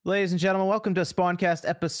Ladies and gentlemen, welcome to Spawncast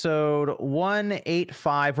episode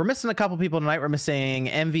 185. We're missing a couple people tonight. We're missing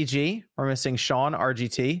MVG, we're missing Sean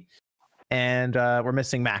RGT, and we're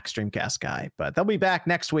missing Max Dreamcast guy. But they'll be back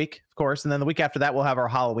next week, of course, and then the week after that we'll have our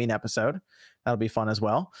Halloween episode. That'll be fun as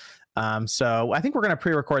well. So I think we're going to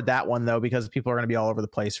pre-record that one though, because people are going to be all over the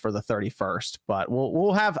place for the 31st. But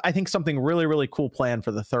we'll have, I think, something really, really cool planned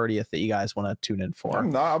for the 30th that you guys want to tune in for.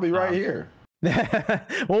 I'll be right here.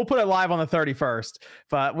 We'll put it live on the 31st,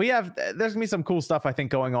 but there's gonna be some cool stuff I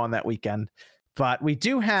think going on that weekend. But we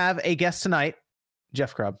do have a guest tonight,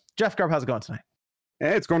 Jeff Grubb. Jeff Grubb, how's it going tonight?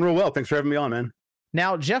 Hey, it's going real well. Thanks for having me on, man.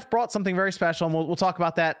 Now, Jeff brought something very special, and we'll talk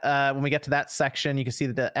about that when we get to that section. You can see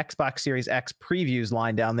the Xbox Series X previews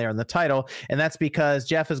line down there in the title, and that's because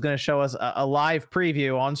Jeff is going to show us a live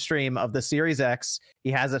preview on stream of the Series X.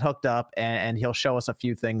 He has it hooked up, and he'll show us a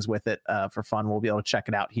few things with it for fun. We'll be able to check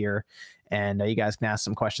it out here, and you guys can ask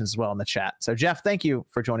some questions as well in the chat. So, Jeff, thank you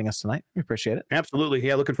for joining us tonight. We appreciate it. Absolutely.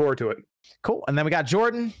 Yeah, looking forward to it. Cool. And then we got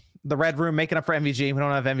Jordan, the Red Room, making up for MVG. We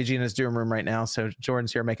don't have MVG in his Doom Room right now, so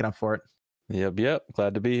Jordan's here making up for it. Yep.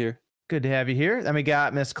 Glad to be here. Good to have you here. Then we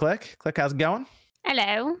got Miss Click. Click, how's it going?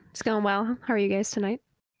 Hello. It's going well. How are you guys tonight?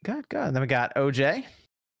 Good. And then we got OJ.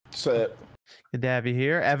 So, Good to have you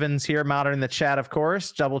here. Evan's here monitoring the chat, of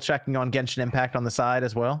course. Double checking on Genshin Impact on the side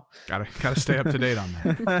as well. Gotta stay up to date on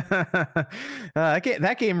that.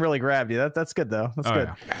 That game really grabbed you. That's good though. That's good.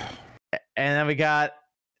 Yeah. And then we got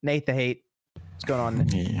Nate the Hate. What's going on?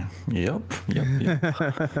 Yep.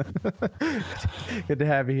 Good to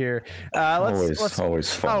have you here. Let's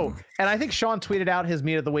always fun. Oh, and I think Sean tweeted out his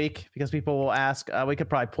meat of the week because people will ask. We could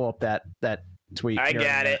probably pull up that tweet. I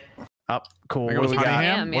got it. Up, cool. What do we got?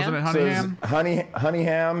 Ham? Wasn't it Honey Ham? Honey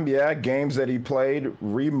Ham, yeah. Games that he played,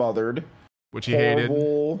 remothered, which he hated.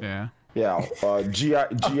 Yeah.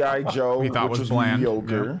 G.I. Joe, we thought which was bland.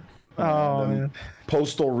 mediocre. Oh, man.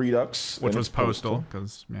 Postal Redux, which was postal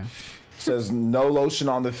because says no lotion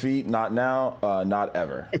on the feet, not now, not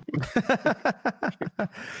ever. Can't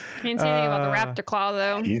say anything about the raptor claw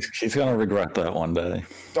though. He's gonna regret that one day.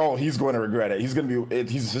 Oh, he's going to regret it. He's gonna be.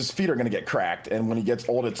 His feet are gonna get cracked, and when he gets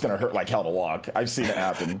old, it's gonna hurt like hell to walk. I've seen it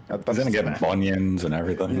happen. He's gonna get bunions and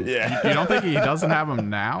everything. Yeah. You don't think he doesn't have them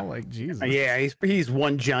now? Like Jesus. Yeah, he's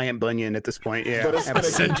one giant bunion at this point. Yeah, but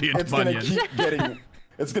Sentient bunion.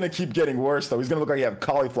 It's gonna keep getting worse though. He's gonna look like he have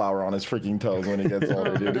cauliflower on his freaking toes when he gets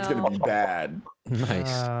older, dude. It's gonna be bad.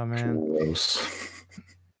 Nice. Oh man. Gross.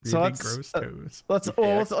 So let's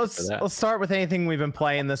start with anything we've been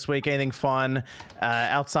playing this week. Anything fun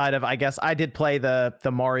outside of, I guess I did play the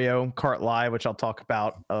Mario Kart Live, which I'll talk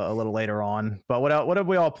about a little later on. But what did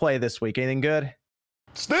we all play this week? Anything good?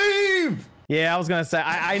 Steve. Yeah, I was gonna say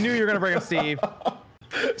I knew you were gonna bring up Steve.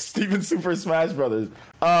 Steven Super Smash Brothers.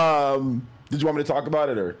 Did you want me to talk about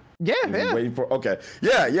it or? Yeah. Waiting for. Okay.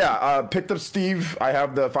 Yeah. Picked up Steve. I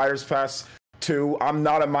have the Fighters Pass 2. I'm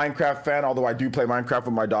not a Minecraft fan, although I do play Minecraft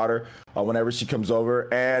with my daughter whenever she comes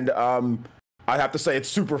over. And I have to say it's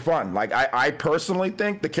super fun. Like I personally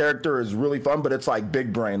think the character is really fun, but it's like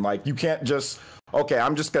big brain. Like you can't just, okay,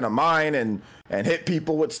 I'm just gonna mine and hit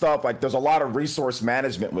people with stuff. Like there's a lot of resource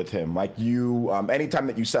management with him. Like you, anytime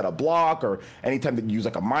that you set a block or anytime that you use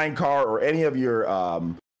like a mine car or any of your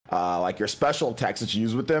like your special attacks that you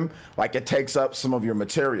use with them, like it takes up some of your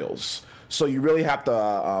materials. So you really have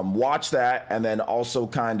to watch that and then also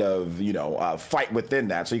kind of, fight within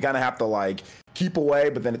that. So you kind of have to like keep away,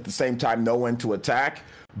 but then at the same time know when to attack.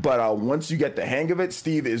 But once you get the hang of it,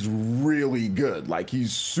 Steve is really good. Like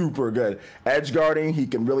he's super good. Edge guarding, he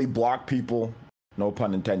can really block people. No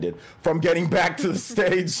pun intended. From getting back to the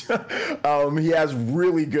stage, he has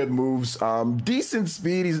really good moves. Decent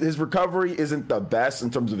speed. His recovery isn't the best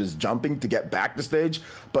in terms of his jumping to get back to stage,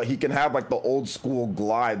 but he can have like the old school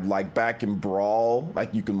glide, like back in Brawl.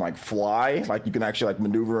 Like you can like fly, like you can actually like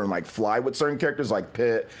maneuver and like fly with certain characters like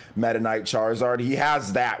Pit, Meta Knight, Charizard. He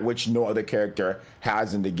has that, which no other character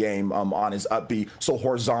has in the game on his up B. So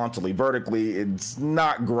horizontally, vertically, it's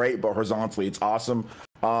not great, but horizontally, it's awesome.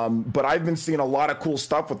 But I've been seeing a lot of cool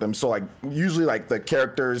stuff with them. So like usually like the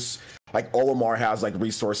characters like Olimar has like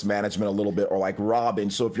resource management a little bit, or like Robin.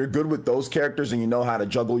 So if you're good with those characters and you know how to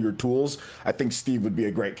juggle your tools, I think Steve would be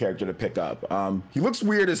a great character to pick up. He looks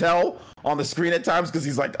weird as hell on the screen at times because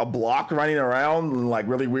he's like a block running around and like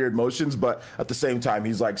really weird motions, but at the same time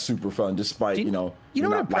he's like super fun despite you know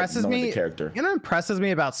what impresses me? The character. You know what impresses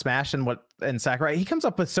me about Smash and Sakurai? He comes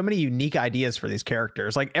up with so many unique ideas for these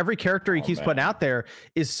characters. Like every character he keeps putting out there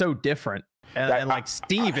is so different. And like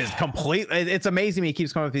Steve is it's amazing he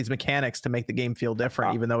keeps coming up with these mechanics to make the game feel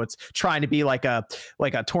different, even though it's trying to be like a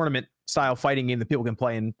tournament style fighting game that people can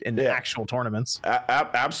play in Yeah. actual tournaments.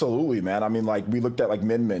 Absolutely, man. I mean, like we looked at like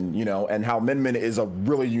Min Min, you know, and how Min Min is a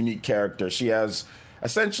really unique character. She has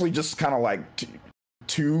essentially just kind of like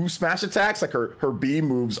two smash attacks. Like her B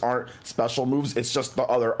moves aren't special moves. It's just the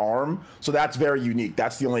other arm. So that's very unique.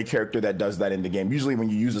 That's the only character that does that in the game. Usually when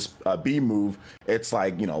you use a B move, it's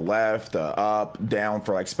like, you know, left, up, down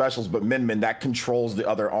for like specials. But Min Min, that controls the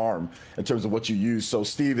other arm in terms of what you use. So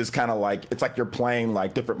Steve is kind of like, it's like you're playing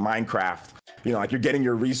like different Minecraft. You know, like you're getting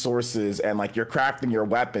your resources and like you're crafting your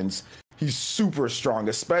weapons. He's super strong,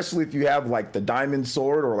 especially if you have like the diamond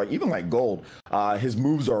sword or like even like gold. His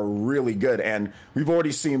moves are really good. And we've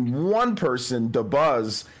already seen one person,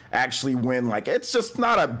 DeBuzz, actually win. Like, it's just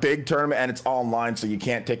not a big tournament and it's online, so you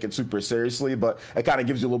can't take it super seriously, but it kind of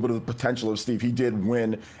gives you a little bit of the potential of Steve. He did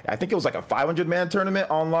win, I think it was like a 500-man tournament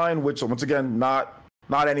online, which once again, not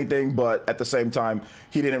anything, but at the same time,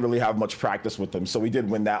 he didn't really have much practice with them. So we did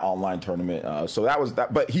win that online tournament. So that was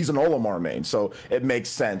that. But he's an Olimar main, so it makes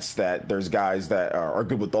sense that there's guys that are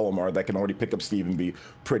good with Olimar that can already pick up Steve and be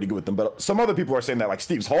pretty good with them. But some other people are saying that like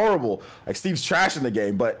Steve's horrible, like Steve's trash in the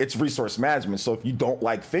game, but it's resource management. So if you don't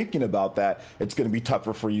like thinking about that, it's going to be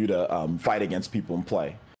tougher for you to fight against people and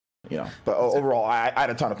play. You know. But overall, I had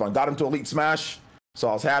a ton of fun. Got him to Elite Smash. So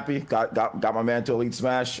I was happy, got my man to Elite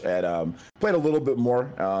Smash, and played a little bit more.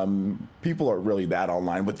 People are really bad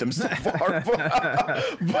online with them so far,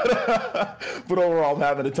 but overall, I'm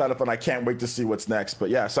having a ton of fun. I can't wait to see what's next. But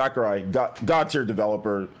yeah, Sakurai, god tier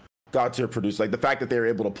developer, god tier producer. Like the fact that they were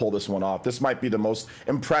able to pull this one off. This might be the most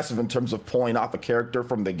impressive in terms of pulling off a character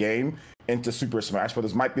from the game into Super Smash Bros.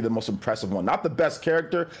 This might be the most impressive one. Not the best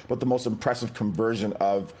character, but the most impressive conversion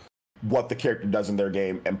of what the character does in their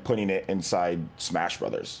game and putting it inside Smash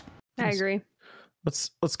Brothers. I agree. Let's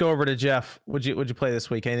go over to Jeff. Would you play this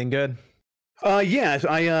week? Anything good? Yeah,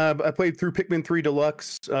 I played through Pikmin 3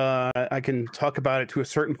 Deluxe. I can talk about it to a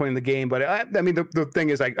certain point in the game, but I mean, the thing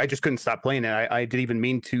is, I just couldn't stop playing it. I didn't even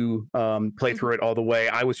mean to play through it all the way.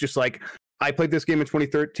 I was just like, I played this game in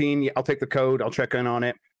 2013. I'll take the code. I'll check in on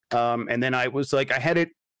it. And then I was like, I had it,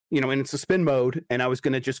 you know, in suspend mode, and I was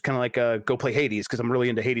going to just kind of like go play Hades because I'm really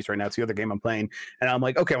into Hades right now. It's the other game I'm playing. And I'm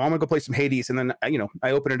like, okay, well, I'm going to go play some Hades. And then, you know,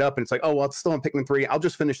 I open it up and it's like, oh, well, it's still on Pikmin 3. I'll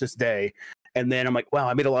just finish this day. And then I'm like, wow,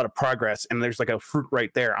 I made a lot of progress. And there's like a fruit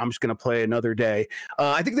right there. I'm just going to play another day.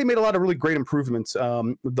 I think they made a lot of really great improvements.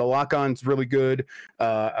 The lock-on's really good.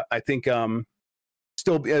 I think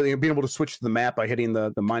still being able to switch to the map by hitting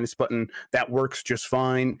the minus button, that works just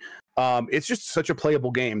fine. It's just such a playable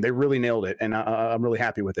game. They really nailed it, and I'm really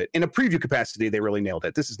happy with it. In a preview capacity, they really nailed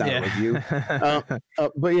it. This is not a review,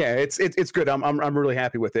 but yeah, it's good. I'm really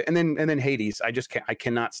happy with it. And then Hades, I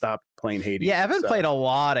cannot stop playing Hades. Yeah, Evan played a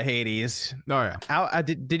lot of Hades. Oh yeah. How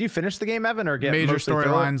did you finish the game, Evan, or get major mostly through it?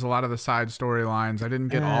 storylines? A lot of the side storylines. I didn't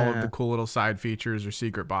get all of the cool little side features or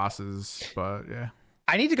secret bosses, but yeah.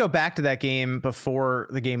 I need to go back to that game before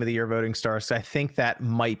the Game of the Year voting starts. I think that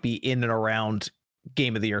might be in and around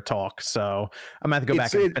Game of the Year talk, so I'm gonna have to go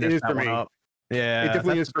back and finish that one up. Yeah, it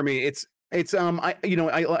definitely is for me. It's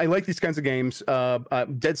I like these kinds of games.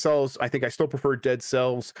 Dead Cells, I think I still prefer Dead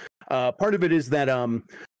Cells. Part of it is that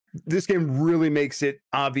this game really makes it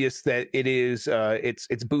obvious that it is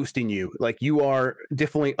it's boosting you. Like, you are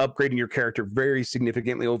definitely upgrading your character very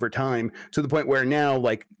significantly over time, to the point where now,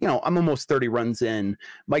 like, you know, I'm almost 30 runs in.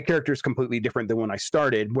 My character is completely different than when I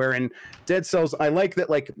started. Where in Dead Cells, I like that,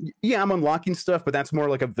 like, yeah, I'm unlocking stuff, but that's more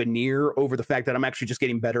like a veneer over the fact that I'm actually just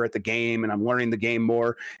getting better at the game and I'm learning the game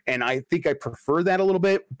more. And I think I prefer that a little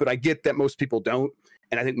bit, but I get that most people don't.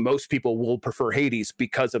 And I think most people will prefer Hades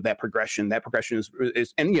because of that progression. That progression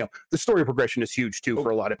is, and you know, the story progression is huge too for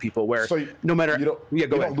a lot of people. Where so no matter, you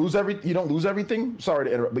don't lose everything. Sorry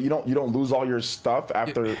to interrupt, but you don't lose all your stuff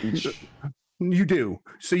after each. You do.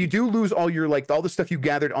 So you do lose all your, like, all the stuff you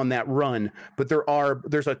gathered on that run. But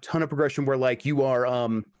there's a ton of progression where, like, you are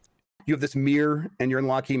you have this mirror and you're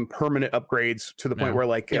unlocking permanent upgrades to the point where,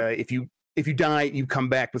 like, if you die, you come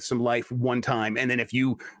back with some life one time. And then if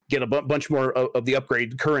you get a bunch more of the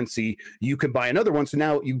upgrade currency, you can buy another one. So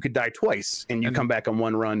now you could die twice and you come back on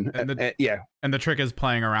one run. And the trick is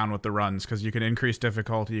playing around with the runs, because you can increase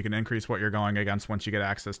difficulty. You can increase what you're going against once you get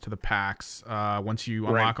access to the packs. Once you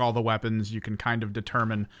unlock all the weapons, you can kind of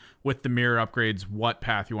determine with the mirror upgrades what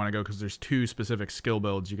path you want to go, because there's 2 specific skill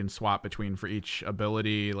builds you can swap between for each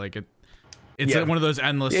ability. Like, it's one of those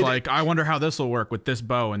endless, like, I wonder how this will work with this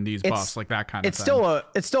bow and these buffs, like that kind of thing.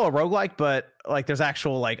 It's still a roguelike, but like there's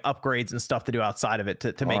actual like upgrades and stuff to do outside of it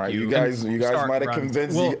to make you guys might have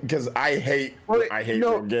convinced me, because I hate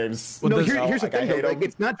rogue games. No, here's the thing though, like,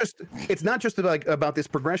 it's not just like about this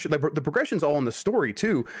progression. Like, the progression's all in the story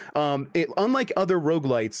too. Unlike other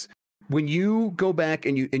roguelites, when you go back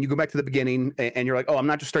and you go back to the beginning and you're like, oh, I'm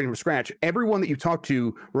not just starting from scratch. Everyone that you talk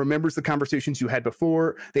to remembers the conversations you had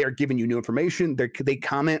before. They are giving you new information. They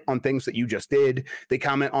comment on things that you just did. They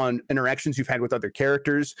comment on interactions you've had with other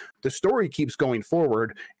characters. The story keeps going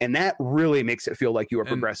forward, and that really makes it feel like you are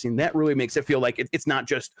progressing. That really makes it feel like it's not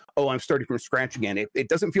just, oh, I'm starting from scratch again. It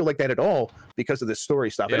doesn't feel like that at all because of this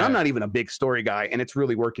story stuff. And I'm not even a big story guy, and it's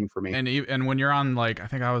really working for me. And when you're on, like, I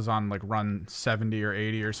think I was on like run 70 or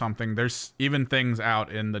 80 or something, there's even things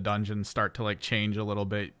out in the dungeons start to like change a little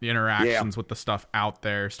bit. The interactions with the stuff out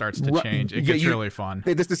there starts to change. It gets really fun.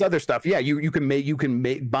 This other stuff. Yeah, you can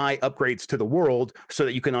buy upgrades to the world so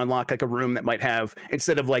that you can unlock like a room that might have,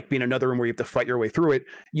 instead of like being another room where you have to fight your way through it,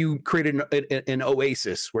 you created an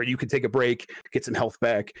oasis where you can take a break, get some health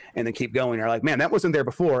back, and then keep going. You're like, man, that wasn't there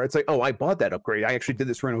before. It's like, oh, I bought that upgrade. I actually did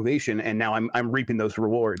this renovation, and now I'm reaping those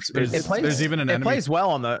rewards. There's even an enemy.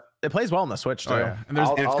 It plays well on the Switch too. Oh, yeah. And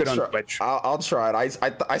it's good on Switch. I'll try it.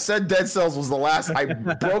 I said Dead Cells was the last. I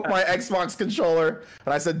broke my Xbox controller,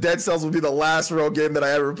 and I said Dead Cells would be the last real game that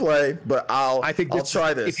I ever play. But I'll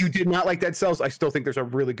try this. If you did not like Dead Cells, I still think there's a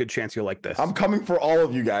really good chance you'll like this. I'm coming for all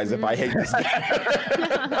of you guys if I hate this game.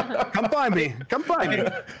 Come find me. Come find me.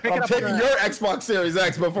 I'm taking your Xbox Series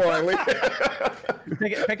X before I leave.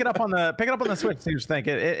 pick it up on the Switch. See what you think.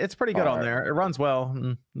 It's pretty good on there. It runs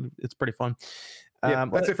well. It's pretty fun. Yeah,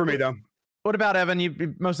 that's it for me though. What about Evan?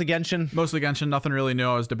 You mostly Genshin? Mostly Genshin. Nothing really new.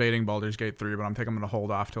 I was debating Baldur's Gate 3, but I'm thinking I'm going to hold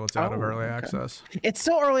off till it's out of early access. It's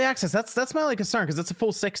still early access. That's my only concern because it's a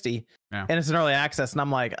full 60, and it's an early access, and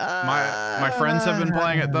I'm like, my friends have been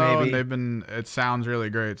playing it though, and it sounds really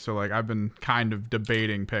great. So like I've been kind of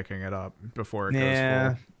debating picking it up before it goes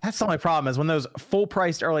full. That's the only problem is when those full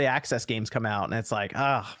priced early access games come out, and it's like,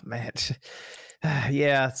 oh man,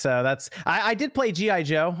 yeah. So that's I did play G.I.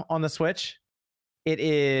 Joe on the Switch. It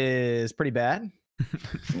is pretty bad.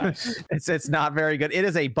 Nice. It's not very good. It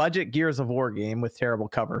is a budget Gears of War game with terrible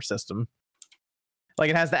cover system.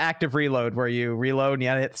 Like it has the active reload where you reload and you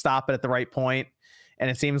hit stop it at the right point.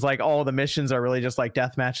 And it seems like all the missions are really just like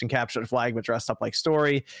deathmatch and capture the flag, but dressed up like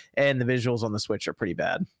story. And the visuals on the Switch are pretty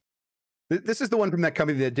bad. This is the one from that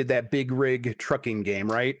company that did that Big Rig trucking game,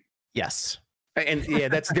 right? Yes. And yeah,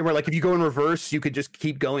 they were like, if you go in reverse, you could just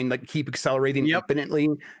keep going, like keep accelerating infinitely.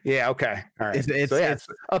 Yeah. Okay. All right. It's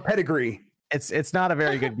a pedigree. It's not a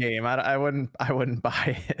very good game. I wouldn't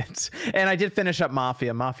buy it. And I did finish up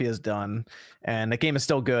Mafia. Mafia's done, and the game is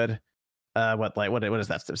still good. What is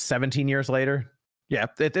that? 17 years later? Yeah,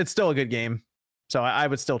 it's still a good game. So I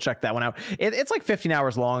would still check that one out. It's like 15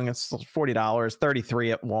 hours long. It's $40,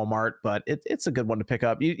 $33 at Walmart, but it's a good one to pick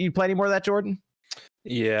up. You play any more of that, Jordan?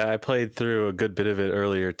 Yeah, I played through a good bit of it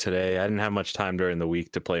earlier today. I didn't have much time during the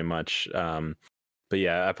week to play much. But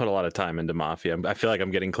yeah, I put a lot of time into Mafia. I feel like I'm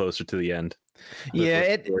getting closer to the end.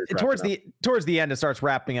 Yeah, towards the end it starts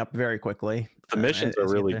wrapping up very quickly. The missions are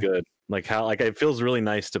really good. It feels really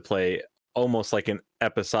nice to play almost like an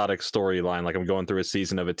episodic storyline, like I'm going through a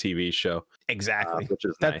season of a TV show. Exactly, which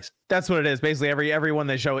is nice. That's what it is. Basically, every one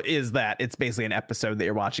they show is that it's basically an episode that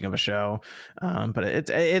you're watching of a show. But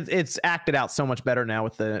it's acted out so much better now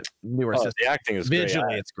with the newer system. The acting is visually,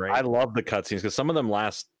 great. It's great. I love the cutscenes because some of them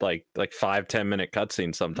last like 5-10 minute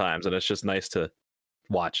cutscenes sometimes, and it's just nice to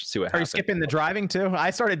watch, see what happens. Are you skipping the driving too? I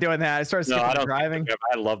started doing that. I started skipping the driving.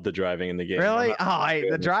 I love the driving in the game. Really?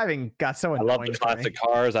 The driving got so annoying. I love the classic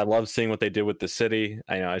cars. I love seeing what they did with the city.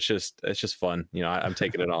 I know it's just fun. You know, I'm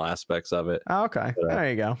taking in all aspects of it. Oh, okay, but, there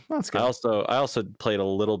you go. That's good. I also played a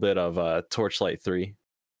little bit of Torchlight 3.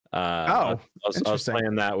 I was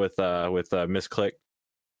playing that with Misclick.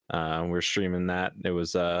 We're streaming that. It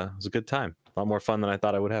was a good time. A lot more fun than I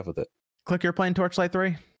thought I would have with it. Click, you're playing Torchlight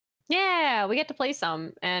 3? Yeah, we get to play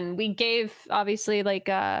some, and we gave obviously we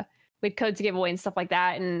had codes to give away and stuff like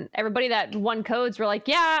that, and everybody that won codes were like,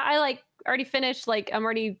 yeah, I already finished, I'm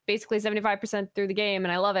already basically 75% through the game,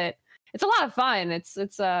 and I love it. It's a lot of fun.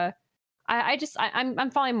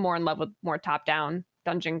 I'm falling more in love with more top-down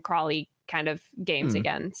dungeon crawly kind of games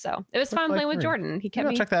again. So it was fun playing with Jordan. He kept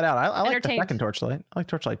me check that out. I like the second Torchlight. I like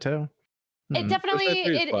Torchlight too. It definitely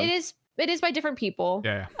it is by different people.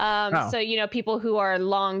 Yeah. So people who are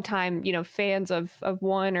long time fans of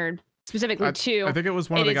one or specifically two. I think it was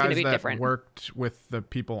one of the guys that worked with the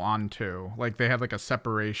people on two. Like they had like a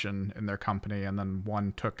separation in their company, and then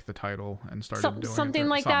one took the title and started doing something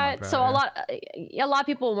like that. So a lot of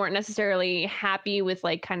people weren't necessarily happy with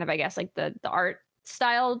kind of the art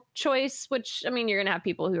style choice, which you're gonna have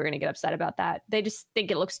people who are gonna get upset about that. They just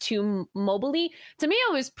think it looks too mobile-y. To me,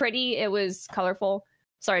 it was pretty. It was colorful.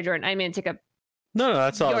 Sorry, Jordan. I mean to take up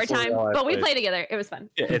that's all your time, but we played together. It was fun.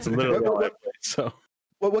 Yeah, it's literally all I played, so.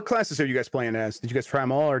 What classes are you guys playing as? Did you guys try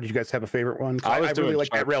them all, or did you guys have a favorite one? I really like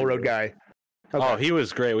that railroad guy. Okay. Oh, he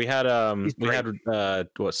was great. We had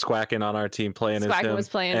Squacken on our team playing. Squacken was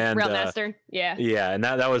playing Railmaster. Yeah, and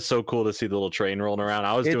that was so cool to see the little train rolling around.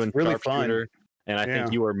 I was doing really fun, and I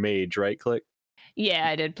think you were mage, right, Click? Yeah,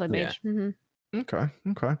 I did play mage. Yeah. Mm-hmm. Okay.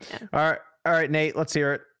 Yeah. All right, Nate. Let's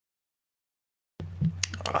hear it.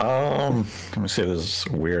 Let me see. There's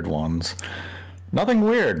weird ones. Nothing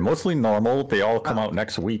weird. Mostly normal. They all come out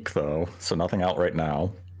next week, though, so nothing out right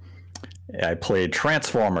now. I played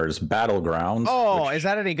Transformers Battlegrounds. Oh, is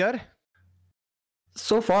that any good?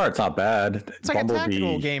 So far, it's not bad. It's like Bumblebee, a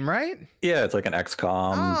tactical game, right? Yeah, it's like an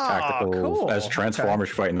XCOM tactical. Cool. As Transformers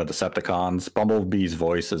fighting the Decepticons. Bumblebee's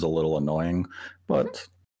voice is a little annoying, but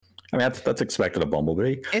I mean that's expected of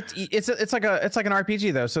Bumblebee. It's like an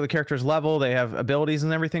RPG though, so the characters level, they have abilities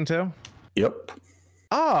and everything too. Yep.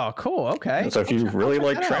 Oh, cool. Okay. So if you really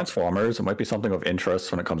like Transformers, it might be something of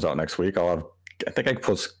interest when it comes out next week. I think I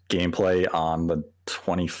post gameplay on the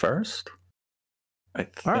 21st. I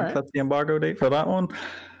think that's the embargo date for that one.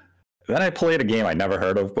 Then I played a game I never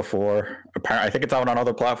heard of before. Apparently, I think it's out on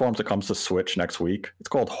other platforms. It comes to Switch next week. It's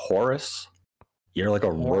called Horus. You're like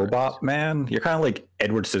a robot man. You're kind of like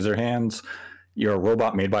Edward Scissorhands. You're a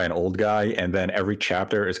robot made by an old guy, and then every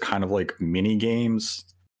chapter is kind of like mini games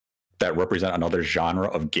that represent another genre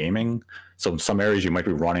of gaming. So in some areas you might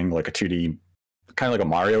be running like a 2D, kind of like a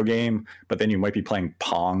Mario game, but then you might be playing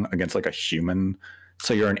Pong against like a human.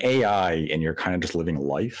 So you're an AI and you're kind of just living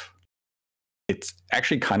life. It's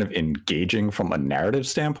actually kind of engaging from a narrative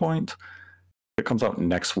standpoint. It comes out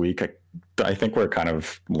next week. I think we're kind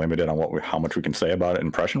of limited on how much we can say about it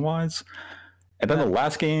impression-wise. And then the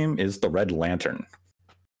last game is the Red Lantern.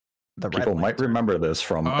 People might remember this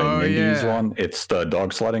from a Mindy's one. It's the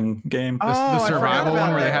dog sledding game. The survival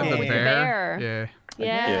one where they have the bear.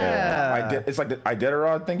 Yeah. I did. It's like the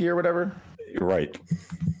Iditarod thingy or whatever. Right.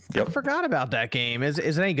 Yep. I forgot about that game. Is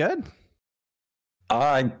it any good?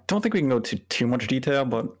 I don't think we can go to too much detail,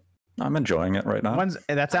 but I'm enjoying it right now.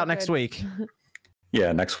 That's out next week.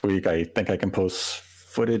 Yeah, next week. I think I can post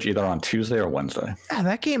footage either on Tuesday or Wednesday. Yeah,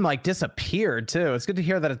 that game like disappeared too. It's good to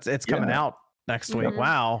hear that it's coming out next week.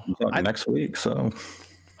 Wow. Next week, so.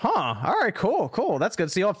 All right, cool. That's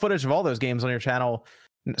good. So you'll have footage of all those games on your channel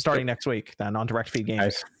starting next week then on Direct Feed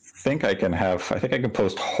Games. I think I can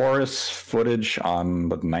post Horus footage on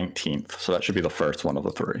the 19th. So that should be the first one of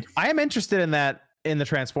the three. I am interested in that in the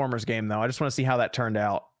Transformers game though. I just want to see how that turned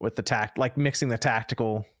out with the like mixing the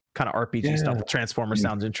tactical kind of RPG stuff with Transformers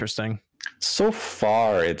sounds interesting. So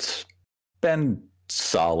far it's been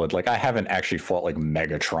solid. Like I haven't actually fought like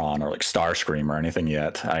Megatron or like Starscream or anything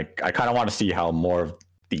yet. I kind of want to see how more of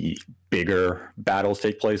the bigger battles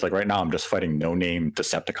take place. Like right now I'm just fighting no-name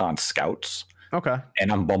Decepticon scouts. Okay.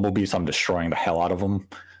 And I'm Bumblebee, so I'm destroying the hell out of them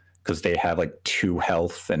because they have like 2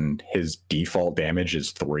 health and his default damage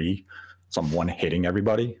is 3. So I'm one hitting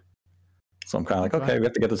everybody. So I'm kind of like, okay, we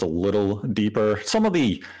have to get this a little deeper. Some of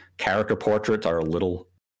the character portraits are a little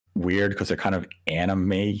weird because they're kind of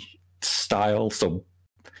anime style. So,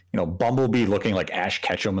 Bumblebee looking like Ash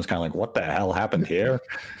Ketchum is kind of like, what the hell happened here?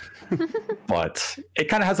 But it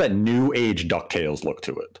kind of has that new age DuckTales look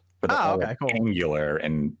to it. But they're cool. Angular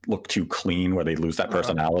and look too clean where they lose that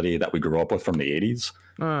personality that we grew up with from the 80s.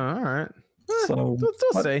 All right. So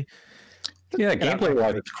we'll see. Yeah, gameplay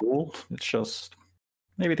wise it's cool. It's just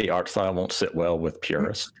maybe the art style won't sit well with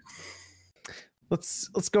purists. Let's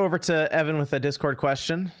go over to Evan with a Discord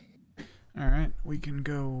question. All right, we can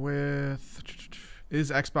go with: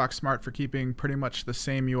 is Xbox smart for keeping pretty much the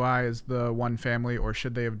same UI as the One family, or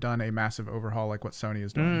should they have done a massive overhaul like what Sony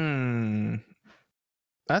is doing?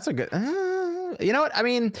 That's a good. You know what? I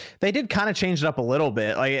mean, they did kind of change it up a little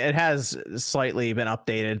bit. Like it has slightly been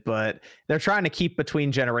updated, but they're trying to keep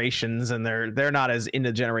between generations, and they're not as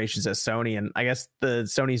into generations as Sony. And I guess the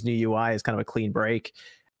Sony's new UI is kind of a clean break.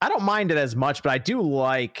 I don't mind it as much, but I do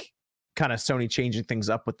like kind of Sony changing things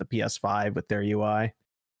up with the PS5 with their UI. I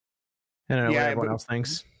don't know what everyone else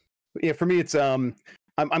thinks. Yeah, for me, it's I'm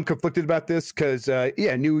conflicted about this because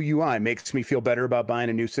new UI makes me feel better about buying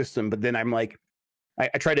a new system, but then I'm like. I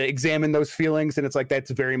try to examine those feelings, and it's like that's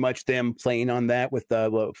very much them playing on that with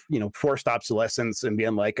the forced obsolescence and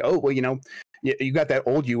being like, oh well, you got that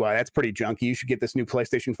old UI that's pretty junky. You should get this new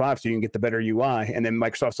PlayStation 5 so you can get the better UI. And then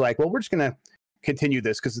Microsoft's like, well, we're just gonna continue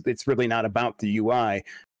this because it's really not about the UI.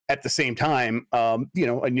 At the same time, a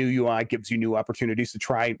new UI gives you new opportunities to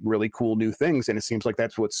try really cool new things, and it seems like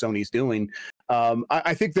that's what Sony's doing.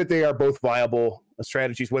 I think that they are both viable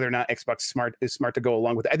strategies. Whether or not Xbox is smart to go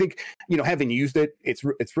along with it, I think having used it, it's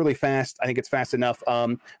really fast. I think it's fast enough.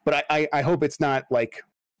 But I hope it's not like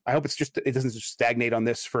I hope it doesn't just stagnate on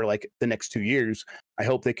this for like the next 2 years. I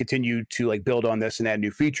hope they continue to like build on this and add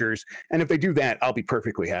new features. And if they do that, I'll be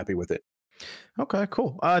perfectly happy with it. Okay,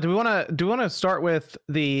 cool. Do we want to start with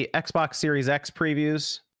the Xbox Series X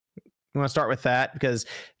previews? We want to start with that because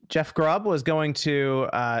Jeff Grubb was going to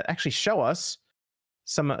actually show us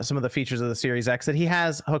some of the features of the Series X that he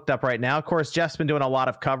has hooked up right now. Of course, Jeff's been doing a lot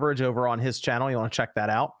of coverage over on his channel. You want to check that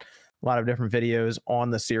out. A lot of different videos on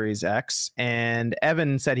the Series X. And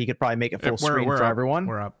Evan said he could probably make it full screen for everyone.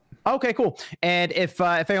 We're up. Okay, cool. And if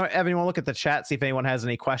anyone, Evan, you want to look at the chat, see if anyone has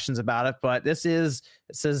any questions about it. But it says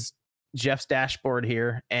Jeff's dashboard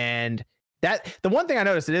here. And that the one thing I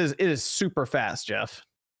noticed, it is super fast, Jeff.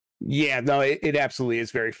 Yeah, no, it absolutely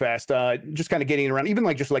is very fast. Just kind of getting around, even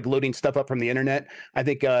like just like loading stuff up from the internet. I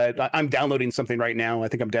think I'm downloading something right now. I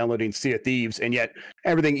think I'm downloading Sea of Thieves, and yet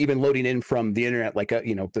everything, even loading in from the internet, like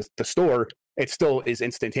the store, it still is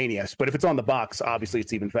instantaneous. But if it's on the box, obviously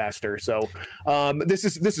it's even faster. So this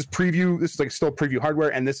is preview. This is like still preview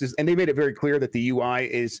hardware, and they made it very clear that the UI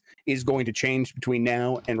is going to change between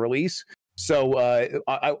now and release. So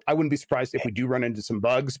I wouldn't be surprised if we do run into some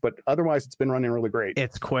bugs, but otherwise it's been running really great.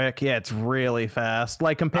 It's quick. Yeah, it's really fast.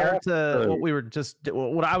 Like compared to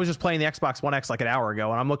what I was just playing the Xbox One X like an hour ago,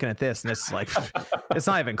 and I'm looking at this and it's like, it's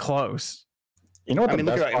not even close. You know what the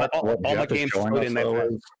best part of what Jeff is showing us though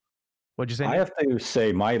is? What'd you say? I have to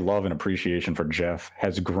say my love and appreciation for Jeff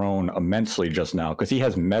has grown immensely just now because he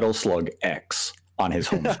has Metal Slug X on his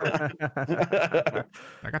home screen.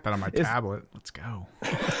 I got that on my tablet. Let's go.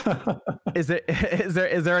 Is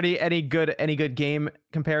there any good game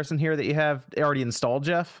comparison here that you have already installed,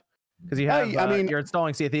 Jeff? Because you have you're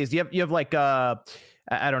installing Sea of Thieves. You have like I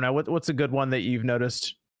don't know what's a good one that you've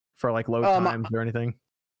noticed for like load times or anything.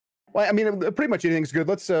 Well, I mean, pretty much anything's good.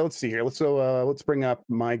 Let's see here. Let's bring up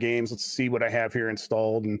my games. Let's see what I have here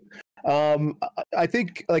installed. And I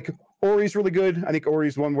think like Ori's really good. I think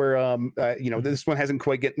Ori's one where this one hasn't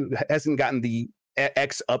gotten the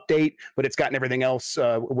X update, but it's gotten everything else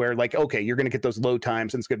where like, okay, you're going to get those load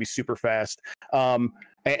times and it's going to be super fast. And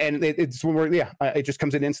it's one where it just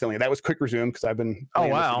comes in instantly. That was quick resume because I've been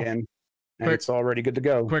playing this again, and it's already good to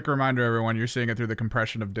go. Quick reminder, everyone, you're seeing it through the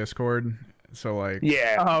compression of Discord. So like,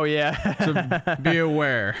 so be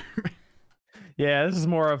aware. Yeah, this is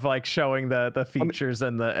more of like showing the features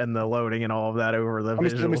and the loading and all of that over the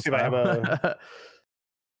visual. Let me see if I have a.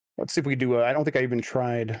 Let's see if we can do. I don't think I even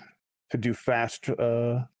tried to do fast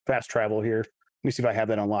travel here. Let me see if I have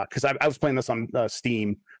that unlocked because I was playing this on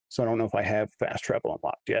Steam, so I don't know if I have fast travel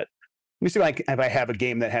unlocked yet. Let me see if I have a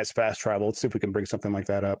game that has fast travel. Let's see if we can bring something like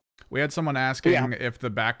that up. We had someone asking if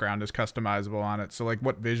the background is customizable on it. So like,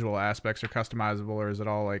 what visual aspects are customizable, or is it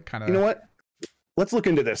all like kind of? You know what? Let's look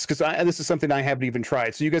into this because this is something I haven't even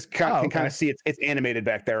tried. So you guys can kind of see it's animated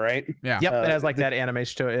back there, right? Yeah. Yep. It has like that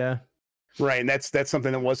animation to it. Yeah. Right. And that's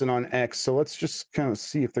something that wasn't on X. So let's just kind of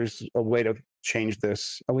see if there's a way to change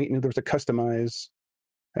this. Oh, wait, no, there's a customize.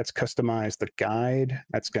 That's customize the guide.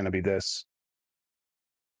 That's going to be this.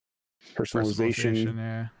 Personalization.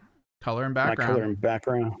 Yeah. Color and background. Color and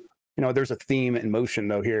background. There's a theme in motion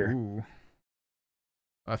though here. Ooh.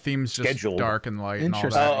 Theme's just scheduled. Dark and light and all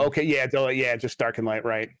that. Oh, okay. Yeah, just dark and light,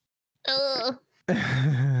 right.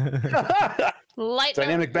 Light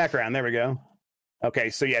dynamic background. There we go. Okay,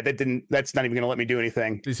 so that's not even going to let me do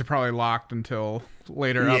anything. These are probably locked until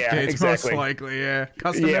later updates, exactly. Most likely. Yeah.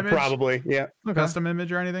 Custom image? Probably. Yeah. Okay. Custom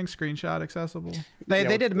image or anything? Screenshot accessible?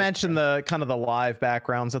 They did mention the kind of the live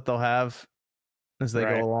backgrounds that they'll have as they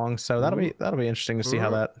go along. So that'll be interesting to see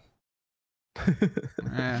how that.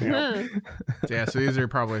 Yeah, so these are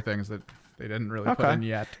probably things that they didn't really put in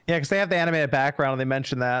yet. Yeah, because they have the animated background and they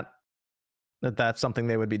mentioned that's something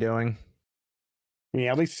they would be doing.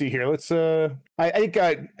 Yeah, let's see here. Let's I think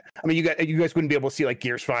you guys wouldn't be able to see like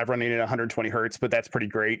Gears 5 running at 120 hertz, but that's pretty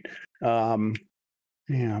great.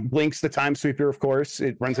 Blink's the time sweeper, of course.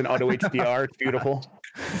 It runs in auto HDR. It's beautiful.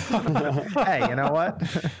 Hey, you know what?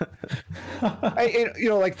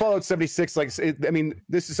 Like Fallout 76. Like,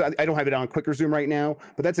 this is. I don't have it on quick resume right now,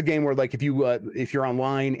 but that's a game where like if you're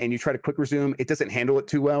online and you try to quick resume, it doesn't handle it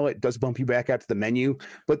too well. It does bump you back out to the menu.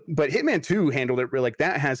 But Hitman 2 handled it. Like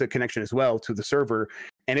that has a connection as well to the server,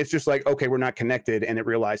 and it's just like, okay, we're not connected, and it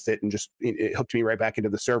realized it and just it hooked me right back into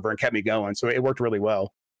the server and kept me going. So it worked really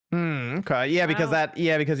well. Okay. Yeah, because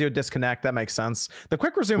because you would disconnect. That makes sense. The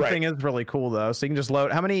quick resume thing is really cool though. So you can just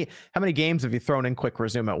load. How many games have you thrown in quick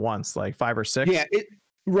resume at once? Like 5 or 6? Yeah.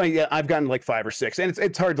 Yeah. I've gotten like 5 or 6, and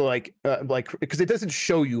it's hard to like because it doesn't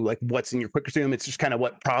show you like what's in your quick resume. It's just kind of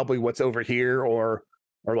what's over here or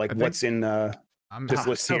like what's in this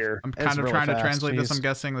list here. I'm kind of trying to translate this. I'm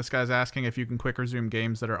guessing this guy's asking if you can quick resume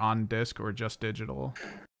games that are on disc or just digital.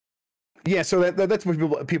 Yeah, so that's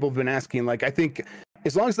what people have been asking. Like, I think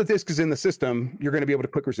as long as the disc is in the system, you're going to be able to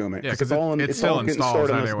quick resume it. Yeah, because it's all getting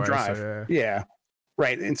stored on the drive. So yeah.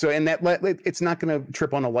 Right, and that it's not going to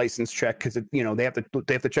trip on a license check because they have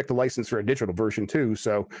to check the license for a digital version too.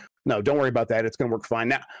 So no, don't worry about that. It's going to work fine.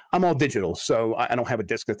 Now I'm all digital, so I don't have a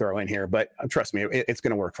disc to throw in here, but trust me, it's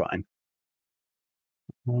going to work fine.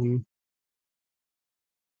 Oh,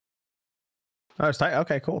 it's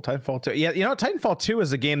okay, cool. Titanfall 2. Yeah, Titanfall 2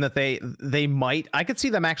 is a game that I could see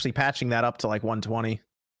them actually patching that up to like 120.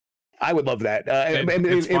 I would love that.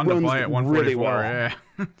 It's fun to play at 144, really well. Yeah.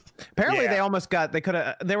 Apparently, I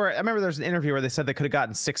remember there's an interview where they said they could have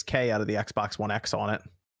gotten 6K out of the Xbox One X on it.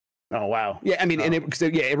 Oh wow! Yeah, I mean, and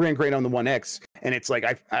it ran great on the One X, and it's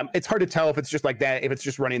like it's hard to tell if it's just like that, if it's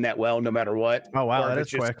just running that well, no matter what. Oh wow, that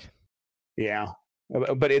is quick. Yeah,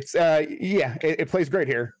 but it's it plays great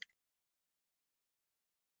here.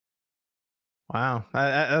 Wow,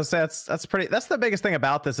 that's the biggest thing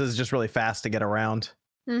about this is just really fast to get around.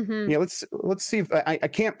 Mm-hmm. Yeah, let's see if I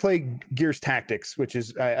can't play Gears Tactics, which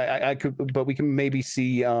is I could, but we can maybe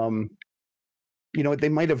see they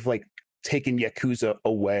might have like taken Yakuza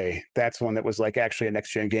away. That's one that was like actually a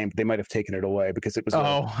next gen game, but they might have taken it away because it was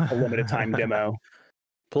a limited time demo.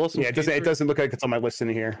 It doesn't look like it's on my list in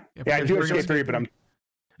here. Yeah, I do have Skate 3, but I'm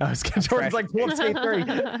Jordan's like, pull Skate 3.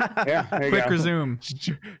 Yeah, quick resume.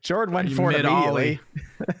 Jordan went for it immediately.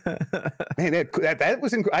 Man, that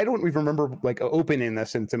was I don't even remember like opening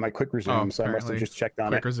this into my quick resume, so I must have just checked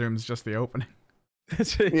on quick resume's just the opening.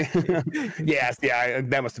 Yeah,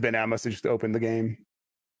 that must have been it. I must have just opened the game.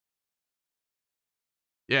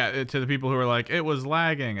 Yeah, to the people who are like, it was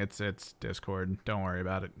lagging. It's Discord. Don't worry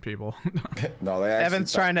about it, people. No,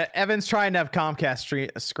 Evan's trying to have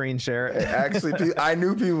Comcast screen share. Actually, I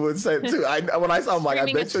knew people would say it too. When I saw them, like, I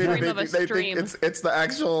bet you they think it's the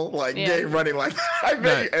actual game running like I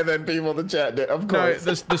bet, and then people in the chat did. Of course,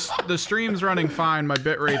 no, the stream's running fine. My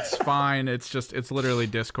bitrate's fine. It's literally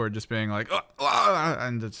Discord just being like,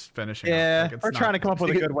 and it's finishing. Yeah, like we're trying to come up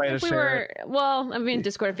with a good way to share it. Well, I mean,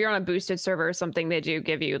 Discord. If you're on a boosted server or something, they do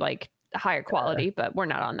give you like higher quality, but we're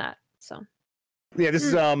not on that. So yeah, this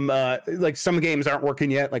is like some games aren't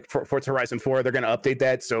working yet, like Forza Horizon 4, they're going to update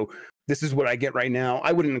that, so this is what I get right now.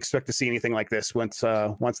 I wouldn't expect to see anything like this once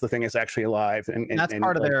the thing is actually alive, and that's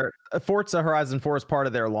part of their Forza Horizon 4 is part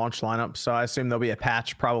of their launch lineup, so I assume there'll be a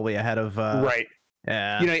patch probably ahead of right.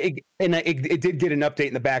 Yeah, it did get an update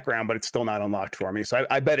in the background, but it's still not unlocked for me, so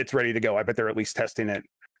I bet it's ready to go. I bet they're at least testing it.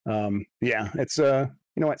 It's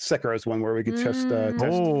you know what? Sekiro's one where we could test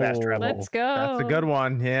fast travel. Let's go. That's a good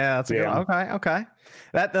one. Yeah, that's a good one. Okay.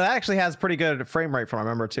 That actually has pretty good frame rate from I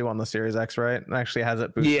remember too on the Series X, right? It actually has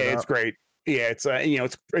it boosted. Yeah, it's great. Yeah, it's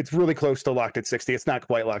it's really close to locked at 60. It's not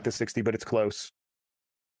quite locked at 60, but it's close.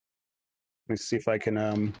 Let me see if I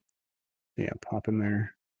can pop in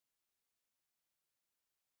there.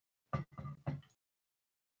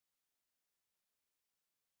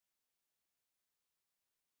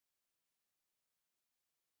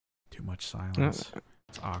 Too much silence.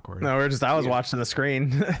 It's awkward. No, I was watching the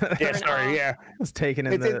screen. Yeah, sorry. Yeah, I was taking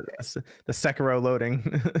in the Sekiro loading.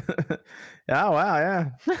 Oh wow,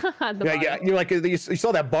 yeah. Yeah. You're like you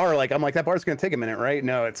saw that bar. Like I'm like that bar's gonna take a minute, right?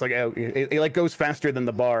 No, it's like it like goes faster than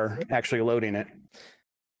the bar actually loading it.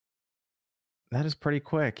 That is pretty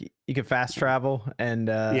quick. You can fast travel and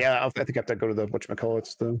yeah. I think I have to go to the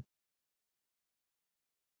whatchamacallits though.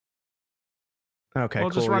 Okay, well,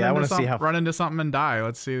 cool. Just run into something and die.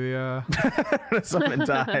 Let's see the something and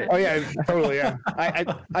die. Oh yeah, totally. Yeah, I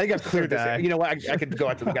think I've cleared this. You know what? I could go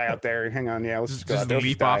out to the guy out there. Hang on. Yeah, let's just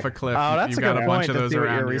leap off a cliff. Oh, that's You've a got good a bunch point. of those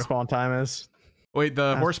around your you. respawn time is. Wait,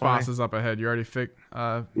 the horse boss is up ahead. You already fixed.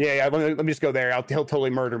 Yeah. Let me just go there. He'll totally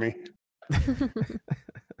murder me.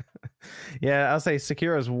 Yeah, I'll say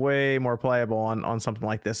Sekiro is way more playable on something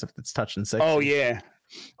like this if it's touching 60. Oh yeah.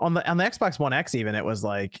 On the Xbox One X, even it was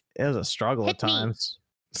a struggle at times.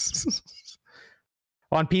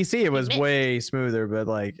 On PC, it was way smoother, but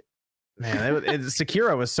man,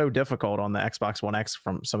 Sekiro was so difficult on the Xbox One X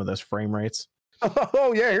from some of those frame rates.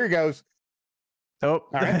 Oh yeah, here he goes. Oh, all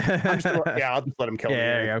right. I'll just let him kill me. Yeah,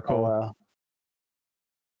 there you go. Cool.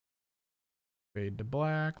 Fade to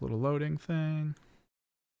black, little loading thing.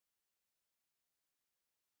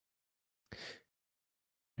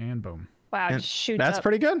 And boom. Wow, and shoot. That's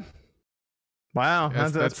pretty good. Wow,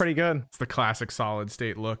 yes, that's pretty good. It's the classic solid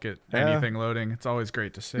state look at anything loading. It's always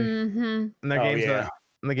great to see. Mm-hmm. And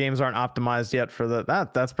the games aren't optimized yet for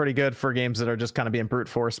that's pretty good for games that are just kind of being brute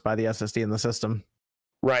forced by the SSD in the system.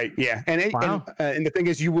 Right. Yeah. And the thing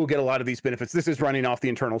is, you will get a lot of these benefits. This is running off the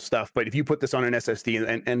internal stuff, but if you put this on an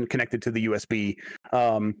SSD and connect it to the USB,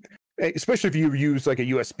 especially if you use like a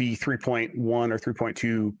USB 3.1 or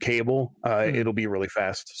 3.2 cable, it'll be really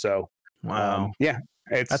fast. So wow, yeah,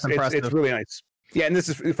 it's really nice. Yeah, and this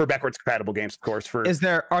is for backwards compatible games, of course.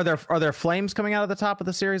 Are there flames coming out of the top of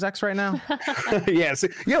the Series X right now?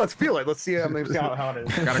 Let's feel it. Let's see how it is.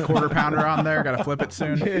 Got a quarter pounder on there. Got to flip it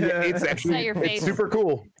soon. It's actually it's super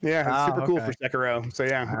cool. Yeah, it's super cool for Sekiro. So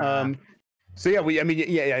yeah.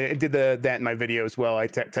 I did that in my video as well. I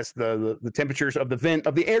tested the temperatures of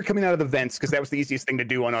the air coming out of the vents because that was the easiest thing to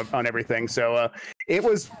do on everything. So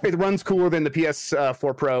it runs cooler than the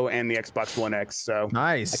PS4 Pro and the Xbox One X. So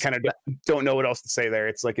nice. I kind of don't know what else to say there.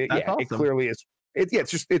 It's like awesome. It clearly is.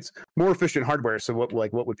 It's more efficient hardware. So what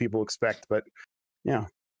would people expect? But yeah.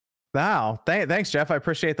 Wow. Thanks, Jeff. I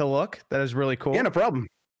appreciate the look. That is really cool. Yeah, no problem.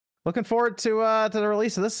 Looking forward to the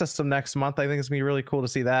release of this system next month. I think it's gonna be really cool to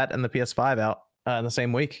see that and the PS5 out in the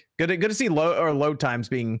same week. Good to see load times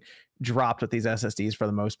being dropped with these SSDs for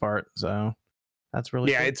the most part. So that's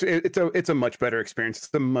really cool. It's a much better experience.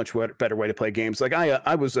 It's a much better way to play games. Like I think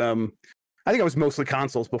I was mostly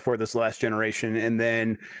consoles before this last generation, and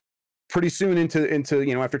then pretty soon into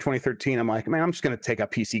after 2013, I'm like, man, I'm just gonna take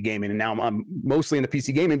up PC gaming, and now I'm mostly into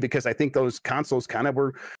PC gaming because I think those consoles kind of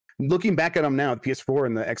were. Looking back at them now, the PS4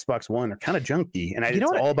 and the Xbox One are kind of junky, and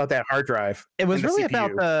it's all about that hard drive. It was really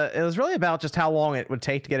about just how long it would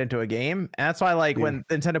take to get into a game, and that's why when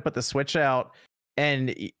Nintendo put the Switch out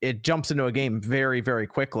and it jumps into a game very, very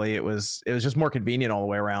quickly. It was just more convenient all the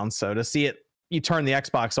way around. So to see it, you turn the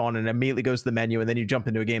Xbox on and it immediately goes to the menu, and then you jump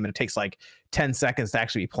into a game and it takes like 10 seconds to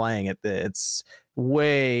actually be playing it. It's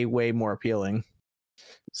way, way more appealing.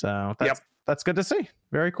 So that's good to see.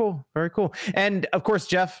 Very cool. Very cool. And of course,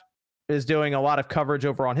 Jeff is doing a lot of coverage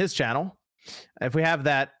over on his channel. If we have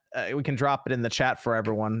that, we can drop it in the chat for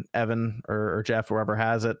everyone, Evan or Jeff, whoever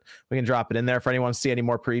has it. We can drop it in there for anyone to see any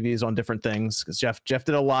more previews on different things, because Jeff did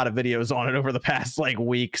a lot of videos on it over the past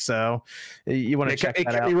week. So you want to check that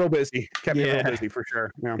out. It kept me real busy. Kept me real busy for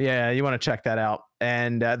sure. Yeah, you want to check that out.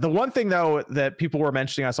 And the one thing though that people were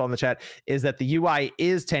mentioning, I saw in the chat, is that the UI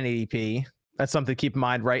is 1080p. That's something to keep in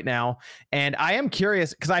mind right now. And I am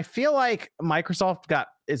curious because I feel like Microsoft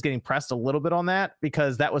is getting pressed a little bit on that,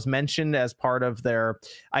 because that was mentioned as part of their,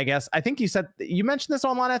 I think you mentioned this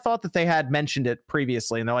online. I thought that they had mentioned it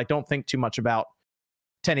previously, and they're like, don't think too much about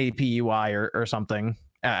 1080p UI or something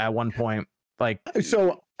at one point.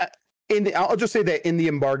 I'll just say that in the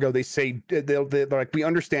embargo, they say they're like, we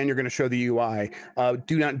understand you're going to show the UI.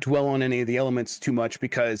 Do not dwell on any of the elements too much,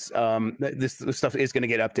 because this stuff is going to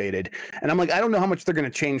get updated. And I'm like, I don't know how much they're going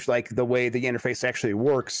to change the way the interface actually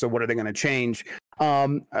works. So what are they going to change?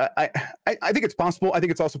 I think it's possible. I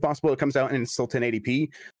think it's also possible it comes out and it's still 1080p.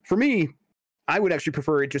 For me, I would actually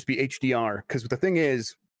prefer it just be HDR, because the thing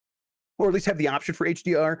is, or at least have the option for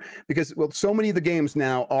HDR, because so many of the games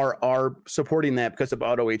now are supporting that because of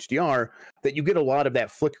auto HDR, that you get a lot of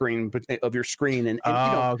that flickering of your screen. And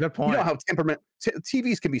good point. You know how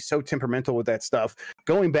TVs can be so temperamental with that stuff,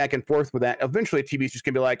 going back and forth with that. Eventually, TV's just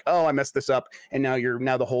gonna be like, oh, I messed this up, and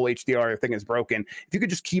now the whole HDR thing is broken. If you could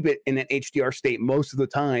just keep it in an HDR state most of the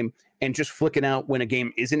time and just flick it out when a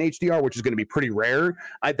game is in HDR, which is going to be pretty rare,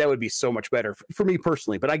 that would be so much better for me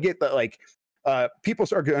personally. But I get that people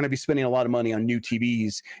are going to be spending a lot of money on new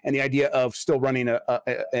TVs, and the idea of still running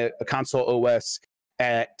a console OS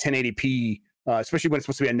at 1080p, especially when it's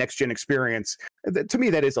supposed to be a next gen experience, to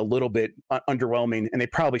me that is a little bit underwhelming, and they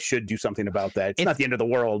probably should do something about that. It's not the end of the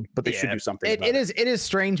world, but they should do something. It is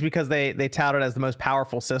strange because they tout it as the most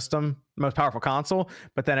powerful system, most powerful console,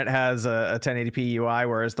 but then it has a 1080p UI,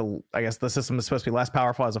 whereas the system is supposed to be less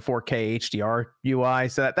powerful, as a 4K HDR UI.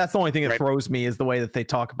 So that's the only thing that throws me, is the way that they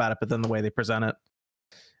talk about it, but then the way they present it.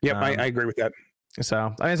 Yep, I agree with that.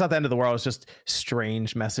 So it's not the end of the world. It's just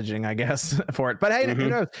strange messaging, I guess, for it. But hey, who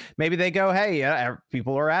knows? Maybe they go, hey,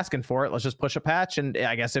 people are asking for it. Let's just push a patch. And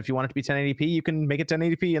I guess if you want it to be 1080p, you can make it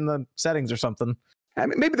 1080p in the settings or something. I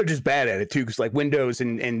mean, maybe they're just bad at it too, because Windows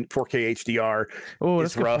and 4K HDR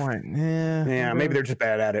is rough. Yeah, maybe they're just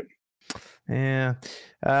bad at it. Yeah.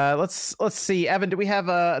 Let's see. Evan, do we have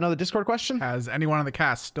another Discord question? Has anyone on the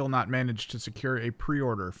cast still not managed to secure a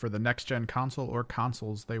pre-order for the next gen console or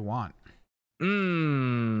consoles they want?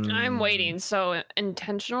 I'm waiting, so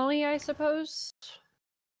intentionally, I suppose.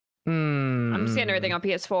 I'm just getting everything on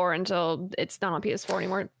PS4 until it's not on PS4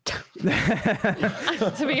 anymore.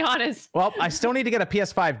 To be honest. Well, I still need to get a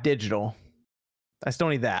PS5 digital. I still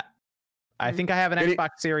need that. I think I have an Xbox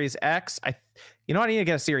Series X. I need to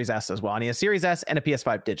get a Series S as well. I need a Series S and a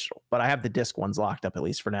PS5 digital, but I have the disc ones locked up, at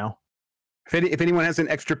least for now. If anyone has an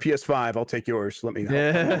extra PS5, I'll take yours. Let me know.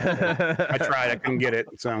 I tried. I couldn't get it.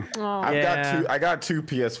 So I got two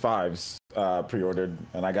PS5s pre-ordered,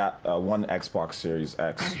 and I got one Xbox Series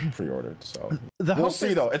X pre-ordered. So we'll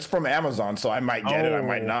see though. It's from Amazon, so I might get it. I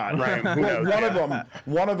might not. Right.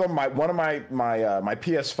 One of my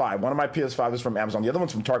PS5. One of my PS5 is from Amazon. The other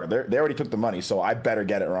one's from Target. They already took the money, so I better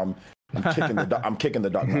get it, or I'm kicking the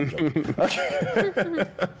duck.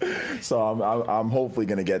 So I'm hopefully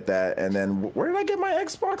gonna get that. And then where did I get my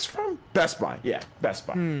Xbox from? Best Buy. Yeah, Best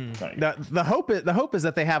Buy. The hope is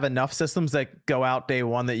that they have enough systems that go out day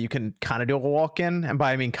one that you can kind of do a walk-in, and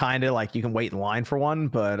by I mean kind of like you can wait in line for one.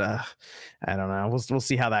 But I don't know. We'll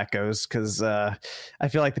see how that goes, because I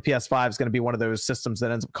feel like the PS5 is going to be one of those systems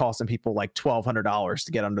that ends up costing people like $1,200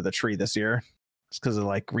 to get under the tree this year, just because of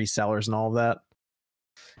like resellers and all of that.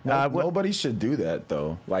 Nobody should do that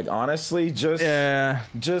though. Like honestly, just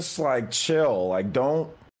like chill. Like don't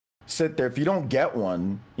sit there. If you don't get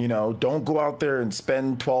one, don't go out there and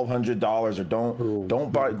spend $1,200 or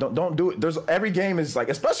don't do it. There's every game is like,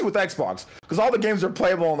 especially with Xbox, because all the games are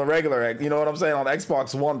playable on the regular. You know what I'm saying, on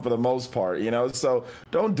Xbox One for the most part. So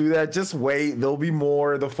don't do that. Just wait. There'll be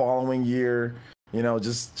more the following year.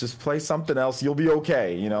 Just play something else. You'll be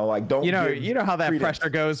okay. Like don't. You know how that pressure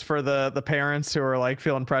goes for the parents who are like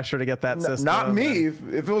feeling pressure to get that system. Not me. If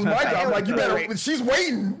it was my job, I'm like, you better. She's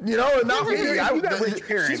waiting. Not me. You got rich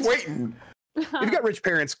parents. She's waiting. If you got rich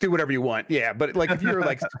parents, do whatever you want. Yeah, but like if you're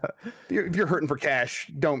like if you're hurting for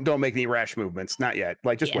cash, don't make any rash movements. Not yet.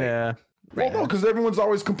 Like just wait. Yeah. Well, no, because everyone's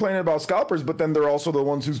always complaining about scalpers, but then they're also the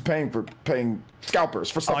ones who's paying scalpers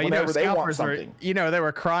for stuff whenever they want something. They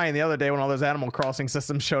were crying the other day when all those Animal Crossing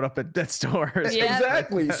systems showed up at stores. Yeah.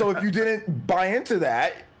 Exactly. So if you didn't buy into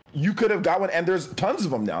that, you could have got one, and there's tons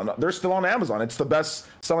of them now. They're still on Amazon. It's the best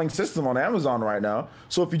selling system on Amazon right now.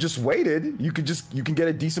 So if you just waited, you can get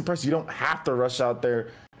a decent price. You don't have to rush out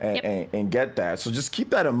there and get that. So just keep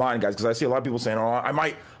that in mind, guys, because I see a lot of people saying, "Oh, I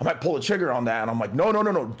might pull the trigger on that," and I'm like, "No,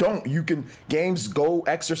 don't. You can go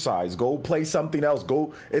exercise, go play something else,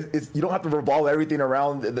 go. You don't have to revolve everything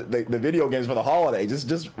around the video games for the holiday.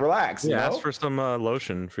 Just relax." Yeah, ask for some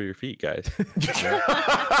lotion for your feet, guys.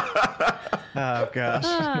 Oh gosh.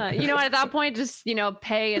 At that point, just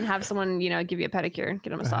pay and have someone give you a pedicure,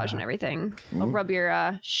 get a massage and everything. I'll rub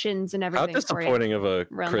your shins and everything. How disappointing of a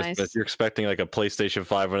Christmas! Nice. You're expecting like a PlayStation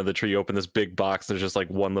 5 under the tree. You open this big box. There's just like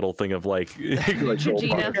one little thing of like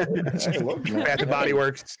Gina. Bath and Body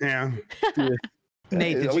Works. Yeah.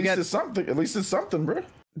 Nate, at least it's something, bro.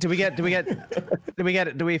 Do we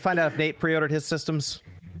find out if Nate pre-ordered his systems?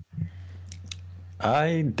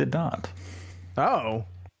 I did not. Oh.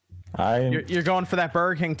 You're going for that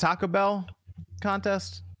Burger King Taco Bell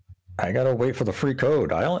contest? I gotta wait for the free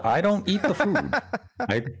code. I don't eat the food.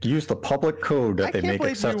 I use the public code that they make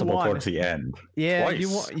accessible towards the end. Yeah,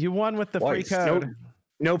 you won with the free code.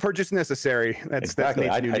 No purchase necessary. That's exactly.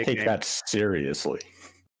 I take that seriously.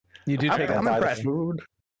 You do take I'm impressed. Food.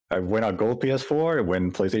 I win on Gold PS4. I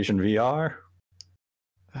win PlayStation VR.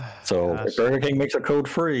 So if Burger King makes a code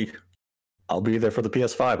free, I'll be there for the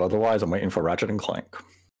PS5. Otherwise, I'm waiting for Ratchet and Clank.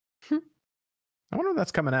 I wonder when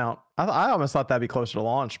that's coming out. I almost thought that'd be closer to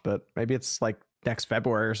launch, but maybe it's like next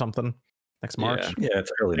February or something. Next March. Yeah,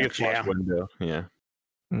 it's early next March window. Yeah.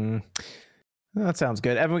 That sounds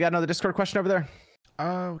good. Evan, we got another Discord question over there.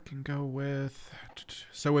 We can go with...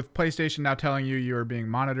 So with PlayStation now telling you are being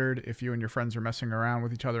monitored, if you and your friends are messing around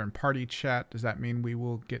with each other in party chat, does that mean we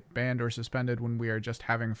will get banned or suspended when we are just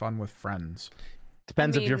having fun with friends?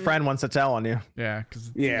 Depends if your friend wants to tell on you. Yeah,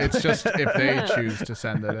 because it's just if they choose to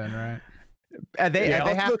send it in, right? They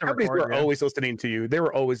have to companies were always listening to you.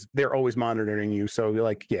 They're always monitoring you. So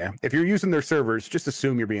like, if you're using their servers, just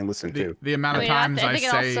assume you're being listened to. The amount of times the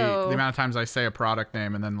amount of times I say a product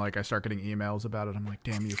name and then like I start getting emails about it, I'm like,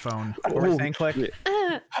 damn you, phone. Or saying click.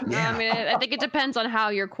 I think it depends on how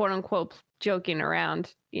you're quote unquote joking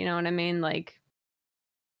around. You know what I mean? Like,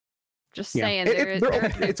 just saying.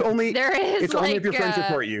 It's only if your friends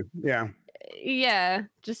report you. Yeah. Yeah,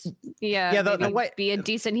 just the way, be a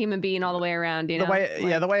decent human being all the way around. The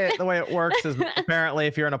way it works is apparently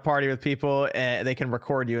if you're in a party with people, they can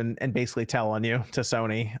record you and basically tell on you to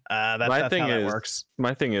Sony. That's how that works.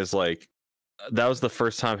 My thing is like that was the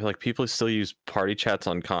first time like people still use party chats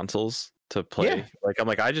on consoles to play. Yeah. Like I'm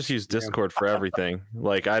like I just use Discord for everything.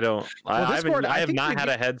 Like I don't. I have not had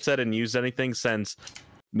a headset and used anything since.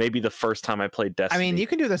 Maybe the first time I played Destiny. I mean, you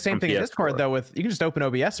can do the same thing in Discord though. You can just open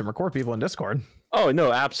OBS and record people in Discord. Oh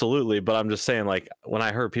no, absolutely. But I'm just saying, like when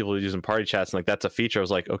I heard people using party chats and like that's a feature, I was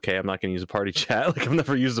like, okay, I'm not going to use a party chat. Like I've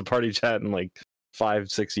never used a party chat in like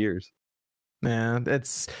 5-6 years. Yeah,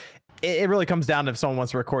 it really comes down to if someone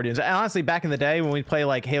wants to record you. And honestly, back in the day when we play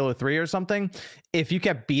like Halo 3 or something, if you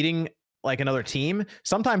kept beating like another team,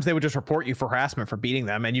 sometimes they would just report you for harassment for beating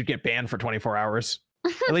them, and you'd get banned for 24 hours.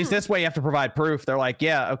 At least this way, you have to provide proof. They're like,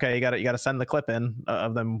 yeah, okay, you got to send the clip in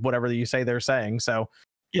of them, whatever you say they're saying. So.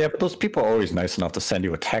 Yeah, but those people are always nice enough to send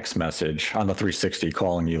you a text message on the 360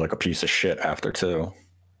 calling you like a piece of shit after too.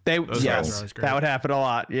 That would happen a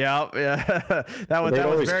lot. Yeah. that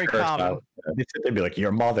was very common. They'd be like,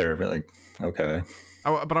 your mother. Be like, okay.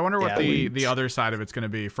 But I wonder what the other side of it's going to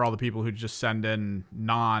be for all the people who just send in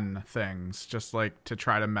non-things, just like to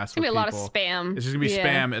try to mess with people. It's going to be a lot of spam. It's just going to be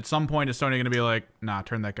spam. At some point, is Sony going to be like, nah,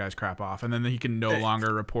 turn that guy's crap off, and then he can no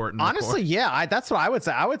longer report. And honestly, that's what I would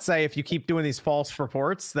say. I would say if you keep doing these false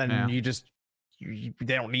reports, then they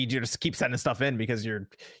don't need you to keep sending stuff in because you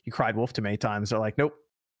cried wolf too many times. They're like, nope,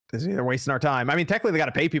 they're wasting our time. I mean, technically, they got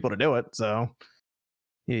to pay people to do it, so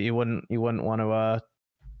you wouldn't want to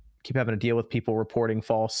keep having to deal with people reporting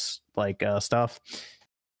false stuff.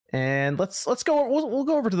 And let's go. We'll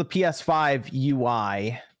go over to the PS5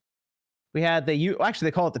 UI. We had actually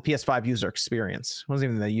they call it the PS5 user experience. It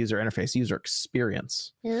wasn't even the user interface, user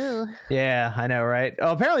experience. Ew. Yeah, I know, right?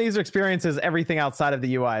 Oh, apparently user experience is everything outside of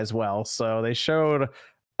the UI as well. So they showed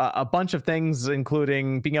a bunch of things,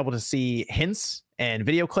 including being able to see hints and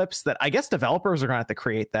video clips that I guess developers are going to have to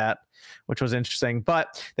create that, which was interesting.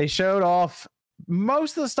 But they showed off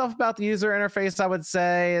most of the stuff about the user interface. I would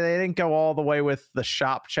say they didn't go all the way with the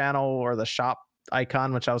shop channel or the shop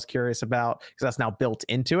icon, which I was curious about because that's now built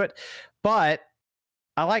into it. But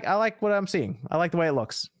I like what I'm seeing. I like the way it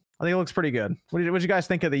looks. I think it looks pretty good. What did you guys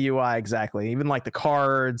think of the UI exactly? Even like the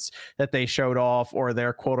cards that they showed off, or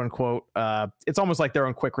their quote unquote, it's almost like their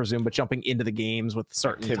own quick resume, but jumping into the games with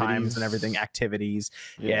certain times and everything, activities.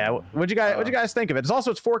 Yeah. What'd you guys think of it? It's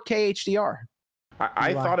 4K HDR.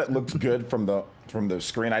 I thought it looked good from the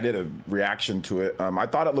screen. I did a reaction to it. I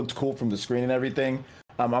thought it looked cool from the screen and everything.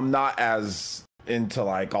 I'm not as into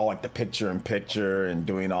like all like the picture in picture and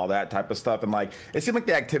doing all that type of stuff, and like it seemed like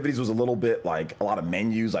the activities was a little bit like a lot of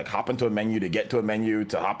menus, like hop into a menu to get to a menu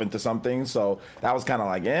to hop into something. So that was kind of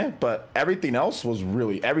like but everything else was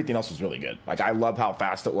really good. Like I love how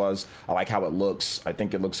fast it was. I like how it looks. I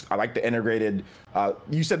like the integrated.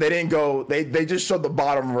 You said they didn't go. They just showed the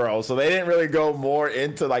bottom row, so they didn't really go more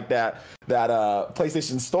into like that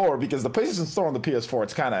PlayStation Store, because the PlayStation Store on the PS4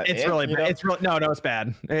 it's kind of it's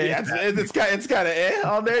bad. It's kind of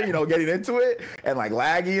on there, getting into it and like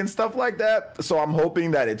laggy and stuff like that. So I'm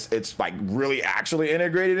hoping that it's like really actually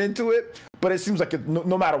integrated into it. But it seems like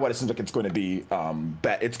no matter what, it seems like it's going to be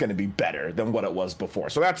it's going to be better than what it was before.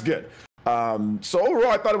 So that's good. So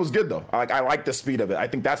overall, I thought it was good though. I like the speed of it. I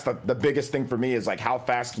think that's the biggest thing for me is like how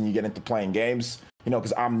fast can you get into playing games?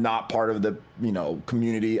 Because I'm not part of the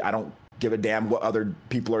community. I don't give a damn what other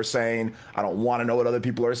people are saying. I don't want to know what other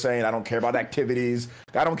people are saying. I don't care about activities.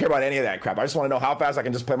 I don't care about any of that crap. I just want to know how fast I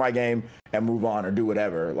can just play my game and move on or do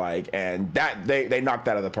whatever. And that they knocked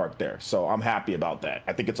that out of the park there. So I'm happy about that.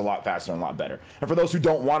 I think it's a lot faster and a lot better. And for those who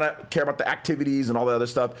don't want to care about the activities and all the other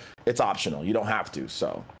stuff, it's optional. You don't have to.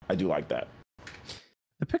 So I do like that.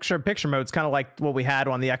 The picture mode is kind of like what we had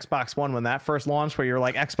on the Xbox One when that first launched, where you're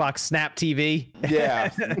like Xbox Snap TV.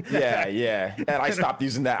 Yeah. And I stopped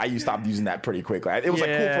using that. I stopped using that pretty quickly. It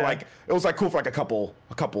was cool for a couple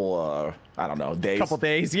I don't know, days. Couple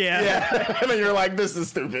days, yeah. Yeah. And then you're like, this is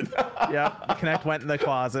stupid. Yeah. Kinect went in the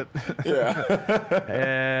closet. Yeah.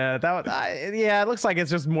 It looks like it's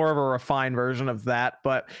just more of a refined version of that.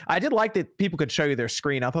 But I did like that people could show you their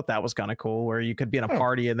screen. I thought that was kind of cool, where you could be in a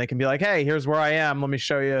party and they can be like, hey, here's where I am. Let me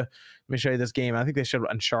show you this game. I think they showed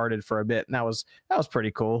Uncharted for a bit, and that was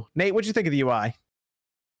pretty cool. Nate, what'd you think of the UI?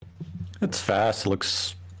 It's fast.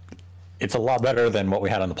 It's a lot better than what we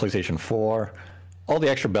had on the PlayStation 4. All the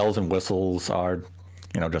extra bells and whistles are,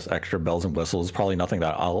 just extra bells and whistles. Probably nothing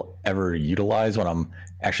that I'll ever utilize when I'm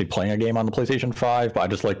actually playing a game on the PlayStation 5. But I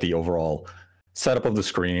just like the overall setup of the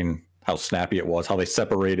screen, how snappy it was, how they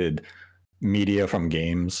separated media from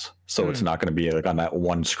games. So it's not going to be like on that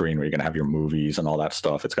one screen where you're going to have your movies and all that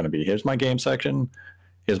stuff. It's going to be, here's my game section,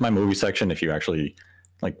 here's my movie section if you actually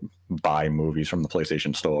like buy movies from the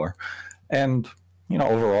PlayStation Store. And,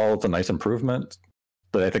 overall, it's a nice improvement.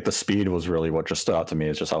 But I think the speed was really what just stood out to me,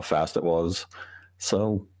 is just how fast it was.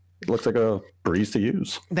 So it looks like a breeze to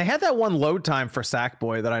use. They had that one load time for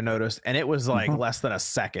Sackboy that I noticed, and it was like less than a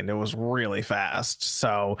second. It was really fast.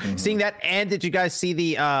 So seeing that, and did you guys see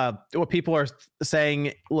the what people are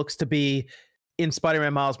saying looks to be in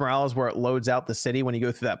Spider-Man Miles Morales, where it loads out the city when you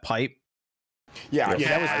go through that pipe? Yeah,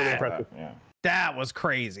 that was really impressive. Yeah. That was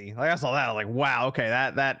crazy. Like I saw that, I was like, wow, okay,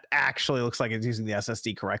 that actually looks like it's using the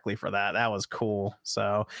SSD correctly for that. That was cool.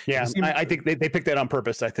 So yeah, I think they picked that on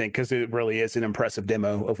purpose. I think because it really is an impressive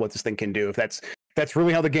demo of what this thing can do. If that's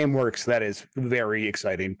really how the game works, that is very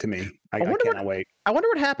exciting to me. I cannot wait. I wonder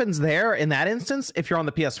what happens there in that instance if you're on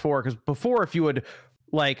the PS4, because before, if you would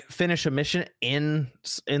like finish a mission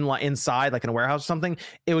inside like in a warehouse or something,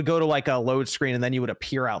 it would go to like a load screen and then you would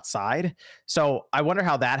appear outside. So I wonder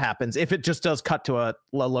how that happens, if it just does cut to a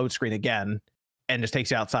load screen again and just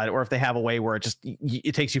takes you outside, or if they have a way where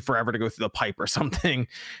it takes you forever to go through the pipe or something.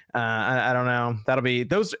 I don't know. That'll be,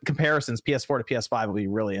 those comparisons PS4 to PS5 will be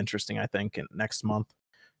really interesting, I think, next month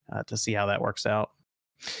to see how that works out.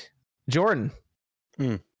 Jordan,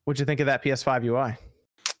 what'd you think of that PS5 UI?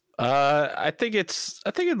 I think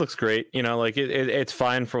it looks great. You know, like it's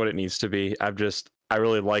fine for what it needs to be. I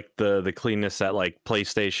really like the cleanness that like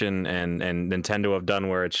PlayStation and Nintendo have done,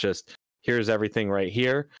 where it's just, here's everything right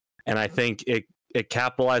here. And I think it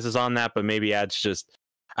capitalizes on that, but maybe adds just,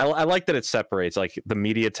 I like that it separates like the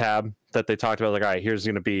media tab that they talked about. Like, all right, here's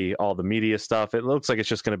going to be all the media stuff. It looks like it's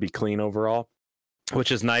just going to be clean overall,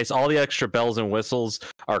 which is nice. All the extra bells and whistles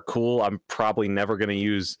are cool. I'm probably never going to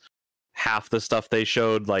use half the stuff they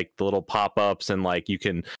showed, like the little pop-ups and like you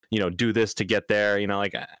can, do this to get there,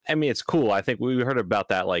 like, I mean, it's cool. I think we heard about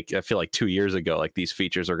that, like, I feel like 2 years ago, like these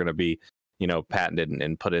features are going to be, patented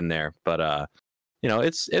and put in there. But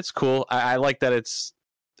it's cool. I like that it's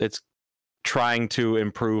trying to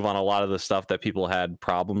improve on a lot of the stuff that people had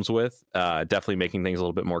problems with, definitely making things a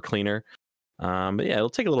little bit more cleaner. But yeah, it'll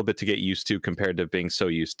take a little bit to get used to compared to being so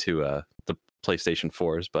used to the PlayStation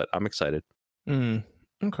 4s, but I'm excited.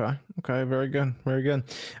 Okay, very good.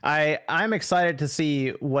 I'm excited to see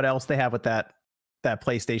what else they have with that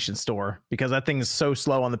PlayStation Store, because that thing is so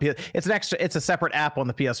slow on the PS. It's a separate app on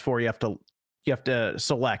the PS4. You have to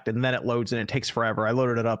select, and then it loads, and it takes forever. I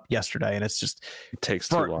loaded it up yesterday, and it takes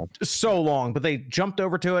too long. So long, but they jumped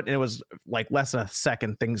over to it, and it was like less than a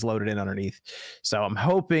second. Things loaded in underneath. So I'm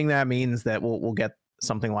hoping that means that we'll get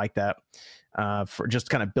something like that. For just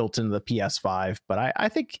kind of built into the PS5, but I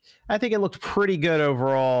think it looked pretty good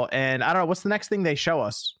overall. And I don't know, what's the next thing they show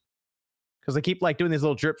us, because they keep like doing these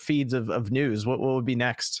little drip feeds of news. What would be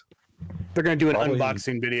next? They're going to do an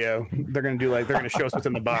unboxing video. They're going to show us what's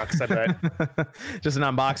in the box, I bet. Just an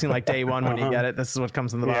unboxing like day one when you get it. This is what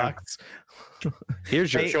comes in the box.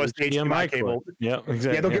 Here's your show us the HDMI cable. Yeah,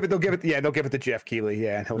 exactly. Yeah, they'll give it to Jeff Keighley.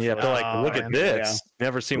 Yeah, they're like, look at this. Yeah.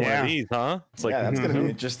 Never seen one of these, huh? It's like, that's gonna be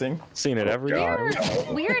interesting. Seen it every year.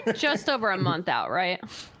 We're just over a month out, right?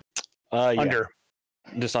 Under.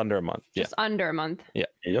 Just under a month. Just under a month. Yeah.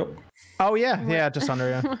 Yep. Oh yeah, just under.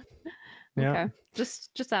 Yeah. Yeah. Okay.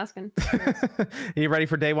 Just asking. You ready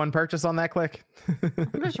for day one purchase on that Click?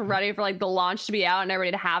 I'm just ready for like the launch to be out and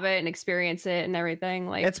everybody to have it and experience it and everything.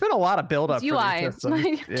 Like, it's been a lot of build up. UI.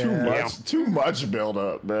 Too much build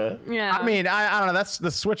up, man. Yeah. I mean, I don't know. That's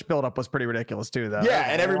the Switch build up was pretty ridiculous too, though. Yeah,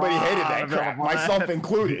 and everybody hated that crap, myself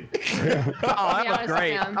incled. That was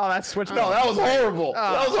great. Oh, that Switch. No, that was horrible.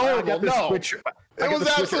 That was horrible. No. It was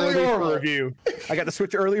absolutely horrible. I got the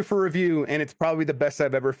Switch early for review, and it's probably the best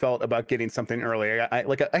I've ever felt about getting something early. I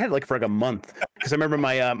had it for like a month, because I remember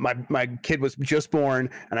my kid was just born,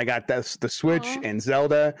 and I got the Switch and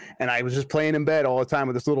Zelda, and I was just playing in bed all the time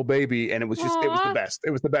with this little baby, and it was the best.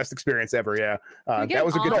 It was the best experience ever. Yeah, that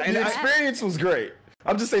was a good time. And the experience was great.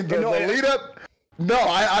 I'm just saying the lead up. No,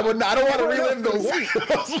 I don't want to relive those.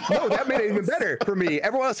 No, that made it even better for me.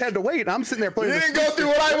 Everyone else had to wait, and I'm sitting there playing. You didn't go through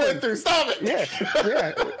what I went through. Stop it.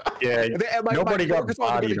 Yeah. Nobody got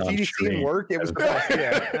bodied on screen. Work. It was the best.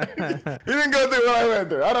 Yeah. You didn't go through what I went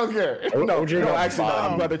through. I don't care. No, actually,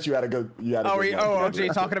 I'm glad that you had a good. OJ,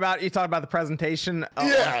 you talking about the presentation?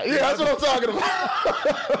 Yeah, that's what I'm talking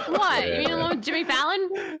about. What? You mean Jimmy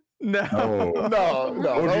Fallon? No. Don't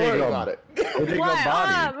worry about it. OJ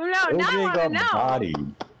got bodied.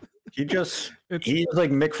 He's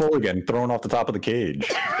like Mick Foley thrown off the top of the cage.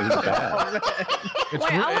 It was bad.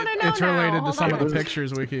 It's related to some of the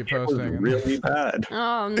pictures we keep posting. It was really bad.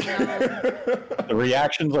 Oh no. The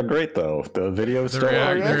reactions are great though. The videos the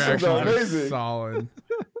reactions are amazing. Solid.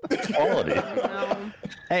 Quality. No.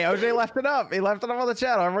 Hey, OJ left it up. He left it up on the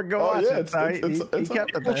channel. Everyone go watch it. He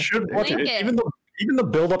kept it there. Should watch it. Even the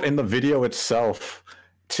build up in the video itself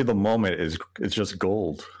to the moment is just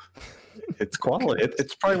gold. It's quality.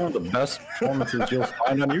 It's probably one of the best performances you'll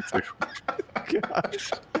find on YouTube.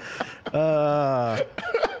 Gosh.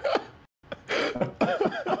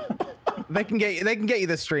 They can get you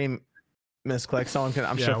the stream, Miss Click. Someone can.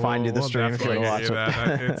 I'm sure find you the stream if you want to watch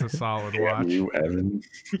it. It's a solid watch. You, Evan.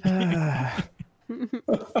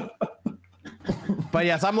 But But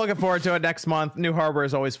yes, I'm looking forward to it next month. New hardware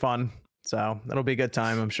is always fun, so it'll be a good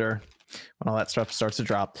time, I'm sure, when all that stuff starts to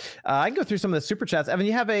drop. I can go through some of the super chats. Evan,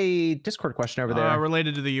 you have a Discord question over there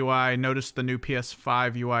related to the UI. Notice the new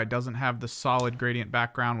PS5 UI doesn't have the solid gradient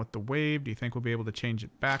background with the wave. Do you think we'll be able to change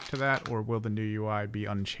it back to that, or will the new UI be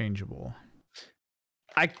unchangeable?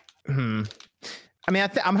 I mean,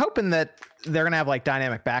 I'm hoping that they're gonna have like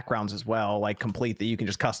dynamic backgrounds as well, like complete, that you can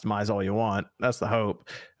just customize all you want. That's the hope.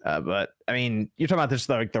 But I mean, you're talking about just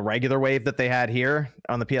like the regular wave that they had here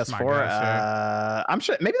on the PS4. Guess, yeah. I'm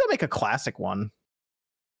sure maybe they'll make a classic one.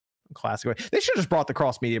 Classic wave. They should have just brought the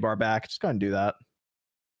cross media bar back. Just go ahead and do that.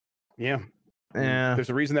 Yeah. Yeah. There's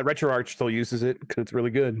a reason that RetroArch still uses it, because it's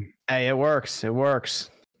really good. Hey, it works. It works.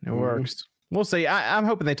 It works. We'll see. I'm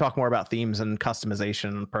hoping they talk more about themes and customization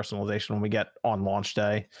and personalization when we get on launch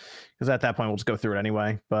day, because at that point we'll just go through it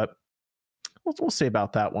anyway. But we'll see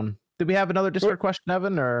about that one. Did we have another Discord question,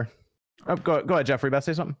 Evan? Or go ahead, Jeffrey. About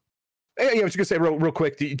to say something? Yeah, I was just gonna say real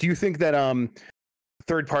quick. Do you think that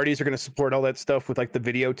third parties are going to support all that stuff with like the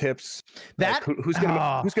video tips? That like, who's going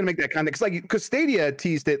to make that content? Because Stadia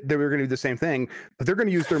teased that they were going to do the same thing, but they're going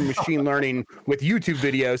to use their machine learning with YouTube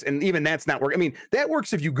videos, and even that's not working. I mean, that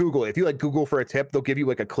works if you Google it. If you like Google for a tip, they'll give you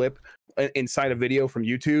like a clip inside a video from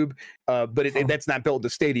YouTube, but that's not built to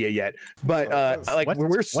Stadia yet. But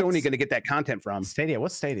where's Sony going to get that content from? Stadia?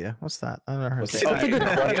 What's Stadia? What's that? I never heard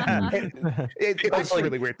Stadia. It's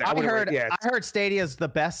really weird thing. I heard Stadia is the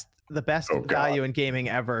best value in gaming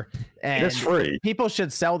ever, and it's free. People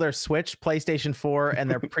should sell their Switch, PlayStation 4, and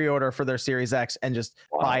their pre-order for their Series X, and just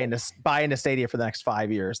buy into Stadia for the next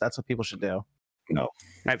 5 years. That's what people should do. No,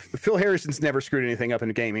 Phil Harrison's never screwed anything up in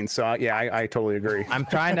gaming, so I totally agree. I'm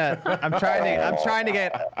trying to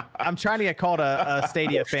get called a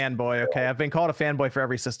Stadia fanboy. Okay, I've been called a fanboy for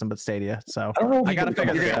every system but Stadia, so I gotta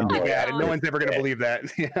figure it out. No one's ever gonna believe that.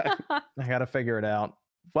 I gotta figure it out.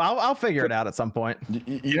 Well, I'll figure it out at some point.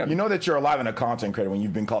 You know that you're alive in a content creator when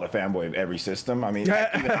you've been called a fanboy of every system. I mean,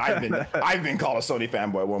 I've been called a Sony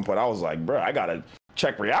fanboy at one point. I was like, bro, I gotta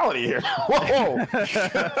check reality here. Whoa.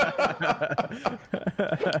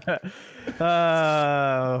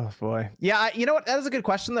 Oh boy. Yeah, you know what? That is a good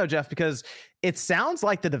question though, Jeff, because it sounds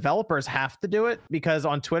like the developers have to do it, because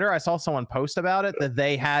on Twitter I saw someone post about it that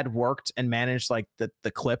they had worked and managed like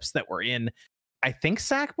the clips that were in, I think,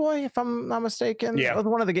 Sackboy, if I'm not mistaken. Yeah. It was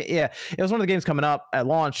one of the games coming up at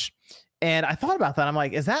launch. And I thought about that. I'm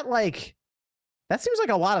like, is that like, that seems like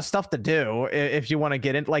a lot of stuff to do if you want to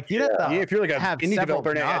get in. Like, you have to, if you're like an indie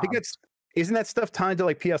developer now, I think isn't that stuff tied to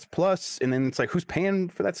like PS Plus? And then it's like, who's paying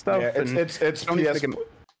for that stuff? Yeah,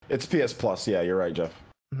 it's PS Plus. Yeah, you're right, Jeff.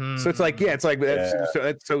 So it's like, so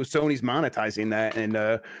Sony's monetizing that,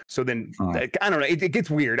 and so then I don't know. It gets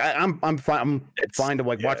weird. I'm fine. I'm fine to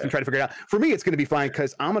like watch them try to figure it out. For me, it's going to be fine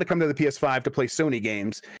because I'm going to come to the PS5 to play Sony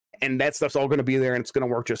games, and that stuff's all going to be there, and it's going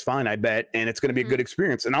to work just fine, I bet, and it's going to be a good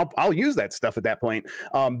experience, and I'll use that stuff at that point.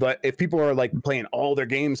 But if people are like playing all their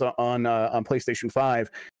games on PlayStation 5,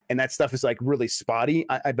 and that stuff is like really spotty,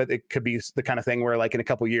 I bet it could be the kind of thing where like in a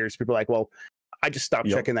couple years, people are like, well, I just stopped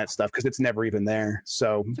checking that stuff because it's never even there.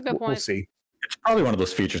 So we'll see. It's probably one of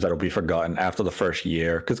those features that'll be forgotten after the first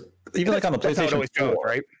year, because even like on the PlayStation 4,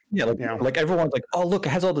 right? Yeah, like everyone's like, oh look, it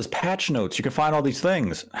has all this patch notes. You can find all these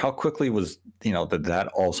things. How quickly was did that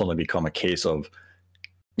all suddenly become a case of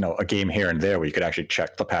a game here and there where you could actually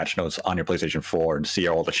check the patch notes on your PlayStation 4 and see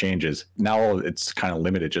all the changes? Now it's kind of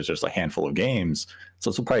limited to just a handful of games. So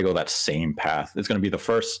this will probably go that same path. It's going to be the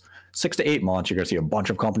first 6 to 8 months. You're going to see a bunch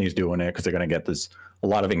of companies doing it because they're going to get a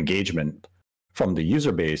lot of engagement from the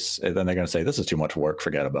user base, and then they're going to say, this is too much work,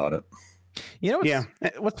 forget about it.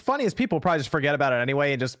 What's funny is people probably just forget about it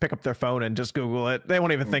anyway and just pick up their phone and just Google it. They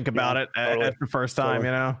won't even think about it at the first time,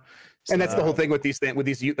 And that's the whole thing with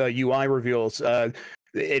these UI reveals.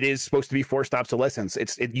 It is supposed to be forced obsolescence.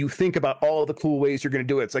 You think about all the cool ways you're going to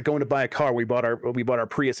do it. It's like going to buy a car. We bought our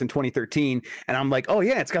Prius in 2013, and I'm like, oh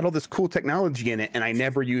yeah, it's got all this cool technology in it, and I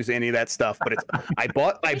never use any of that stuff. But I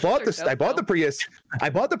bought the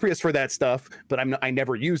Prius for that stuff, but I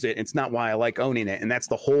never use it. It's not why I like owning it, and that's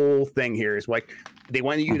the whole thing here. Is like they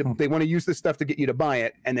want to use this stuff to get you to buy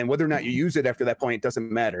it, and then whether or not you use it after that point, it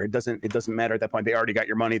doesn't matter. It doesn't matter at that point. They already got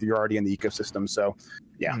your money. You're already in the ecosystem. So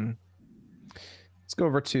yeah. Mm-hmm. Let's go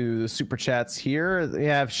over to the super chats here. We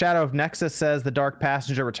have Shadow of Nexus says the Dark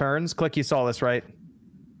Passenger returns. Click, you saw this, right?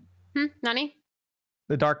 Nani?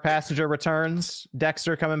 The Dark Passenger returns.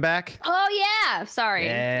 Dexter coming back. Oh yeah, sorry.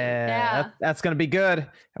 Yeah. That's gonna be good.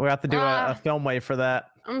 We have to do a film wave for that.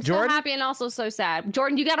 I'm so happy and also so sad.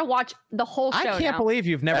 Jordan, you got to watch the whole show. I can't believe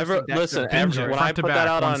you've never seen listen. When I put that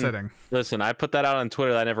out on listen, I put that out on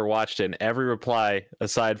Twitter. I never watched it. And every reply,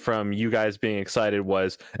 aside from you guys being excited,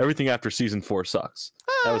 was everything after season 4 sucks.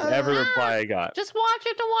 That was every reply I got. Just watch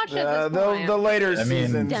it to watch it. The later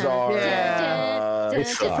seasons are.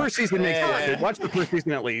 It's the first season makes sense. Watch the first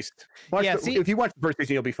season at least. If you watch the first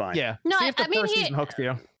season, you'll be fine. Yeah. No, see if the first season hooks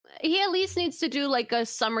you. He at least needs to do like a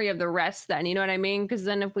summary of the rest then, you know what I mean? Because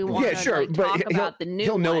then if we want to talk about the new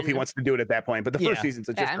he'll know one, if he wants to do it at that point. But the first season's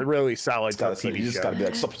just a really solid TV show. You just gotta be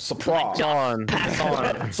like, surprise. It's all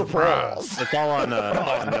on surprise. It's all on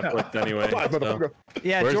Netflix anyway. So.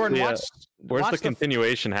 Yeah, Jordan, where's the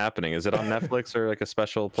continuation happening? Is it on Netflix or like a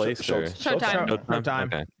special place? Showtime.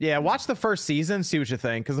 Okay. Yeah, watch the first season, see what you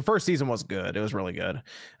think, because the first season was good. It was really good,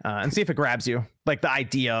 and see if it grabs you, like the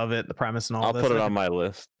idea of it, the premise, and all. I'll put it on my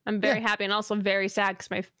list. I'm very happy and also very sad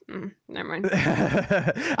because never mind.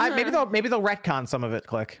 Maybe they'll retcon some of it.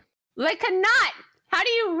 Click. They cannot. How do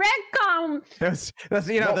you retcon? That's what's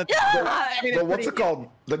it called?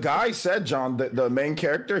 The guy said, John, the main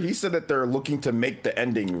character, he said that they're looking to make the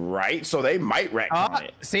ending right, so they might retcon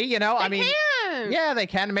it. See, I mean, yeah, they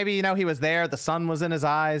can.Maybe he was there, the sun was in his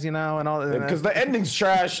eyes, and all. Because the ending's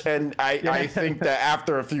trash, and I think that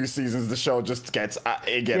after a few seasons, the show just gets kind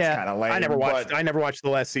of lame. I never watched the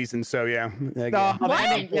last season, so yeah.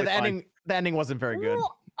 The ending wasn't very good.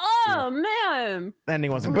 Oh man, the ending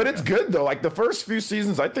wasn't. But it's good though. Like the first few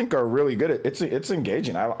seasons, I think are really good. It's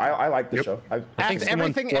engaging. I like the show. I think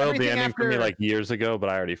everything spoiled the ending for me like years ago, but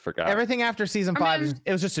I already forgot. Everything after season 5,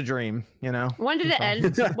 it was just a dream. When did it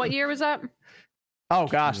end? What year was that? Oh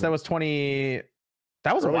gosh, that was 20.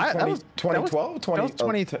 That was a while. That was 2012.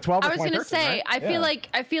 2012. I was gonna say. Right?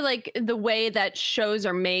 I feel like the way that shows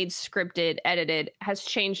are made, scripted, edited has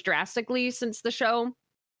changed drastically since the show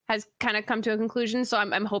has kind of come to a conclusion. So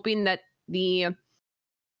I'm hoping that the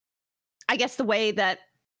way that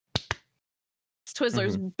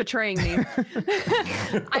Twizzler's betraying me.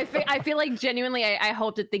 I feel like genuinely, I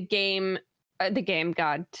hope that the game,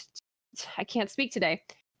 God, I can't speak today.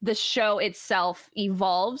 The show itself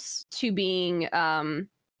evolves to being kind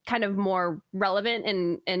of more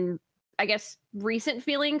relevant and I guess recent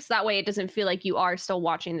feelings. That way it doesn't feel like you are still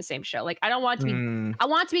watching the same show. Like I don't want it to be I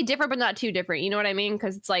want it to be different but not too different. You know what I mean?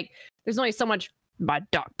 Because it's like there's only so much my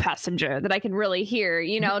dog passenger that I can really hear,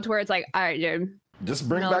 to where it's like, all right, dude. Just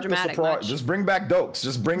bring back the surprise. Just bring back Dokes.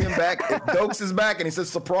 Just bring him back. If Dokes is back and he says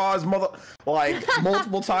surprise mother like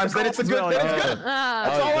multiple times, then it's a good. That's good.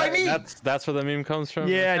 That's all I need. That's where the meme comes from.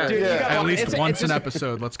 Yeah, dude. At least once an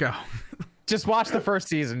episode. Let's go. Just watch the first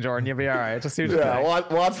season, Jordan. You'll be all right. Just see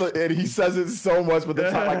what watch and he says it so much, but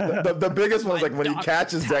the biggest one is like when he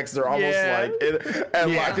catches Dexter, almost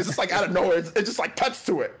it's just like out of nowhere. It just like cuts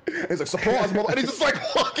to it. And he's like surprise mother, and he's just like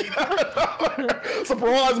walking out of nowhere.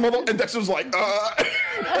 Surprise mother, and Dexter's like,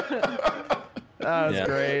 That was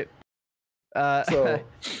great. So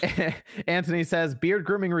Anthony says beard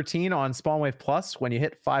grooming routine on Spawnwave Plus when you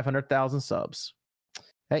hit 500,000 subs.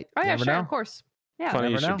 Hey, sure, of course. Yeah,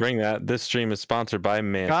 funny you should bring that. This stream is sponsored by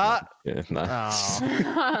Man. It would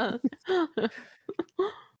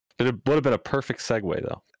have been a perfect segue,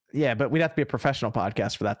 though. Yeah, but we'd have to be a professional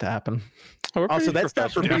podcast for that to happen. Also, that's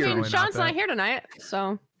not for beer. Sean's not here tonight,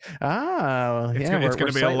 so. Oh, it's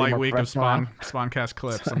going to be a light week of Spawncast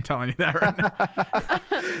clips. I'm telling you that right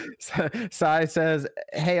now. Sai says,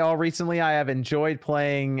 hey, all recently I have enjoyed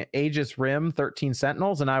playing Aegis Rim 13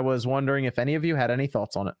 Sentinels, and I was wondering if any of you had any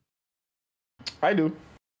thoughts on it. I do.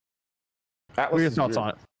 What are your thoughts on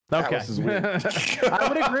it? Okay. Atlas is weird. I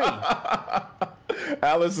would agree.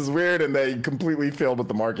 Atlas is weird, and they completely failed with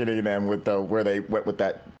the marketing and with where they went with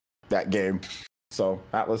that game. So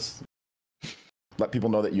Atlas, let people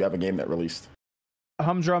know that you have a game that released.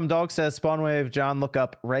 Humdrum Dog says, Spawnwave, John, look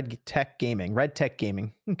up Red Tech Gaming.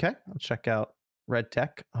 Okay, I'll check out Red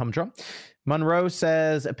Tech. Humdrum. Monroe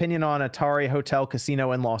says, opinion on Atari Hotel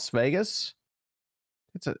Casino in Las Vegas.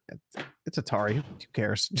 It's Atari. Who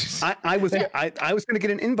cares? I was going to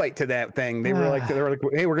get an invite to that thing. They were like, hey,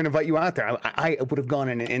 we're going to invite you out there. I would have gone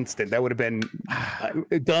in an instant. That would have been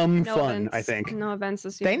dumb fun. Events, I think no events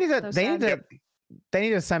this year. They need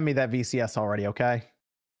to send me that VCS already. Okay.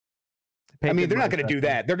 I mean, they're not going to do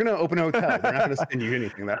that. They're going to open a hotel. They're not going to send you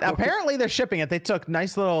anything. Apparently, they're shipping it. They took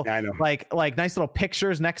nice little, like nice little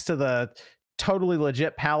pictures next to the totally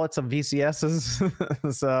legit pallets of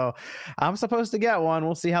VCSs. So I'm supposed to get one.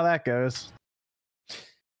 We'll see how that goes.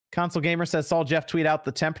 Console Gamer says, saw Jeff tweet out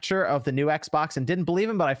the temperature of the new Xbox and didn't believe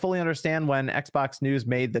him, but I fully understand when Xbox News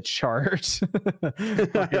made the chart.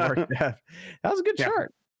 That was a good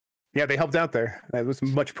chart. Yeah, they helped out there. That was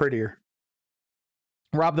much prettier.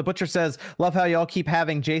 Rob the Butcher says, love how y'all keep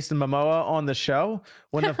having Jason Momoa on the show.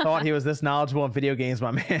 Wouldn't have thought he was this knowledgeable in video games,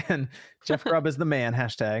 my man. Jeff Grubb is the man.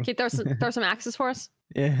 Hashtag. Can you throw some axes for us?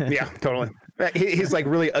 Yeah, totally. He's like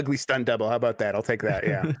really ugly stunt double. How about that? I'll take that.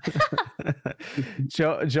 Yeah.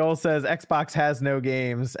 Joel says Xbox has no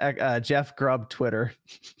games. Jeff Grubb Twitter.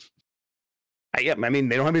 Yeah, I mean,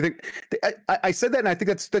 they don't have anything. I said that, and I think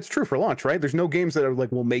that's true for launch, right? There's no games that are like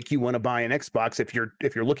will make you want to buy an Xbox if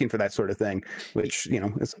you're looking for that sort of thing, which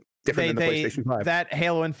is different than the PlayStation 5. That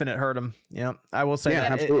Halo Infinite hurt them. Yeah, I will say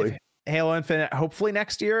that. Absolutely. Halo Infinite, hopefully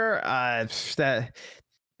next year.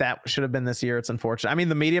 That should have been this year. It's unfortunate. I mean,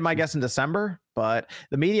 the medium, I guess, in December, but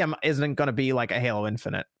the medium isn't going to be like a Halo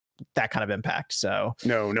Infinite, that kind of impact. So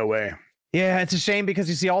no way. Yeah, it's a shame because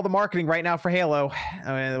you see all the marketing right now for Halo.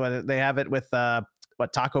 I mean, they have it with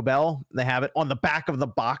Taco Bell. They have it on the back of the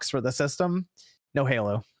box for the system. No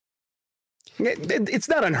Halo. It's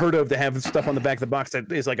not unheard of to have stuff on the back of the box that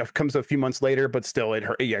is like comes a few months later, but still it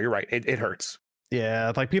hurt. Yeah, you're right. It hurts.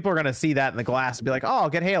 Yeah, like people are gonna see that in the glass and be like, "Oh, I'll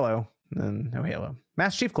get Halo." And then no Halo.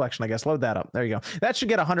 Master Chief Collection, I guess. Load that up. There you go. That should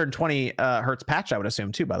get 120 hertz patch, I would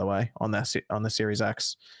assume, too. By the way, on the Series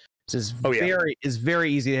X. Is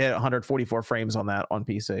very easy to hit 144 frames on that on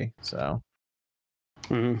PC. So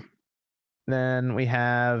then we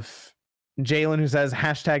have Jalen who says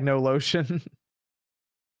hashtag no lotion.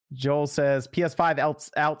 Joel says PS5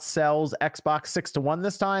 outsells Xbox 6-1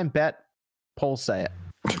 this time. Bet polls say it.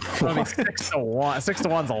 I mean, 6-1.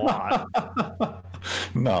 6-1's a lot.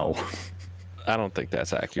 No. I don't think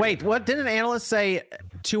that's accurate. Wait, what did an analyst say?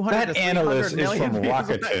 200 that to 300 analyst is from million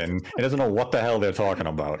Rakuten. He doesn't know what the hell they're talking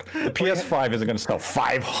about. The PS5 isn't going to sell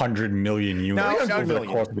 500 million units over the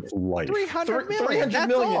course of its life. 300 million. 300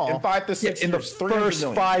 million in 5 to 6 years. In the first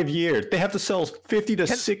 5 years, they have to sell 50 to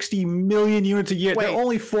 60 million units a year. They're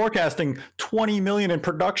only forecasting 20 million in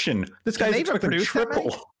production. This guy's expecting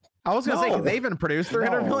triple. I was going to say, can they even produce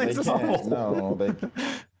 300 million? No, they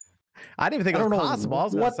I didn't even think it was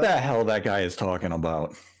possible. What the hell that guy is talking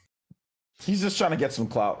about? He's just trying to get some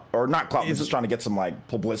clout, or not clout. He's just trying to get some like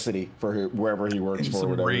publicity for wherever he works for.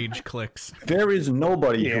 Some rage clicks. There is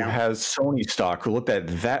nobody who has Sony stock who looked at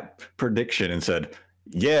that prediction and said,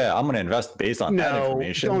 "Yeah, I'm going to invest based on that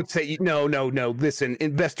information." Don't say no. Listen,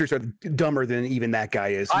 investors are dumber than even that guy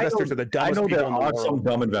is. Investors are the dumbest. I know there people are some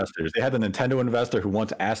dumb investors. They had the Nintendo investor who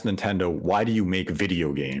once asked Nintendo, "Why do you make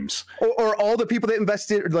video games?" Or all the people that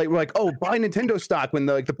invested, like were like, "Oh, buy Nintendo stock." When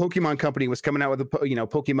the Pokemon company was coming out with the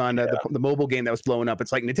Pokemon, the mobile game that was blowing up.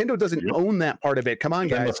 It's like Nintendo doesn't own that part of it. Come on,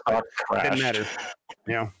 guys. It doesn't matter.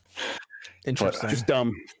 Yeah, interesting. Just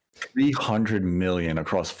dumb. 300 million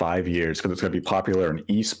across 5 years because it's going to be popular in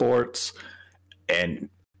esports, and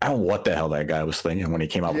I don't know what the hell that guy was thinking when he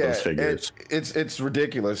came out with those figures. It's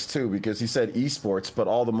ridiculous too because he said esports, but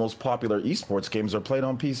all the most popular esports games are played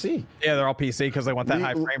on PC. Yeah, they're all PC because they want that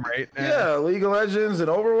high frame rate. Yeah, League of Legends and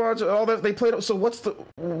Overwatch, all that they played. So what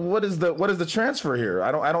is the transfer here?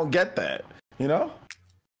 I don't get that. I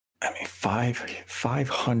mean,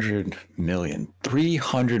 500 million,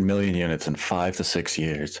 300 million units in 5 to 6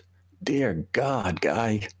 years. Dear God,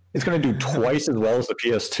 guy. It's going to do twice as well as the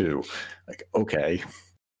PS2. Like, okay.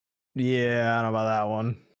 Yeah, I don't know about that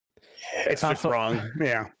one. It's just wrong.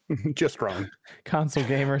 Yeah, just wrong. Console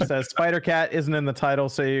Gamer says Spider-Cat isn't in the title,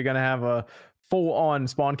 so you're going to have a full-on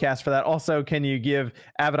Spawncast for that. Also, can you give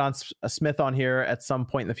Avedon Smith on here at some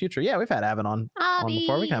point in the future? Yeah, we've had Avedon on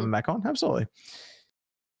before. We can have him back on. Absolutely.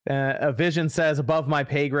 A Vision says above my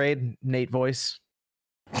pay grade. Nate voice.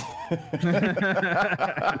 Did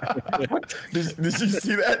you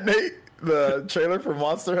see that, Nate? The trailer for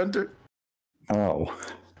Monster Hunter? Oh,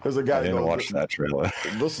 there's a guy. I didn't watch that trailer.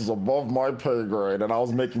 This is above my pay grade, and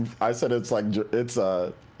I said it's like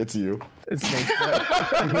it's you. It's Nate.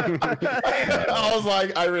 I was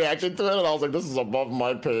like, I reacted to it, and I was like, this is above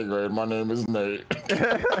my pay grade. My name is Nate.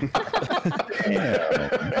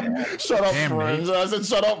 Shut up, Fringe. I said,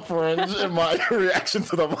 shut up, Fringe, in my reaction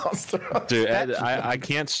to the Monster Hunter. Dude, I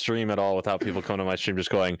can't stream at all without people coming to my stream just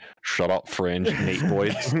going, shut up, Fringe, Nate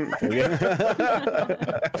voice.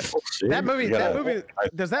 That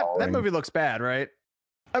movie looks bad, right?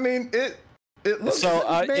 I mean, it looks so.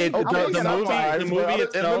 The movie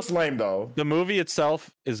itself, it looks lame though. The movie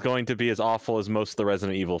itself is going to be as awful as most of the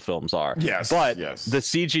Resident Evil films are. Yes, but the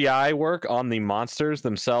CGI work on the monsters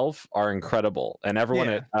themselves are incredible, and everyone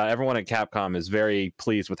at Capcom is very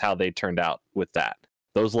pleased with how they turned out with that.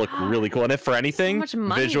 Those look really cool, and if for anything, so much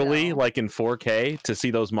money, visually, though. like in 4K, to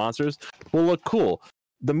see those monsters will look cool.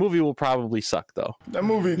 The movie will probably suck though. The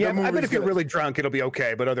movie. Yeah, I bet if you're really drunk, it'll be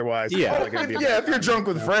okay. But otherwise, yeah, if you're drunk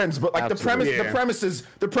with friends. But like Absolutely. the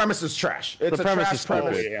premise is trash. It's The a premise trash is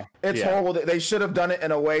premise. stupid. Yeah. It's horrible. They should have done it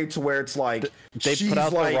in a way to where it's like They she's put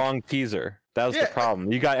out like, the wrong teaser. That was Yeah. the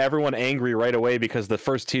problem. You got everyone angry right away because the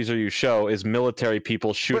first teaser you show is military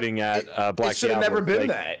people shooting at Black It should have Diablo. never been Like,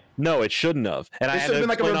 that. No, it shouldn't have. And It I should have been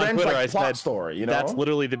like a explain on revenge Twitter, like I plot said, story. You know, that's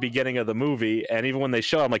literally the beginning of the movie. And even when they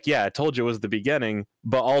show, I'm like, yeah, I told you it was the beginning,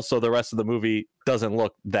 but also the rest of the movie doesn't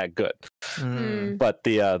look that good. Mm. But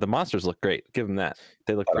the monsters look great. Give them that.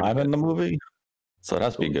 They look But pretty I'm good. in the movie, so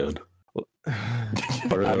that's be good.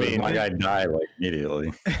 Or I mean- my guy died like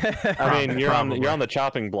immediately. I mean, you're Probably. on the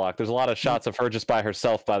chopping block. There's a lot of shots of her just by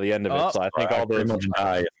herself by the end of it. Oh. So I think I all pretty those. much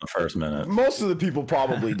die in the first minute. most of the people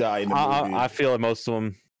probably die in the movie. I feel like most of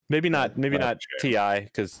them. Maybe not Ti,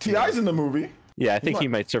 because T.I.'s in the movie. yeah, I think he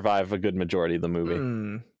might survive a good majority of the movie.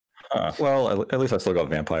 Hmm. Well, at least I still got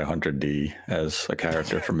Vampire Hunter D as a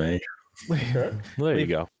character for me. Okay. There you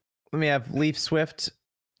go. Let me have Leaf Swift,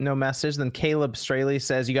 no message. Then Caleb Straley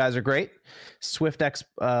says, "You guys are great."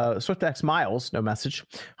 SwiftX Miles, no message.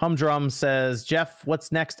 Humdrum says, "Jeff,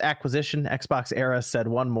 what's next acquisition?" Xbox Era said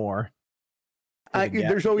one more.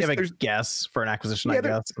 There's always a guess for an acquisition, Yeah, I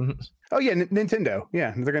guess. Oh yeah, Nintendo.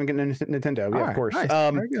 Yeah, they're gonna get Nintendo. Yeah, All of right, course. nice.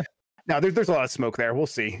 Very good. Now there's a lot of smoke there. We'll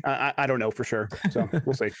see. I don't know for sure. So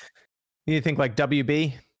we'll see. You think like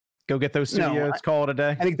WB? Go get those No, studios. Call it a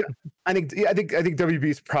day. I think WB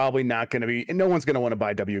is probably not going to be. No one's going to want to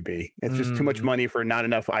buy WB. It's just too much money for not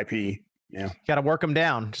enough IP. Yeah, Got to work them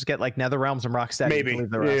down. Just get like NetherRealms and Rocksteady. Maybe. To leave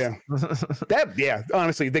the rest. that.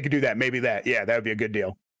 Honestly, they could do that. Maybe that. Yeah, that would be a good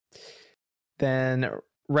deal. Then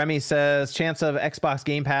Remy says, "Chance of Xbox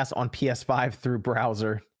Game Pass on PS5 through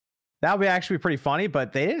browser." That would be actually pretty funny,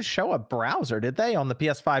 but they didn't show a browser, did they, on the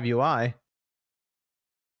PS5 UI?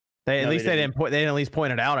 They didn't at least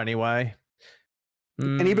point it out anyway.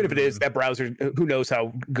 And even if it is that browser, who knows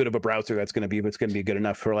how good of a browser that's going to be? If it's going to be good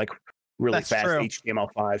enough for like really That's fast true.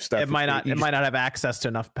 HTML5 stuff, It might not have access to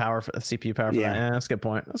enough power for the CPU power for Yeah. that. Yeah, that's a good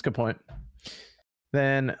point. That's a good point.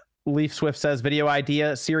 Then Leaf Swift says, "Video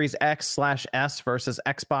idea: Series X/S versus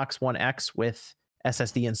Xbox One X with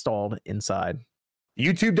SSD installed inside."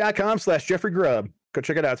 YouTube.com/Jeffrey Grubb. Go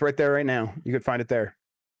check it out. It's right there right now. You can find it there.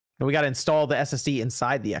 And we got to install the SSD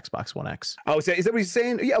inside the Xbox One X. Oh, is that what he's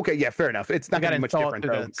saying? Yeah, okay, yeah, fair enough. It's not We got going to to be much install it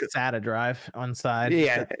different. through the SATA drive on side.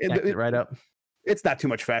 Yeah, Connect it right up. It's not too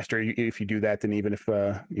much faster if you do that than even if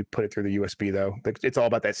you put it through the USB, though. It's all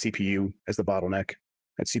about that CPU as the bottleneck.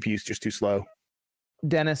 That CPU is just too slow.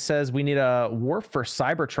 Dennis says we need a War for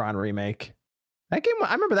Cybertron remake. That game,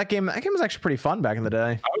 I remember that game. That game was actually pretty fun back in the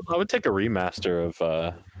day. I would take a remaster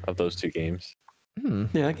of those two games. Yeah,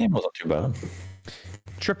 that game wasn't too bad.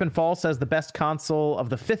 Trip and Fall says the best console of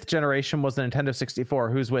the 5th generation was the Nintendo 64.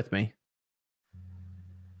 Who's with me?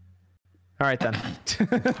 All right then.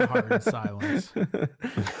 Hard silence.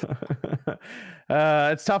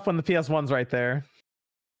 It's tough when the PS1's right there.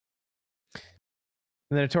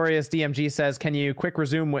 The Notorious DMG says, "Can you quick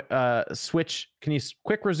resume Switch? Can you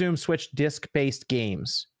quick resume Switch disc-based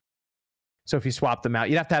games? So if you swap them out,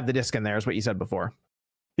 you'd have to have the disc in there, is what you said before.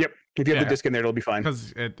 Yep. If you have Yeah. the disc in there, it'll be fine.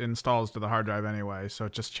 Because it installs to the hard drive anyway, so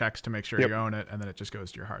it just checks to make sure you own it, and then it just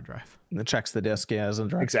goes to your hard drive. And it checks the disc, yeah,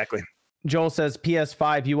 isn't right? Exactly. Joel says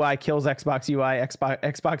PS5 UI kills Xbox UI.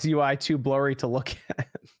 Xbox UI too blurry to look at.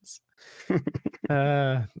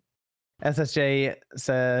 SSJ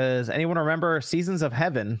says, "Anyone remember Seasons of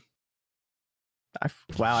Heaven?" I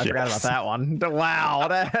forgot about that one. Wow,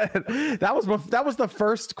 that was the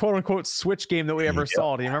first quote unquote Switch game that we ever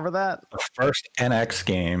saw. Do you remember that? The first NX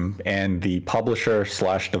game, and the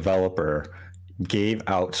publisher/developer gave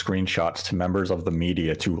out screenshots to members of the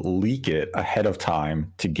media to leak it ahead of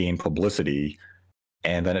time to gain publicity,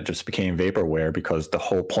 and then it just became vaporware because the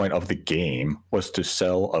whole point of the game was to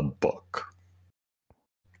sell a book,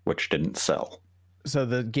 which didn't sell. So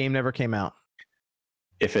the game never came out.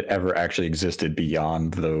 If it ever actually existed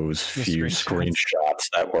beyond those few screenshots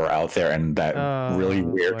that were out there and that really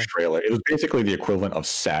weird trailer. It was basically the equivalent of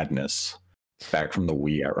Sadness back from the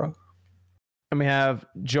Wii era. And we have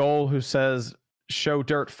Joel who says, "Show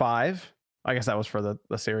Dirt 5." I guess that was for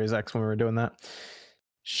the Series X when we were doing that.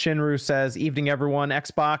 Shinru says, "Evening, everyone.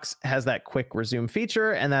 Xbox has that quick resume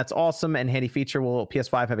feature, and that's awesome and handy feature. Will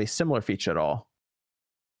PS5 have a similar feature at all?"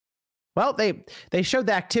 Well, they showed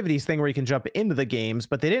the activities thing where you can jump into the games,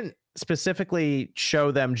 but they didn't specifically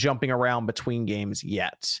show them jumping around between games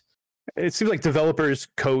yet. It seems like developers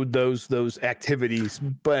code those activities,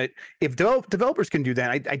 but if developers can do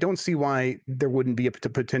that, I don't see why there wouldn't be a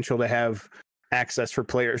potential to have access for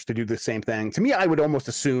players to do the same thing. To me, I would almost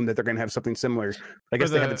assume that they're going to have something similar. I guess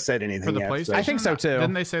they haven't said anything for the yet. PlayStation. So. I think so too.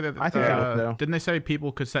 Didn't they say that? I think didn't they say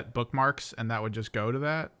people could set bookmarks and that would just go to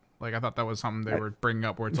that? Like I thought that was something they were bringing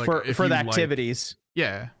up where it's like for the activities.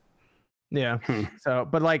 Yeah. Yeah. So,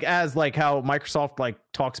 but like as like how Microsoft like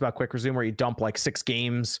talks about quick resume, where you dump like 6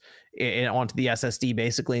 games onto the SSD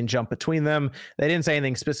basically and jump between them. They didn't say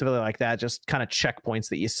anything specifically like that. Just kind of checkpoints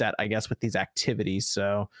that you set, I guess, with these activities.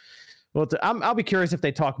 So, well, I'll be curious if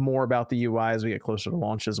they talk more about the UI as we get closer to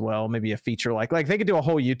launch as well. Maybe a feature like they could do a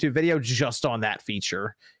whole YouTube video just on that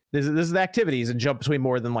feature. This is the activities and jump between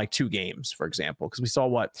more than like 2 games, for example. Because we saw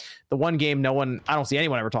the one game I don't see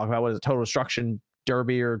anyone ever talk about was Total Destruction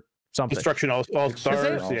Derby or something. Destruction All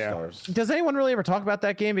Stars. Yeah. Does anyone really ever talk about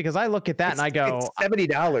that game? Because I look at that and I go, it's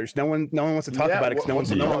 $70. No one wants to talk about it because no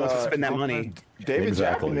one wants to spend that money. David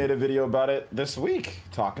Jackley made a video about it this week,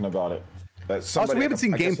 talking about it. Also, we haven't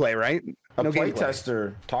seen gameplay, right? A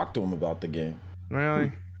playtester talked to him about the game.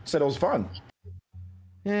 Really? Said it was fun.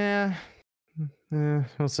 Yeah.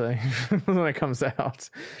 We'll see when it comes out.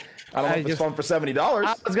 I don't know if it's fun for $70.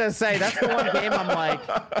 I was gonna say that's the one game I'm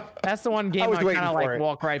like. That's the one game I kind of like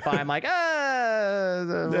walk right by. I'm like, I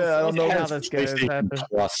don't know how this goes.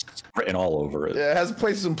 Plus written all over it. Yeah, it has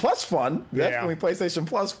PlayStation Plus fun. Definitely PlayStation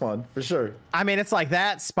Plus fun for sure. I mean, it's like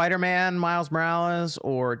that Spider-Man, Miles Morales,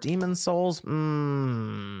 or Demon's Souls.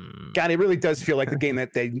 God, it really does feel like the game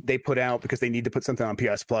that they put out because they need to put something on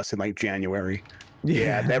PS Plus in like January.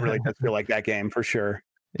 Yeah, that really does feel like that game for sure.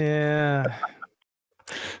 Yeah.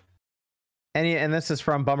 And this is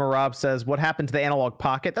from Bummer Rob says, what happened to the Analog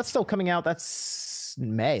Pocket? That's still coming out. That's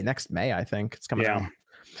next May, I think. It's coming out.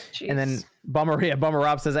 Jeez. And then Bummer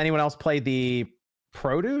Rob says, anyone else play the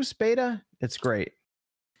Produce beta? It's great.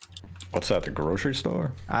 What's that, the grocery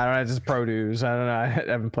store? I don't know, it's just Produce. I don't know. I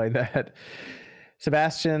haven't played that.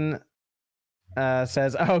 Sebastian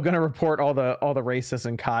says, gonna report all the racists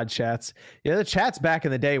and COD chats. Yeah, the chats back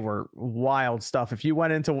in the day were wild stuff. If you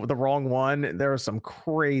went into the wrong one, there was some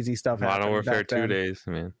crazy stuff happening. Modern Warfare 2 days,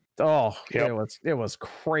 man. Oh, yep. It was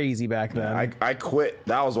crazy back then. I quit.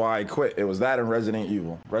 That was why I quit. It was that and Resident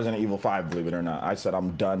Evil 5, believe it or not. I said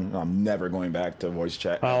I'm done. I'm never going back to voice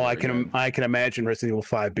chat. Oh, I can imagine Resident Evil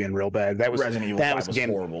 5 being real bad. That was Resident Evil 5 was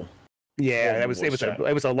horrible. Yeah, it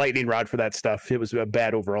was a lightning rod for that stuff. It was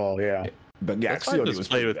bad overall. Yeah. But yeah, I just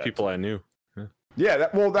played with people I knew. Yeah,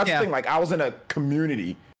 that's the thing. Like I was in a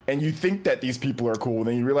community, and you think that these people are cool, and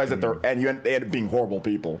then you realize that they end up being horrible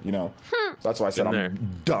people. You know, so that's why I said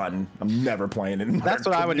I'm done. I'm never playing it. That's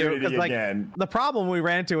what I would do. Again. Like the problem we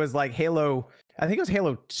ran into is like Halo. I think it was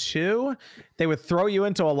Halo 2. They would throw you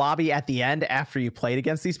into a lobby at the end after you played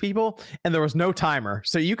against these people, and there was no timer,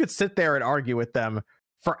 so you could sit there and argue with them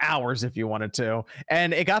for hours if you wanted to.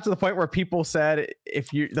 And it got to the point where people said if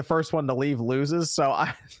the first one to leave loses. So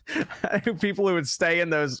I knew people who would stay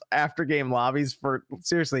in those after game lobbies for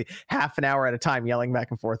seriously half an hour at a time yelling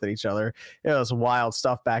back and forth at each other. It was wild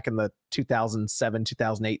stuff back in the 2007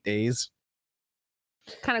 2008 days.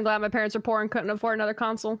 Kind of glad my parents were poor and couldn't afford another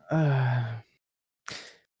console.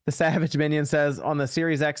 The Savage Minion says, on the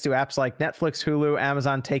Series X, do apps like Netflix, Hulu,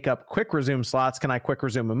 Amazon take up quick resume slots? Can I quick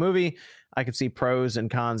resume a movie? I could see pros and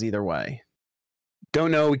cons either way.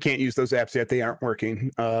 Don't know. We can't use those apps yet. They aren't working.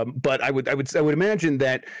 But I would imagine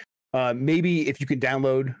that maybe if you can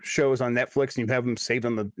download shows on Netflix and you have them saved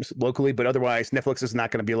on the locally, but otherwise Netflix is not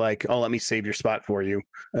going to be like, oh, let me save your spot for you.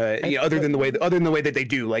 Other than the way that they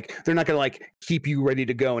do, like they're not going to like keep you ready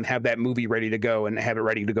to go and have that movie ready to go and have it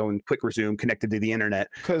ready to go and quick resume connected to the internet.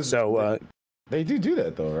 They do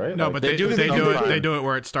that though, right? No, like, but they do it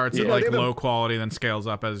where it starts at like low quality, then scales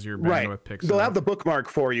up as your bandwidth picks up. They'll have the bookmark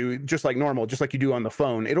for you, just like normal, just like you do on the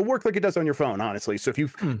phone. It'll work like it does on your phone, honestly. So if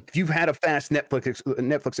you've had a fast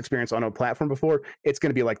Netflix experience on a platform before, it's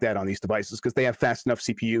going to be like that on these devices because they have fast enough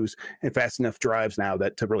CPUs and fast enough drives now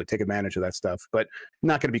to really take advantage of that stuff. But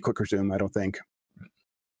not going to be quick resume, I don't think.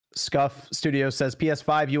 Scuff Studios says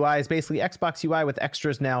PS5 UI is basically Xbox UI with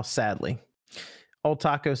extras now, sadly. Old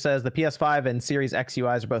Taco says the PS5 and Series X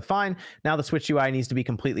UIs are both fine. Now the Switch UI needs to be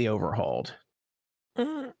completely overhauled.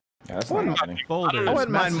 Yeah, that's not happening. Folders,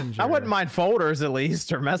 I wouldn't mind folders at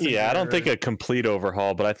least, or Messenger. Yeah, I don't think a complete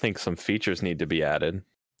overhaul, but I think some features need to be added.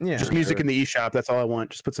 Yeah, just music in the eShop. That's all I want.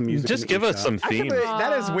 Just put some music. Just give us some themes.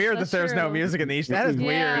 That is weird that there's no music in the eShop. That is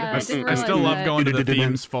weird. I still love going to the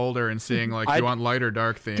themes folder and seeing like, do you want light or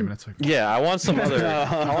dark theme? And it's like, yeah, I want some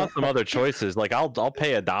other choices. Like I'll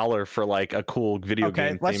pay $1 for like a cool video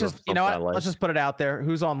game. Let's just let's just put it out there.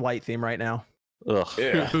 Who's on light theme right now? Ugh.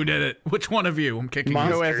 Yeah. Who did it? Which one of you? I'm kicking.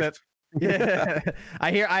 Who is it? Yeah,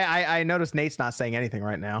 I noticed Nate's not saying anything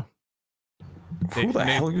right now. Who the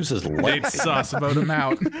hell uses light? Nate's sus, vote him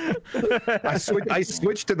out. I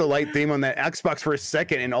switched to the light theme on that Xbox for a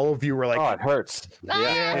second, and all of you were like, "Oh, it hurts."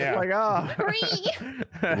 Yeah. Like, oh.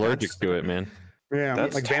 I'm allergic to it, man. Yeah,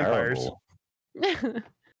 That's like terrible. vampires.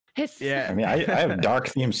 Yeah. I mean, I have dark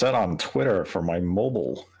theme set on Twitter for my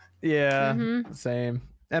mobile. Yeah. Same.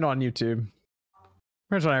 And on YouTube.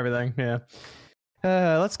 Pretty much on everything. Yeah.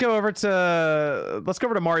 Let's go over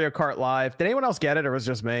to Mario Kart Live. Did anyone else get it, or was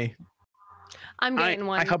it just me? I'm getting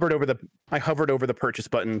one. I hovered over the purchase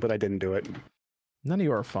button, but I didn't do it. None of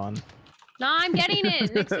you are fun. No, I'm getting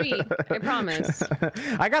it next week. I promise.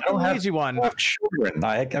 I got the Luigi one. I have children.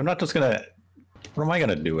 I'm not just gonna. What am I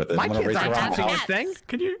gonna do with it? My I'm gonna kids race aren't around touching the this house. thing.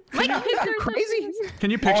 Can you Crazy?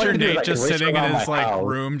 Can you All I picture can do is, Nate like, just race sitting in around his my like house.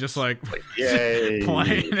 room, just like Yay!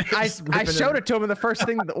 playing? I showed it to him, and the first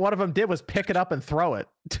thing that one of them did was pick it up and throw it,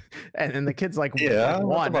 and the kid's like, Yeah, that's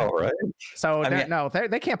one. about right. So I mean, no,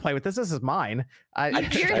 they can't play with this. This is mine. I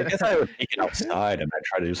guess I would take it outside and I'd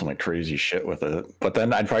try to do some like crazy shit with it, but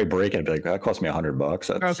then I'd probably break it and be like, that cost me $100.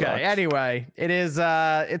 That Okay. sucks. Anyway, it is.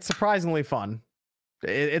 It's surprisingly fun.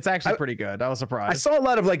 It's actually pretty good. I was surprised. I saw a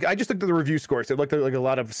lot of I just looked at the review scores. It looked like a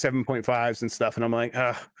lot of 7.5s and stuff, and I'm like,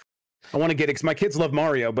 I want to get it because my kids love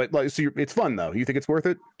Mario, but it's fun though. You think it's worth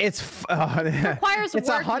it? It's requires it's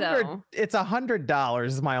work, $100. though. It's $100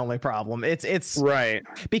 is my only problem. It's Right.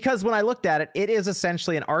 because when I looked at it, it is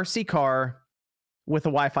essentially an RC car with a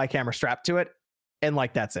Wi-Fi camera strapped to it, and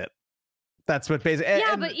that's it. That's what basically.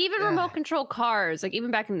 Yeah, but even remote control cars, even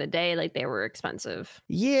back in the day, they were expensive.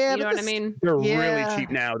 Yeah, You know what I mean? They're Yeah. really cheap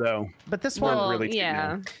now, though. But this Well, one, really cheap yeah.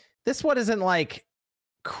 now. this one isn't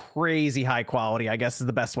crazy high quality, I guess is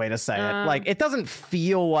the best way to say it. It doesn't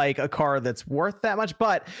feel like a car that's worth that much,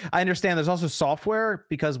 but I understand there's also software,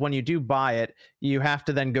 because when you do buy it, you have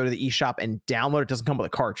to then go to the eShop and download it. It doesn't come with a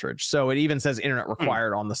cartridge. So it even says internet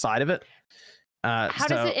required on the side of it. How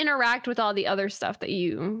does it interact with all the other stuff that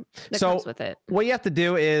comes with it? What you have to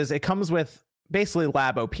do is it comes with basically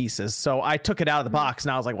Labo pieces. So I took it out of the box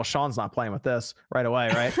and I was like, well, Sean's not playing with this right away,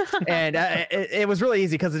 right? And it was really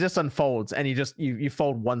easy because it just unfolds and you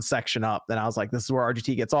fold one section up. Then I was like, this is where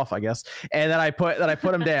RGT gets off, I guess. And then I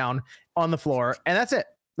put him down on the floor, and that's it.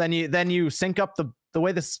 Then you sync up the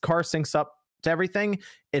way this car syncs up to everything.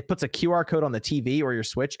 It puts a QR code on the TV or your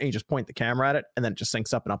Switch, and you just point the camera at it, and then it just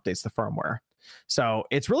syncs up and updates the firmware. So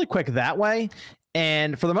it's really quick that way.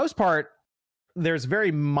 And for the most part, there's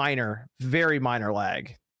very minor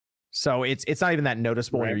lag. So it's not even that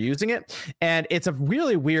noticeable when you're using it. And it's a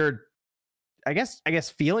really weird, I guess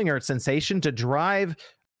feeling or sensation to drive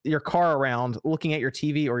your car around looking at your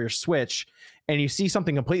TV or your Switch, and you see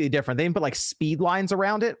something completely different. They even put speed lines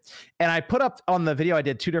around it. And I put up on the video, I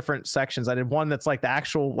did two different sections. I did one that's the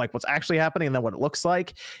actual, what's actually happening, and then what it looks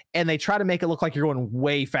like. And they try to make it look like you're going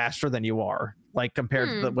way faster than you are, compared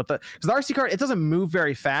to because the RC car, it doesn't move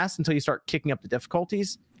very fast until you start kicking up the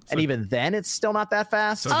difficulties. And even then, it's still not that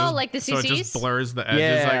fast. The CCs? So it just blurs the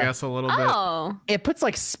edges, I guess, a little bit. Oh. It puts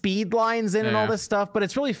speed lines in and all this stuff, but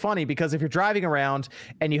it's really funny because if you're driving around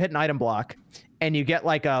and you hit an item block and you get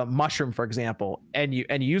a mushroom, for example, and you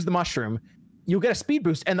use the mushroom, you'll get a speed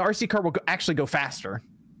boost, and the RC car will actually go faster.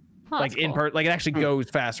 Oh, it actually goes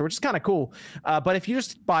faster, which is kind of cool. But if you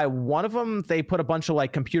just buy one of them, they put a bunch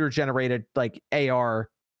of computer generated AR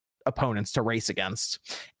opponents to race against,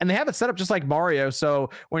 and they have it set up just like Mario.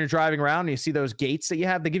 So when you're driving around and you see those gates that you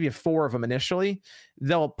have, they give you 4 of them initially.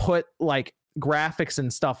 They'll put graphics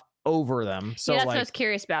and stuff over them. So that's what I was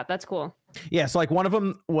curious about. That's cool. Yeah, so one of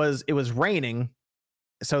them was, it was raining,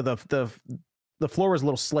 so the floor was a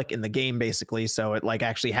little slick in the game, basically. So it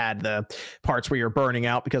actually had the parts where you're burning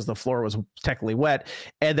out because the floor was technically wet,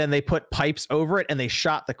 and then they put pipes over it and they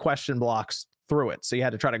shot the question blocks through it, so you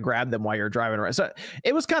had to try to grab them while you're driving around. So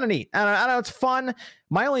it was kind of neat. I know it's fun.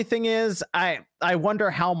 My only thing is I wonder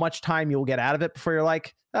how much time you'll get out of it before you're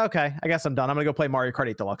like, okay, I guess I'm done. I'm gonna go play Mario Kart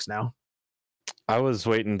 8 Deluxe now. I was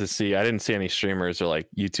waiting to see. I didn't see any streamers or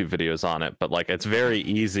YouTube videos on it, but it's very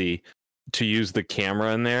easy to use the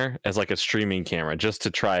camera in there as a streaming camera just to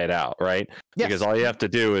try it out, right? Yes. Because all you have to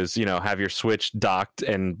do is have your Switch docked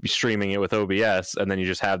and be streaming it with OBS, and then you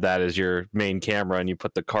just have that as your main camera, and you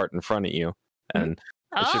put the cart in front of you, and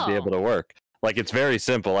it should be able to work. It's very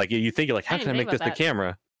simple. You think how can I make this the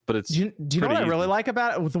camera? But it's do you know what I really like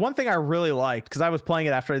about it? The one thing I really liked, because I was playing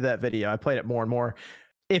it after that video, I played it more and more.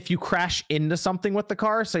 If you crash into something with the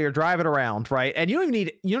car, so you're driving around, right, and you don't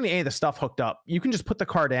need any of the stuff hooked up, you can just put the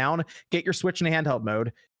car down, get your Switch in handheld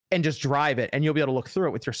mode, and just drive it, and you'll be able to look through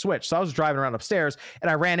it with your Switch. So I was driving around upstairs, and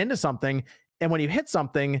I ran into something, and when you hit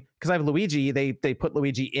something, because I have Luigi, they put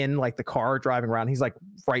Luigi in the car driving around. He's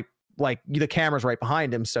right like the camera's right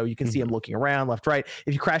behind him, so you can see him looking around left, right.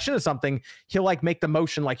 If you crash into something, he'll like make the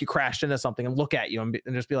motion like you crashed into something and look at you and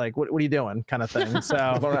just be like, what are you doing, kind of thing. So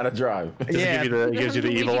learn how to drive. Yeah, it gives you the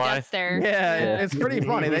evil eye. Yeah, it's pretty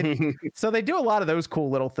funny. So they do a lot of those cool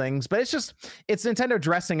little things, but it's Nintendo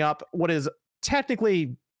dressing up what is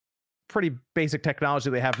technically pretty basic technology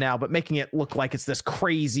they have now, but making it look like it's this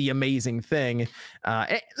crazy amazing thing.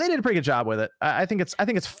 They did a pretty good job with it. I think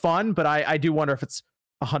it's fun, but I do wonder if it's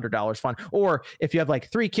 $100 fun, or if you have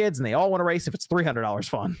like 3 kids and they all want to race, if it's $300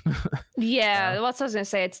 fun. Yeah, well, that's what I was gonna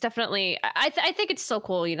say. It's definitely, I think it's so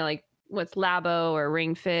cool, you know, like with Labo or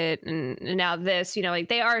Ring Fit and now this, you know, like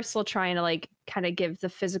they are still trying to like kind of give the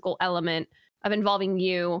physical element of involving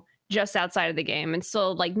you just outside of the game, and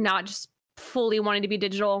still like not just fully wanting to be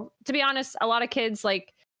digital. To be honest, a lot of kids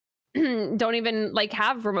like don't even like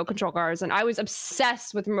have remote control cars, and I was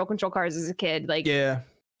obsessed with remote control cars as a kid. Like, yeah,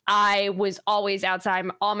 I was always outside.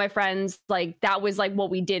 All my friends, like, that was like what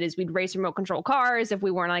we did, is we'd race remote control cars if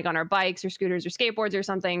we weren't like on our bikes or scooters or skateboards or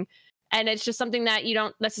something. And it's just something that you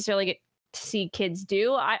don't necessarily get to see kids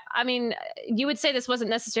do. I mean, you would say this wasn't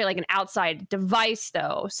necessarily like an outside device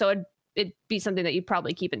though, so it'd be something that you'd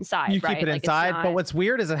probably keep inside. You right? keep it like inside, but what's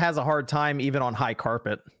weird is it has a hard time even on high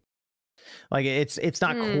carpet. Like it's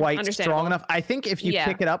not quite strong enough. I think if you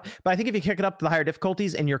kick it up, but I think if you kick it up to the higher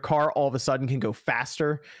difficulties and your car all of a sudden can go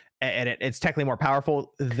faster and it's technically more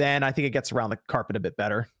powerful, then I think it gets around the carpet a bit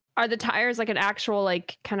better. Are the tires like an actual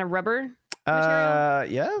like kind of rubber material?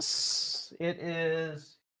 Yes, it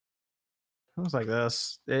is. It was like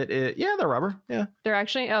this. Yeah, they're rubber. Yeah, they're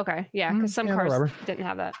actually okay. Yeah, because some cars didn't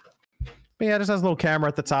have that. But yeah, it just has a little camera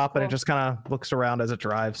at the top, and it just kind of looks around as it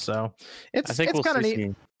drives. So it's kind of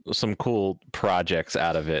neat. Some cool projects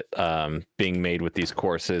out of it being made with these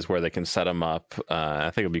courses where they can set them up. I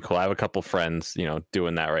think it'd be cool. I have a couple friends, you know,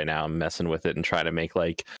 doing that right now, messing with it and trying to make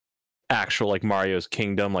like actual like Mario's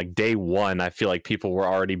Kingdom. Like day one, I feel like people were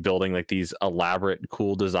already building like these elaborate,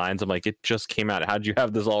 cool designs. I'm like, it just came out. How'd you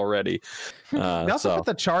have this already? They also put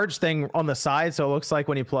the charge thing on the side, so it looks like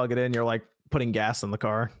when you plug it in, you're like putting gas in the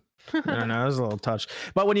car. I don't know, there's a little touch.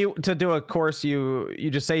 But when to do a course, you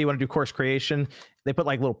just say you want to do course creation. They put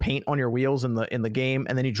like little paint on your wheels in the game,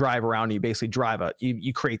 and then you drive around and you basically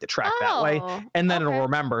you create the track that way, and then it'll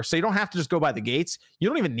remember. So you don't have to just go by the gates. You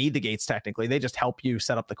don't even need the gates technically. They just help you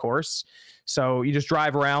set up the course. So you just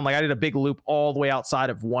drive around. Like I did a big loop all the way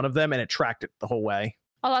outside of one of them, and it tracked it the whole way.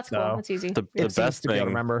 Oh, that's cool. That's easy. The best thing,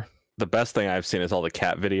 remember, the best thing I've seen is all the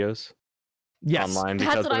cat videos. Yes, online.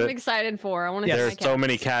 That's what I'm excited for. I want to. There's so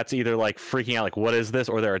many cats either like freaking out, like what is this,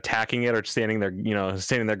 or they're attacking it, or standing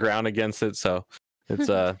their ground against it. So it's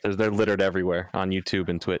they're littered everywhere on YouTube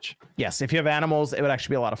and Twitch. Yes, if you have animals, it would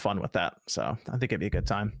actually be a lot of fun with that. So I think it'd be a good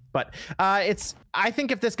time. But I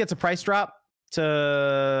think if this gets a price drop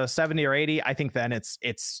to 70 or 80, I think then it's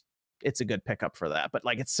a good pickup for that. But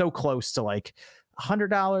like it's so close to like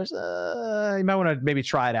 $100. You might want to maybe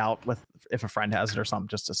try it out if a friend has it or something,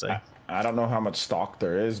 just to see. I don't know how much stock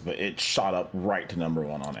there is, but it shot up right to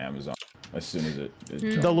 #1 on Amazon as soon as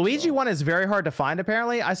it the Luigi one is very hard to find.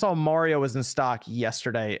 Apparently, I saw Mario was in stock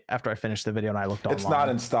yesterday after I finished the video and I looked online. It's not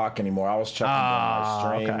in stock anymore. I was checking on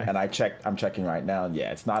my stream and I'm checking right now. And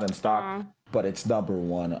yeah, it's not in stock. But it's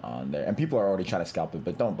 #1 on there, and people are already trying to scalp it.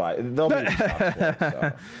 But don't buy it; they'll be in stock for it,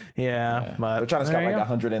 so. Yeah, but they're trying to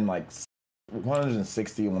scalp like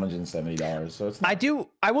 $160, $170. So it's not...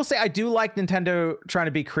 I will say I do like Nintendo trying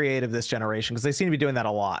to be creative this generation, because they seem to be doing that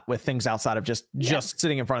a lot with things outside of just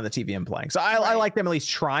sitting in front of the TV and playing. So I like them at least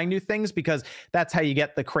trying new things, because that's how you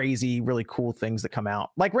get the crazy, really cool things that come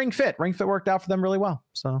out. Like Ring Fit worked out for them really well.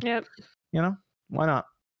 So why not?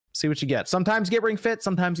 See what you get. Sometimes you get Ring Fit,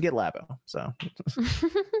 sometimes you get Labo. So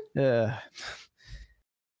yeah.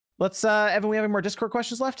 Let's Evan, we have any more Discord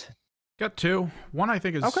questions left? Got 2. One I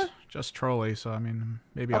think is just trolly, so I mean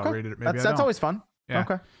maybe I'll read it. Maybe that's always fun. Yeah.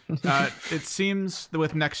 Okay. It seems that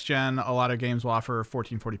with next gen, a lot of games will offer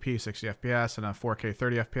 1440p 60 FPS and a 4K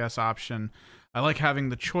 30 FPS option. I like having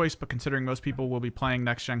the choice, but considering most people will be playing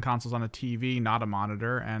next gen consoles on a TV, not a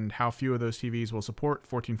monitor, and how few of those TVs will support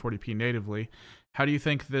 1440p natively, how do you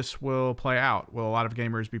think this will play out? Will a lot of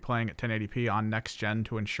gamers be playing at 1080p on next gen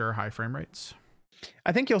to ensure high frame rates?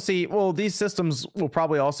 I think you'll see, these systems will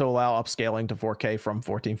probably also allow upscaling to 4K from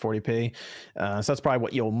 1440p. So that's probably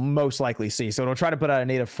what you'll most likely see. So it'll try to put out a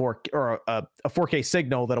native 4K or a 4K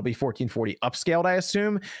signal that'll be 1440 upscaled, I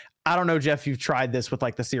assume. I don't know, Jeff, you've tried this with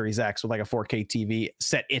like the Series X with like a 4K TV,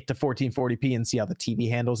 set it to 1440p and see how the TV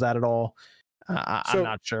handles that at all. I'm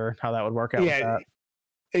not sure how that would work out with that.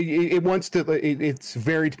 It wants to. It's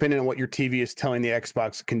very dependent on what your TV is telling the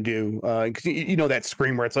Xbox can do. Because you know that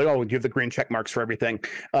screen where it's like, oh, you have the green check marks for everything.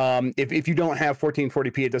 If you don't have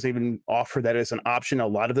 1440p, it doesn't even offer that as an option a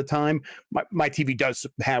lot of the time. My TV does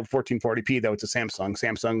have 1440p, though it's a Samsung.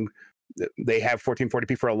 Samsung, they have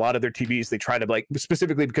 1440p for a lot of their TVs. They try to, like,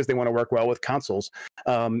 specifically because they want to work well with consoles.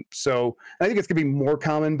 So I think it's gonna be more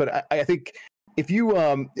common, but I think if you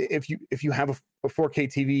have a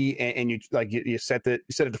 4K TV and you set it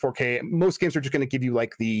to 4K, most games are just going to give you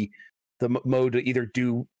like the mode to either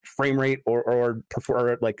do frame rate or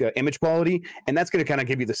prefer like image quality, and that's going to kind of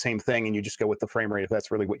give you the same thing, and you just go with the frame rate if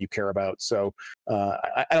that's really what you care about. So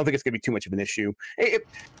I don't think it's going to be too much of an issue.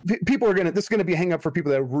 People are this is going to be a hang up for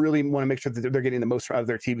people that really want to make sure that they're getting the most out of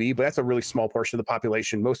their TV, but that's a really small portion of the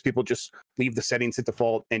population. Most people just leave the settings at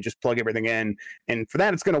default and just plug everything in, and for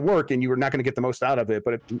that it's going to work, and you are not going to get the most out of it,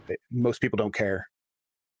 but most people don't care.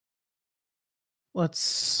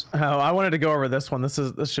 I wanted to go over this one.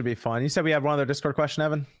 This should be fun. You said we had one other Discord question,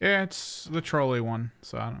 Evan? Yeah, it's the trolley one.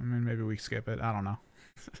 So I mean, maybe we skip it. I don't know.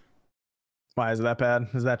 Why is it that bad?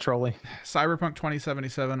 Is that trolley? Cyberpunk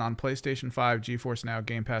 2077 on PlayStation 5, GeForce Now,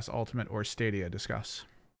 Game Pass Ultimate, or Stadia. Discuss.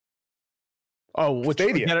 Oh, which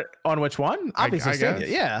Stadia? On which one? Obviously,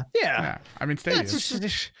 Stadia. Yeah. I mean, Stadia.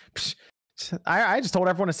 I just told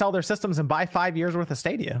everyone to sell their systems and buy 5 years worth of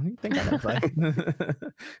Stadia. You think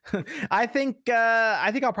I think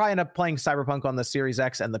I'll probably end up playing Cyberpunk on the Series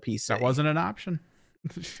X and the PC. That wasn't an option.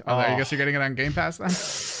 I guess you're getting it on Game Pass then.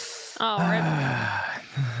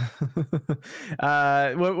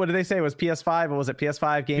 What did they say? It was PS5? Or was it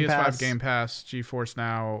PS5 Game Pass? PS5 Game Pass, GeForce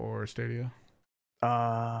Now, or Stadia.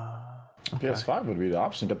 Okay. PS5 would be the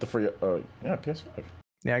option. Get the free. PS5.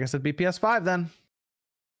 Yeah, I guess it'd be PS5 then.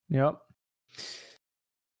 Yep.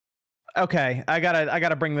 Okay, I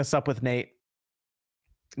gotta bring this up with Nate.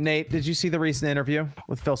 Nate, did you see the recent interview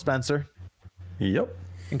with Phil Spencer? Yep.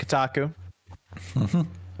 In Kotaku.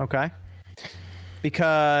 Okay.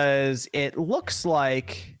 Because it looks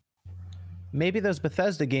like maybe those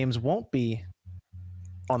Bethesda games won't be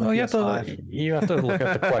on the PS5. You have to look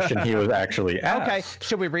at the question he was actually asked. Okay,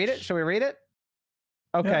 should we read it?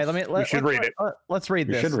 Okay, yes, let's read it. Let's read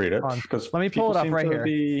this. You should read it. Let me pull it up right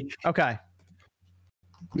here. Okay.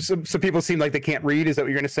 So people seem like they can't read. Is that what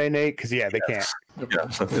you're going to say, Nate? Because they can't.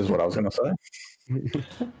 Yes, that is what I was going to say.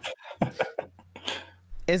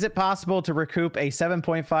 Is it possible to recoup a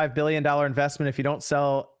 $7.5 billion investment if you don't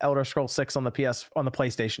sell Elder Scrolls 6 on the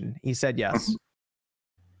PlayStation? He said yes.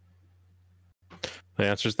 The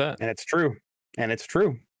answer is that, and it's true. That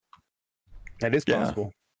is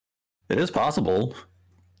possible. It is possible.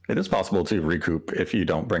 It is possible to recoup if you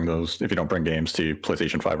don't bring games to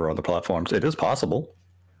PlayStation 5 or other platforms. It is possible.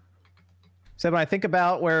 So when I think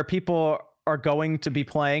about where people are going to be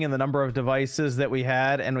playing and the number of devices that we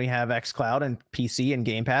had, and we have xCloud and PC and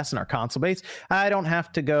Game Pass and our console base, I don't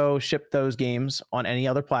have to go ship those games on any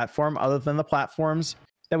other platform other than the platforms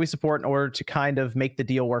that we support in order to kind of make the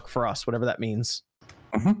deal work for us, whatever that means.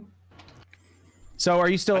 Mm-hmm. So are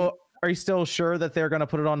you still sure that they're going to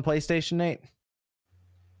put it on PlayStation, Nate?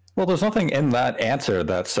 Well, there's nothing in that answer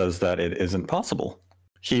that says that it isn't possible.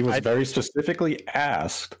 He was very specifically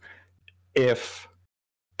asked if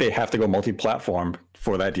they have to go multi-platform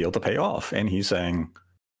for that deal to pay off, and he's saying,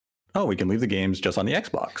 "Oh, we can leave the games just on the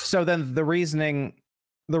Xbox." So then the reasoning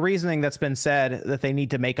that's been said that they need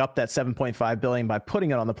to make up that $7.5 billion by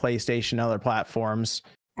putting it on the PlayStation and other platforms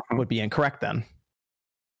would be incorrect then.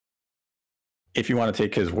 If you want to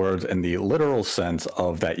take his words in the literal sense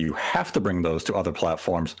of that you have to bring those to other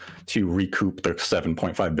platforms to recoup the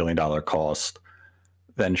 $7.5 billion cost,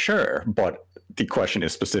 then sure. But the question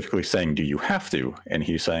is specifically saying, do you have to? And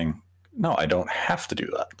he's saying, no, I don't have to do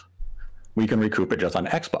that. We can recoup it just on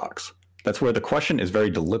Xbox. That's where the question is very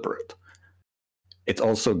deliberate. It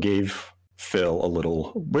also gave Phil a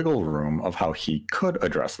little wiggle room of how he could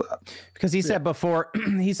address that. Because he said before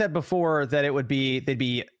that it would be,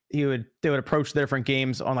 they would approach the different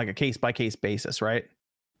games on like a case by case basis, right?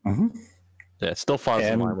 Mm-hmm. Yeah, it still falls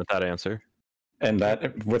in line with that answer. And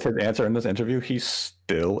that with his answer in this interview, he's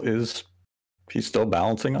still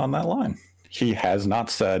balancing on that line. He has not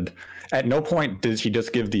said, at no point did he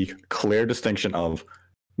just give the clear distinction of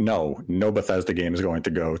no Bethesda game is going to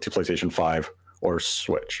go to PlayStation 5 or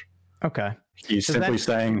Switch. Okay. He's simply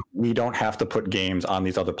saying we don't have to put games on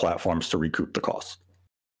these other platforms to recoup the cost.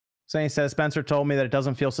 So he says, Spencer told me that it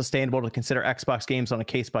doesn't feel sustainable to consider Xbox games on a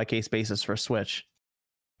case by case basis for Switch.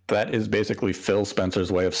 That is basically Phil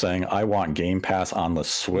Spencer's way of saying, I want Game Pass on the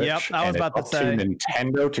Switch. Yep, I was about to say.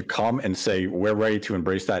 Nintendo to come and say, we're ready to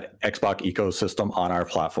embrace that Xbox ecosystem on our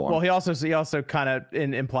platform. Well, he also kind of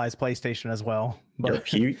implies PlayStation as well. But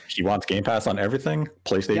he wants Game Pass on everything,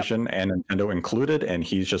 PlayStation and Nintendo included, and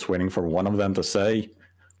he's just waiting for one of them to say,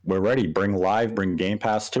 we're ready. Bring Live, bring Game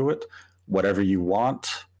Pass to it. Whatever you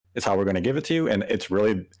want is how we're going to give it to you. And it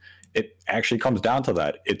actually comes down to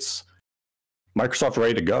that. It's Microsoft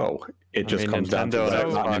ready to go. It just comes down to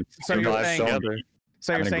that.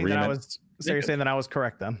 So you're saying that I was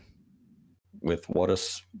correct then? With what?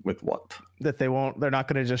 That they're not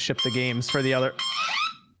going to just ship the games for the other.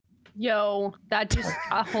 Yo, that just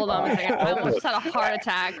hold on a second. I almost had a heart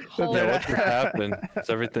attack. What just happened? It's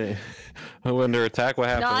everything. Under attack, what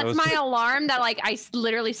happened? No, that's my alarm that I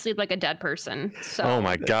literally sleep like a dead person. So. Oh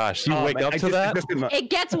my gosh, you wake up to that? It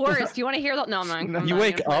gets worse. Do you want to hear that? No, man. You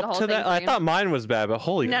wake up to that? I thought mine was bad, but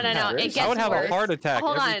holy. No. It gets worse. I would have a heart attack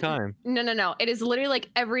every time. No. It is literally like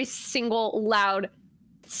every single loud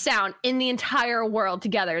sound in the entire world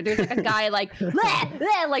together. There's like a guy like bleh,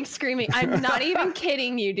 bleh, like screaming. I'm not even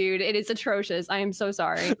kidding you, dude. It is atrocious. I am so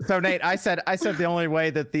sorry. So Nate, I said the only way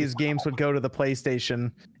that these games would go to the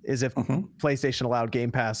PlayStation is if PlayStation allowed Game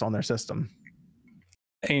Pass on their system.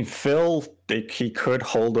 I mean, Phil, he could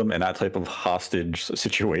hold them in that type of hostage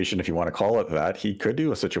situation, if you want to call it that. He could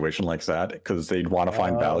do a situation like that because they'd want to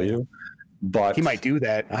find value. But he might do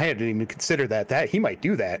that. I hadn't even considered that he might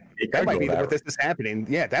do that. That might be what this is happening.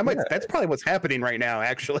 Yeah, that's probably what's happening right now.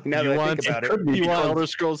 Actually, now that I think about it, you want Elder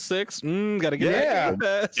Scrolls 6? Gotta get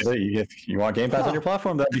that. You want Game Pass on your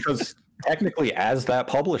platform, then because technically, as that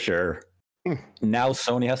publisher, now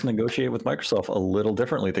Sony has to negotiate with Microsoft a little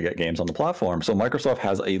differently to get games on the platform. So Microsoft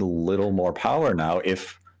has a little more power now.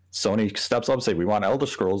 If Sony steps up and say we want Elder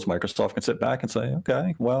Scrolls, Microsoft can sit back and say,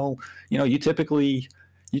 okay, well, you typically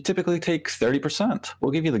take 30%.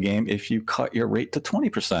 We'll give you the game if you cut your rate to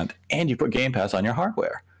 20% and you put Game Pass on your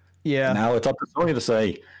hardware. Yeah. Now it's up to Sony to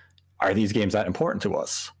say, are these games that important to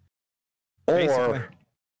us? Or,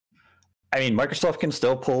 I mean, Microsoft can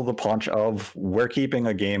still pull the punch of, we're keeping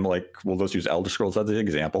a game like, we'll just use Elder Scrolls as the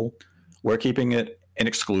example. We're keeping it an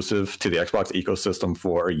exclusive to the Xbox ecosystem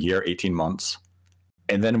for a year, 18 months.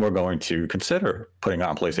 And then we're going to consider putting it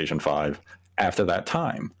on PlayStation 5 after that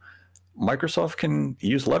time. Microsoft can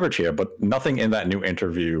use leverage here, but nothing in that new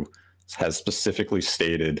interview has specifically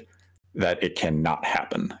stated that it cannot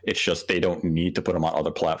happen. It's just they don't need to put them on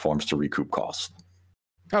other platforms to recoup costs.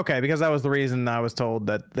 Okay, because that was the reason I was told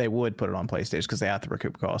that they would put it on PlayStation, because they have to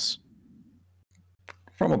recoup costs.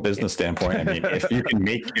 From a business standpoint, I mean,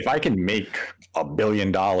 if I can make $1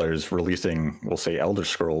 billion releasing, we'll say, Elder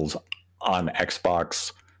Scrolls on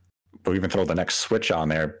Xbox, but even throw the next Switch on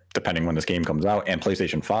there, depending when this game comes out, and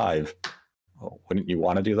PlayStation 5, wouldn't you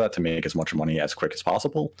want to do that to make as much money as quick as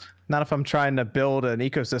possible? Not if I'm trying to build an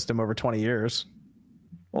ecosystem over 20 years.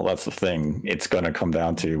 Well, that's the thing. It's going to come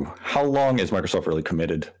down to how long is Microsoft really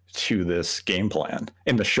committed to this game plan?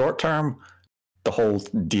 In the short term, the whole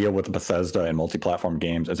deal with Bethesda and multi-platform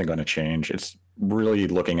games isn't going to change. It's really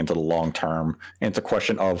looking into the long term. And it's a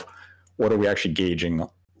question of, what are we actually gauging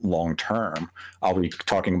long term? Are we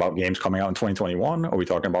talking about games coming out in 2021? Are we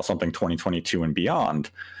talking about something 2022 and beyond?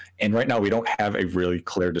 And right now we don't have a really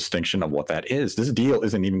clear distinction of what that is. This deal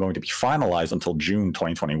isn't even going to be finalized until June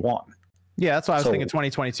 2021. Yeah, that's why I was thinking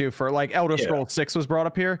 2022 for like Elder Scrolls 6 was brought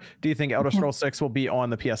up here. Do you think Elder Scrolls 6 will be on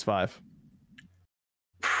the PS5?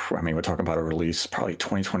 I mean, we're talking about a release probably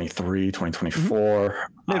 2023, 2024.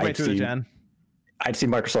 Midway through the gen. I'd see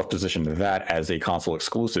Microsoft position that as a console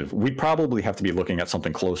exclusive. We'd probably have to be looking at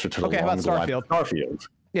something closer to the long Starfield. Starfield.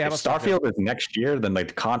 Yeah, if Starfield is next year, then like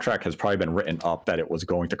the contract has probably been written up that it was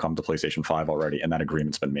going to come to PlayStation 5 already, and that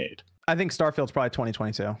agreement's been made. I think Starfield's probably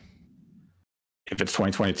 2022. If it's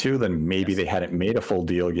 2022, then maybe they hadn't made a full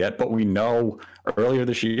deal yet. But we know earlier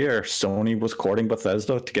this year, Sony was courting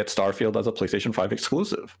Bethesda to get Starfield as a PlayStation 5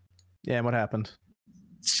 exclusive. Yeah, and what happened?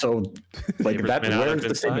 So, like, where's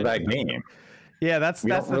the state of that game? Yeah, that's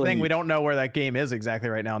the thing. We don't know where that game is exactly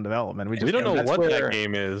right now in development. We don't know what that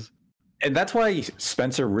game is. And that's why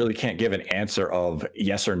Spencer really can't give an answer of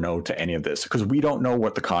yes or no to any of this, because we don't know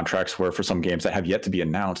what the contracts were for some games that have yet to be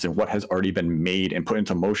announced and what has already been made and put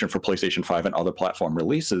into motion for PlayStation 5 and other platform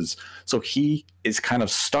releases. So he is kind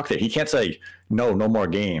of stuck there. He can't say, no more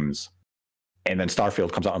games, and then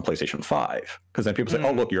Starfield comes out on PlayStation 5. Because then people say,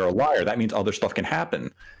 oh, look, you're a liar. That means other stuff can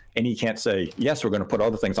happen. And he can't say, yes, we're going to put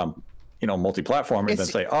other things on, multi-platform, and then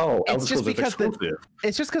say, oh, Elder Scrolls is exclusive.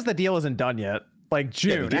 It's just because the deal isn't done yet. Like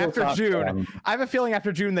June, after June, I have a feeling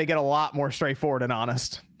after June they get a lot more straightforward and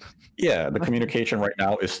honest. Yeah, the communication right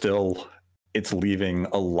now is still it's leaving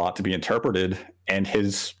a lot to be interpreted. And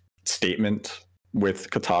his statement with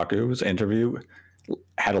Kotaku's interview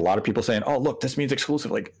had a lot of people saying, oh, look, this means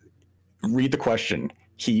exclusive. Like, read the question.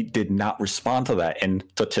 He did not respond to that. And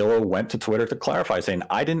Totilo went to Twitter to clarify, saying,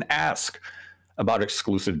 I didn't ask about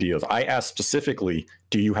exclusive deals. I asked specifically,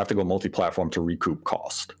 do you have to go multi-platform to recoup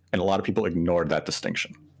cost? And a lot of people ignored that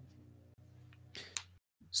distinction.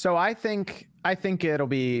 So I think it'll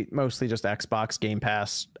be mostly just Xbox, Game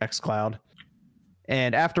Pass, xCloud.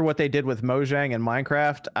 And after what they did with Mojang and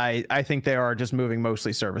Minecraft, I think they are just moving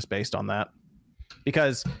mostly service based on that.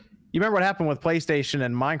 Because you remember what happened with PlayStation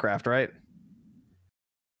and Minecraft, right?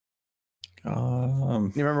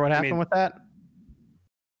 You remember what happened with that?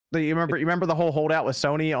 You remember the whole holdout with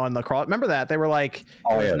Sony on the cross? Remember that? They were like,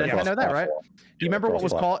 oh yeah, I know that, right? Do you remember what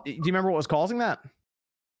was causing that?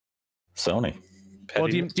 Sony. Well,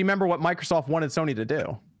 do you remember what Microsoft wanted Sony to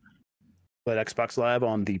do? Let Xbox Live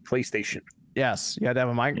on the PlayStation. Yes, you had to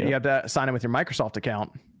have you have to sign in with your Microsoft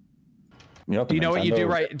account. Yep, do you know what you do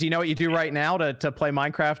right? Do you know what you do right now to play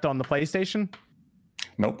Minecraft on the PlayStation?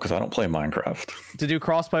 Nope, because I don't play Minecraft. To do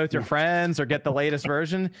crossplay with your friends or get the latest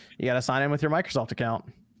version, you got to sign in with your Microsoft account.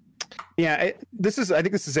 Yeah, I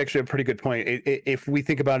think this is actually a pretty good point. If we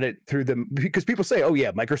think about it because people say, oh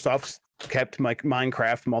yeah, Microsoft's kept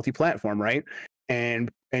Minecraft multi-platform, right?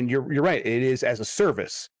 And you're right, it is as a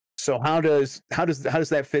service. So how does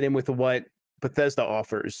that fit in with what Bethesda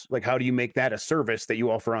offers? Like, how do you make that a service that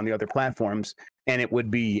you offer on the other platforms? And it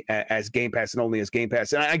would be as Game Pass and only as Game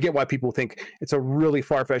Pass. And I get why people think it's a really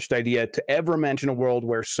far-fetched idea to ever imagine a world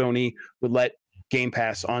where Sony would let Game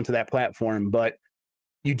Pass onto that platform, but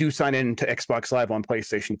you do sign in to Xbox Live on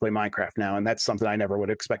PlayStation to play Minecraft now, and that's something I never would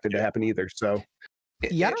have expected to happen either. So,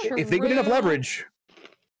 yeah, if they get enough leverage,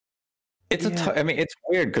 it's it's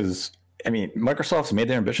weird because Microsoft's made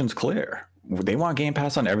their ambitions clear. They want Game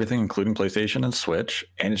Pass on everything, including PlayStation and Switch,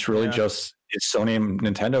 and it's really just is Sony and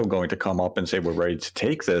Nintendo going to come up and say we're ready to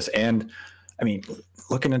take this? And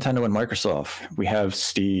look at Nintendo and Microsoft. We have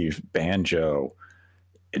Steve, Banjo.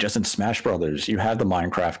 Just in Smash Brothers, you have the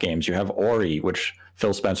Minecraft games. You have Ori, which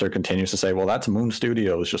Phil Spencer continues to say, well, that's Moon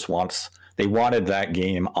Studios they wanted that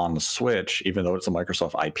game on the Switch, even though it's a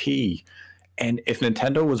Microsoft IP. And if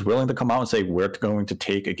Nintendo was willing to come out and say, we're going to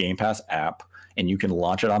take a Game Pass app and you can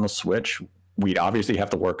launch it on the Switch, we'd obviously have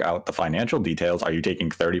to work out the financial details. Are you taking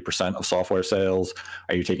 30% of software sales?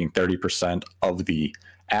 Are you taking 30% of the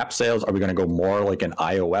app sales? Are we going to go more like an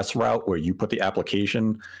iOS route where you put the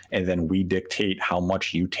application and then we dictate how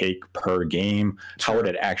much you take per game? How would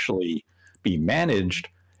it actually be managed?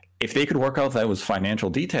 If they could work out those financial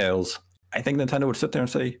details, I think Nintendo would sit there and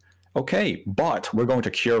say, okay, but we're going to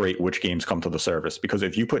curate which games come to the service, because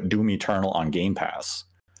if you put Doom Eternal on Game Pass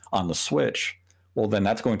on the Switch, well, then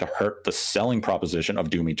that's going to hurt the selling proposition of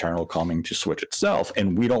Doom Eternal coming to Switch itself.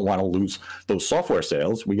 And we don't want to lose those software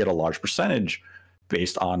sales. We get a large percentage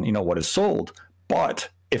based on what is sold. But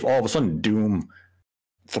if all of a sudden Doom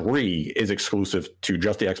 3 is exclusive to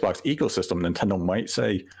just the Xbox ecosystem, Nintendo might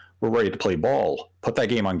say, we're ready to play ball. Put that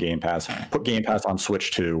game on Game Pass. Put Game Pass on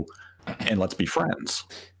Switch too, and let's be friends.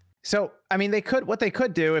 So, what they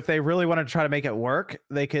could do if they really wanted to try to make it work,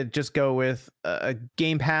 they could just go with a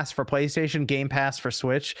Game Pass for PlayStation, Game Pass for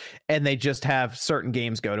Switch, and they just have certain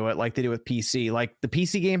games go to it like they do with PC. Like the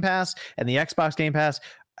PC Game Pass and the Xbox Game Pass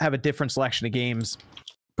have a different selection of games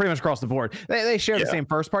pretty much across the board. They share the same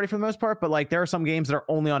first party for the most part, but like there are some games that are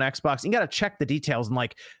only on Xbox. You got to check the details and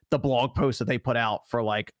like the blog posts that they put out for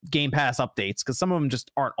like Game Pass updates, because some of them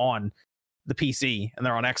just aren't on the PC and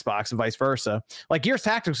they're on Xbox and vice versa. Like Gears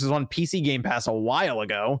Tactics was on PC Game Pass a while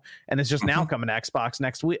ago and it's just now coming to Xbox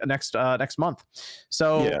next month.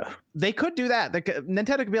 So they could do that.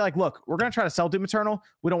 Nintendo could be like, look, we're going to try to sell Doom Eternal.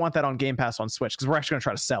 We don't want that on Game Pass on Switch because we're actually going to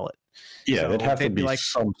try to sell it. Yeah, so it'd have to be like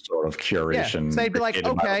some sort of curation. Yeah. So they'd be like,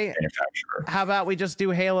 okay, how about we just do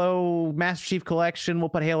Halo Master Chief Collection? We'll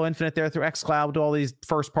put Halo Infinite there through xCloud. We'll do all these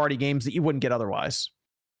first party games that you wouldn't get otherwise.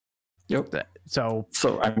 Yep. So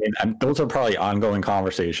those are probably ongoing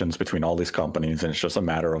conversations between all these companies, and it's just a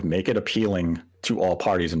matter of make it appealing to all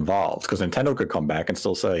parties involved. Because Nintendo could come back and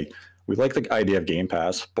still say, we like the idea of Game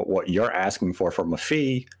Pass, but what you're asking for from a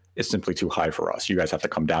fee is simply too high for us. You guys have to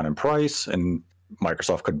come down in price, and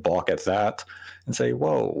Microsoft could balk at that and say,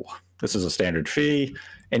 whoa, this is a standard fee,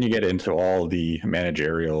 and you get into all the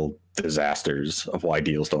managerial disasters of why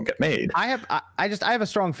deals don't get made. I have a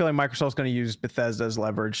strong feeling Microsoft's going to use Bethesda as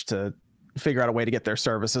leverage to figure out a way to get their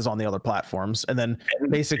services on the other platforms and then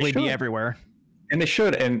basically be everywhere. And they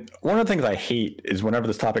should. And one of the things I hate is whenever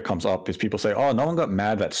this topic comes up is people say, oh, no one got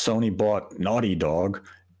mad that Sony bought Naughty Dog.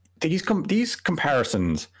 These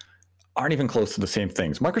comparisons aren't even close to the same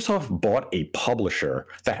things. Microsoft bought a publisher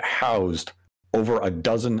that housed over a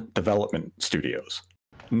dozen development studios.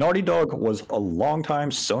 Naughty Dog was a longtime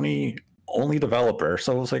Sony only developer.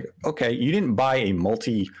 So it was like, okay, you didn't buy a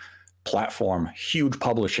multi-platform, huge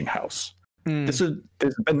publishing house. There's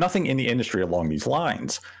been nothing in the industry along these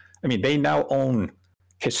lines. I mean, they now own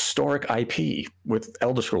historic IP with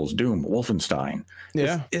Elder Scrolls, Doom, Wolfenstein.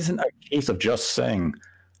 Yeah. This isn't a case of just saying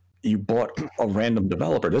you bought a random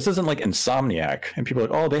developer. This isn't like Insomniac and people are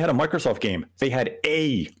like, oh, they had a Microsoft game. They had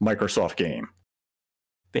a Microsoft game.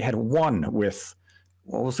 They had one with,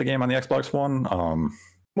 what was the game on the Xbox One?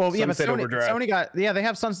 Well, yeah, Sunset but Overdrive. Sony got, yeah, they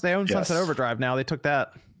have they own Sunset Overdrive now. They took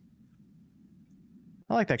that.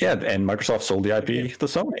 I like that game. Yeah, and Microsoft sold the IP to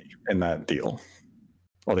Sony in that deal.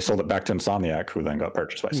 Well, they sold it back to Insomniac, who then got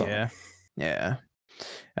purchased by Sony. Yeah.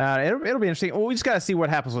 It'll be interesting. Well, we just got to see what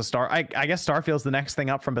happens with I guess Starfield's the next thing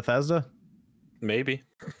up from Bethesda. Maybe.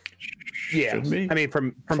 Yeah, I mean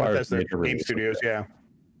from Bethesda Game Studios.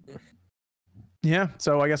 Yeah.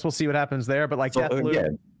 So I guess we'll see what happens there. But like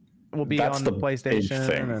Deathloop will be on the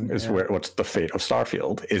PlayStation. What's the fate of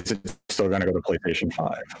Starfield? Is it still going to go to PlayStation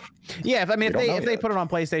 5? Yeah, if they put it on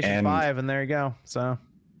PlayStation 5, and there you go. So.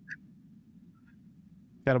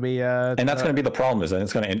 That'll be and that's going to be the problem, is that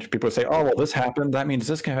it's going to people say, oh well, this happened, that means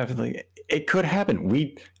this can happen. Like, it could happen.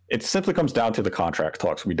 It simply comes down to the contract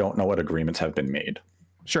talks. We don't know what agreements have been made.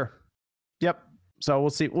 Sure. Yep. So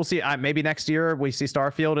we'll see. Maybe next year we see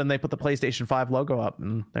Starfield and they put the PlayStation 5 logo up,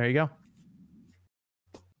 and there you go.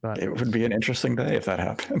 But it would be an interesting day if that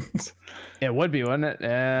happens. It would be, wouldn't it?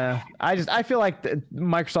 I feel like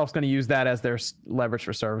Microsoft's going to use that as their leverage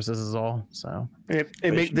for services is all. So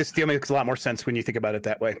this deal makes a lot more sense when you think about it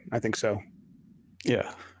that way. I think so.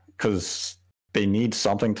 Yeah, because they need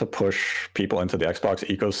something to push people into the Xbox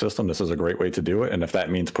ecosystem. This is a great way to do it. And if that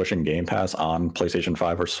means pushing Game Pass on PlayStation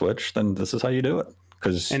 5 or Switch, then this is how you do it.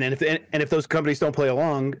 And if those companies don't play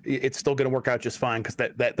along, it's still going to work out just fine, because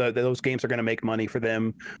those games are going to make money for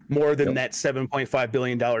them more than that $7.5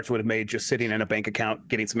 billion would have made just sitting in a bank account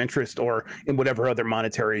getting some interest, or in whatever other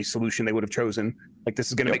monetary solution they would have chosen. Like, this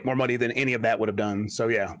is going to make more money than any of that would have done. So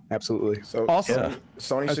yeah, absolutely. So also,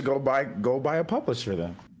 Sony should go buy a publisher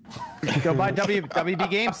then. Go buy WB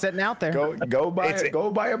Games sitting out there. Go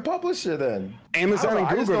buy a publisher then. Amazon and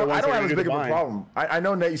Google. I don't have as big of a problem. I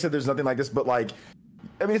know, Nate, you said there's nothing like this, but like,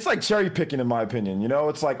 I mean, it's like cherry picking, in my opinion. You know,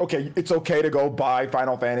 it's like, okay, it's okay to go buy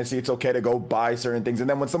Final Fantasy. It's okay to go buy certain things. And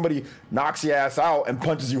then when somebody knocks your ass out and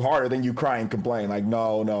punches you harder, then you cry and complain. Like,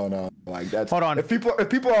 no. Like, that's, hold on. If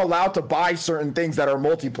people are allowed to buy certain things that are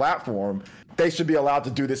multi-platform, they should be allowed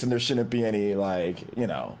to do this, and there shouldn't be any, like, you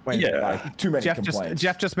know, like, too many complaints.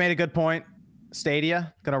 Jeff just made a good point.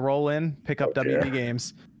 Stadia, gonna roll in, pick up WB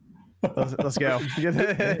Games. Let's go.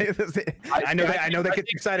 I know that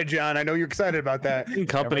gets excited, John. I know you're excited about that.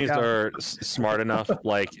 Companies are smart enough,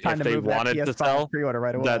 like, if they wanted to sell,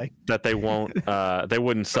 right away. that they won't, they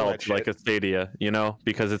wouldn't sell like a Stadia, you know,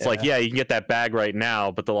 because it's like, yeah, you can get that bag right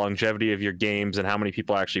now, but the longevity of your games and how many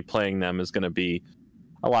people are actually playing them is going to be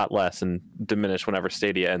a lot less and diminish whenever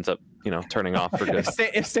Stadia ends up, you know, turning off for good.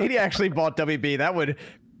 If Stadia actually bought WB, that would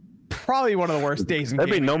probably one of the worst days in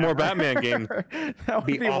There'd be no more Batman games. That would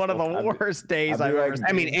be one of the worst days I've ever seen.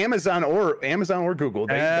 I mean, Amazon or Google,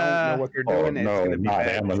 they don't know what they're doing. It's going to be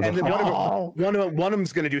bad. And one of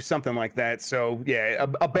them's going to do something like that. So yeah,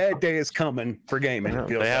 a bad day is coming for gaming.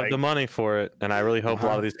 They have the money for it, and I really hope a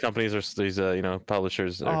lot of these companies these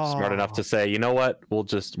publishers are smart enough to say, you know what, we'll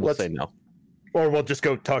say no. Or we'll just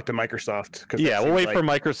go talk to Microsoft. Yeah, we'll wait for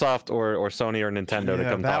Microsoft or Sony or Nintendo to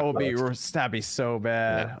come. That'd be so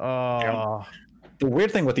bad. Yeah. The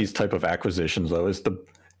weird thing with these type of acquisitions, though, is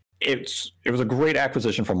it was a great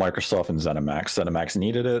acquisition for Microsoft and ZeniMax. ZeniMax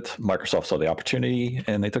needed it. Microsoft saw the opportunity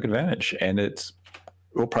and they took advantage. And it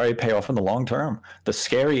will probably pay off in the long term. The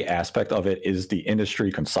scary aspect of it is the industry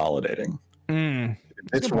consolidating.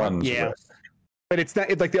 It's runs risk. But it's not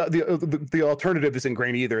like the alternative isn't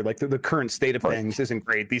great either. Like the current state of things isn't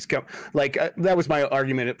great. That was my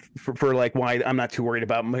argument for like why I'm not too worried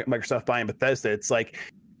about Microsoft buying Bethesda. It's like,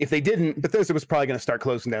 if they didn't, Bethesda was probably going to start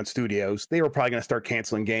closing down studios. They were probably going to start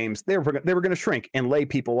canceling games. They were going to shrink and lay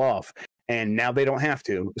people off. And now they don't have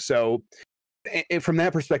to. So from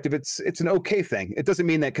that perspective, it's an okay thing. It doesn't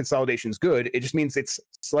mean that consolidation is good. It just means it's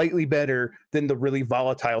slightly better than the really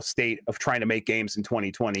volatile state of trying to make games in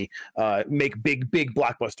 2020, make big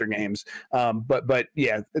blockbuster games. But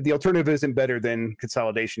yeah, the alternative isn't better than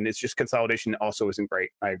consolidation. It's just consolidation also isn't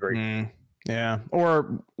great. I agree. Yeah,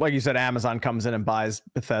 or like you said, Amazon comes in and buys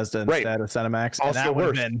Bethesda instead of ZeniMax. Also that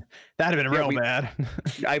would have been real bad.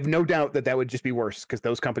 I have no doubt that would just be worse because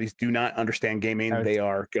those companies do not understand gaming. They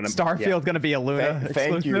are going to Starfield going to be a Luna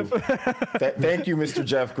exclusive. Thank you, Mr.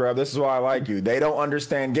 Jeff Grubb. This is why I like you. They don't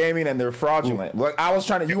understand gaming and they're fraudulent. Look, I was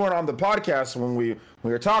trying to. You weren't on the podcast when we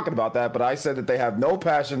were talking about that, but I said that they have no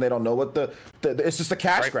passion. They don't know what it's just a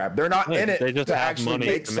cash grab. They're not in it to actually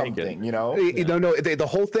make something. You know. No. The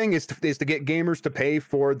whole thing is to get gamers to pay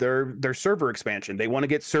for their server expansion. They want to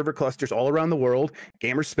get server clusters all around the world.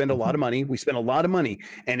 Gamers spend a lot of money. We spend a lot of money,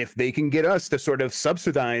 and if they can get us to sort of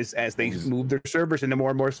subsidize as they move their servers into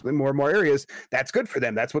more and more areas, that's good for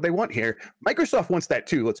them. That's what they want here. Microsoft wants that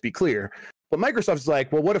too. Let's be clear. But Microsoft's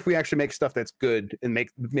like, well, what if we actually make stuff that's good and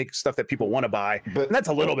make stuff that people want to buy? And that's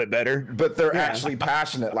a little bit better. But they're actually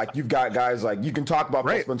passionate. Like you've got guys like you can talk about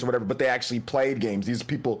placements or whatever, but they actually played games. These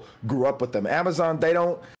people grew up with them. Amazon, they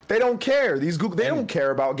don't care. These Google, they don't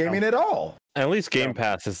care about gaming at all. At least Game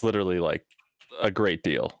Pass is literally like a great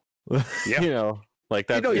deal. Yeah. You know. Like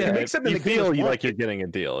that, if you make something you feel like you're getting a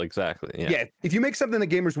deal. Exactly. Yeah. If you make something that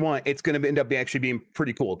gamers want, it's going to end up actually being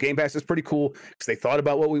pretty cool. Game Pass is pretty cool because they thought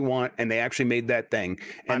about what we want and they actually made that thing.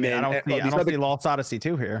 And I don't see Lost Odyssey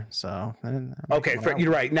 2 here. So okay,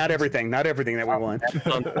 you're right. Not everything that we want.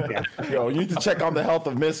 Yo, you need to check on the health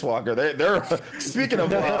of Mistwalker. They're speaking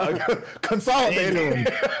of consolidating.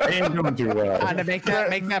 Trying to make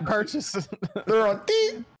that purchase. They're on.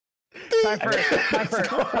 Time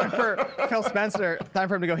for Phil Spencer. Time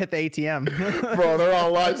for him to go hit the ATM. Bro, they're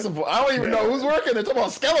on live support. I don't even know who's working. They're talking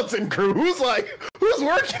about Skeleton Crew. Who's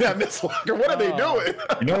working at Mistwalker? What are they doing?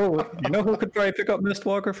 You know who could probably pick up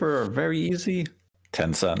Mistwalker for very easy?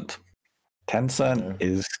 Tencent. Tencent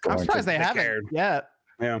is going. I'm surprised they haven't yet.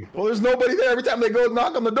 Yeah. Well, there's nobody there. Every time they go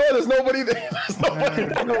knock on the door, there's nobody there. There's nobody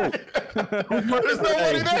there. There's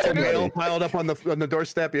nobody there. Mail piled up on the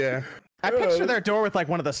doorstep. Yeah. I picture their door with like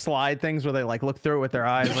one of the slide things where they like look through it with their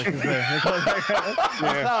eyes. Like, that's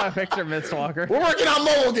how I picture Mistwalker. We're working on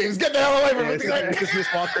mobile games. Get the hell away from me. It's just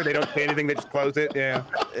Mistwalker. They don't say anything. They just close it. Yeah.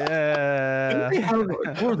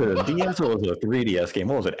 What was it? A DS or was it a 3DS game?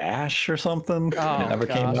 What was it? Ash or something? Oh, it never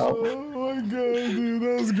came out. Oh my god, dude,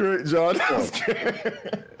 that was great, John. That was great.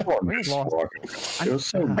 It was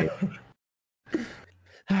so good.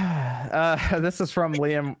 This is from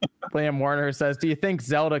Liam Warner, who says, do you think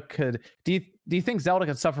Zelda could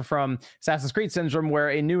suffer from Assassin's Creed syndrome,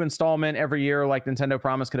 where a new installment every year like Nintendo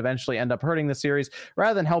promised could eventually end up hurting the series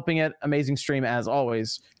rather than helping it? Amazing stream as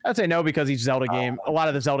always. I'd say no, because each Zelda game, a lot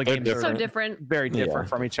of the Zelda games are so different, very different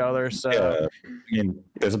from each other. So I mean,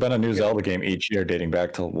 there's been a new Zelda game each year dating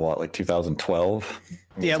back to what, like 2012.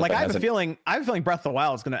 Yeah, like I have a feeling Breath of the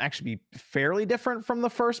Wild is going to actually be fairly different from the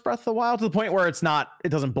first Breath of the Wild, to the point where it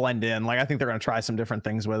doesn't blend in. Like I think they're going to try some different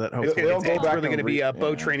things with it. Hopefully, it's really going to be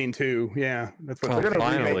bow training too. Yeah, that's what they're going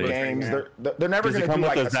to remake games. They're never going to do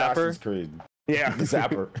like Assassin's Creed. Yeah, the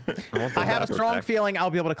Zapper. I have a strong feeling I'll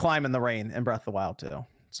be able to climb in the rain in Breath of the Wild too.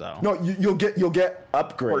 So no, you'll get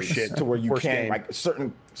upgrades to where you can like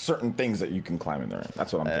certain things that you can climb in the rain.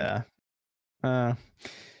 That's what I'm thinking.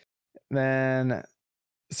 Then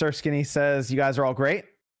Sir Skinny says, you guys are all great.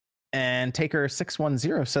 And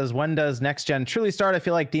Taker610 says, when does next gen truly start? I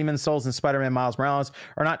feel like Demon's Souls and Spider-Man Miles Morales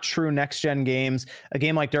are not true next gen games. A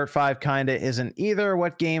game like Dirt 5 kinda isn't either.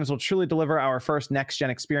 What games will truly deliver our first next gen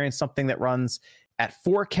experience? Something that runs at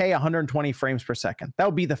 4K 120 frames per second. That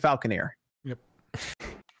would be the Falconeer. Yep.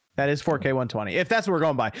 That is 4K 120, if that's what we're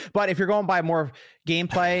going by. But if you're going by more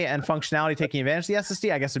gameplay and functionality taking advantage of the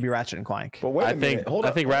SSD, I guess it'd be Ratchet and Clank. But wait a minute.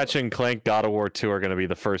 I think Ratchet and Clank, God of War 2 are going to be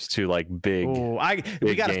the first two like big. Ooh,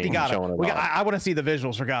 we got to. I want to see the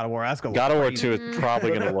visuals for God of War. That's God of War 2 is probably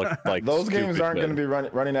going to look like those games aren't going to be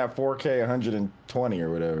running at 4K 120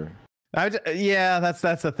 or whatever. Yeah, that's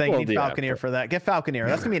the thing. You need Falconeer for that. Get Falconeer.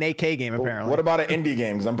 That's gonna be an 8K game apparently. What about an indie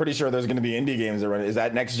game? Because I'm pretty sure there's gonna be indie games that run. Is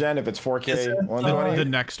that next gen? If it's 4K 120, the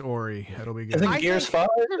next Ori, it'll be good. I think Gears 5,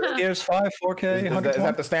 4K. Is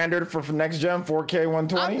that the standard for next gen 4K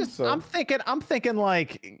 120? I'm thinking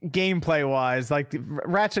like gameplay wise, like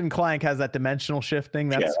Ratchet and Clank has that dimensional shifting.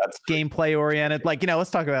 That's gameplay oriented. Like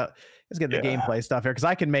let's talk about. Let's get the gameplay stuff here, because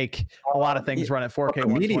I can make a lot of things run at 4K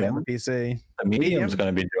 120 on the PC. The Medium's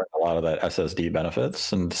going to be doing a lot of that SSD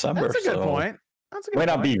benefits in December. That's a good point. It might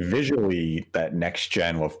not be visually that next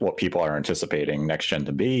gen with what people are anticipating next gen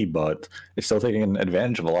to be, but it's still taking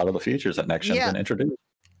advantage of a lot of the features that next gen's been introduced.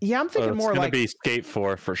 Yeah, I'm thinking more like it's going to be Skate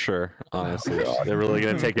 4 for sure. Honestly, they're really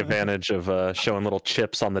going to take advantage of showing little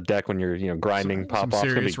chips on the deck when you're grinding pop off.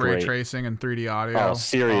 Serious ray tracing and 3D audio. Oh,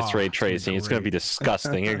 serious ray tracing. It's going to be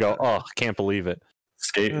disgusting. You go, I can't believe it.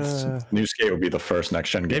 Skate, new Skate would be the first next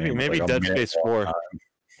gen game. Maybe like Dead Space 4.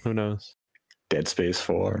 Who knows? Dead Space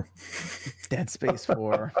 4. Dead Space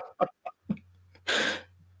 4.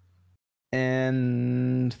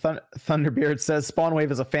 And Thunderbeard says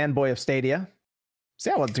Spawnwave is a fanboy of Stadia. See,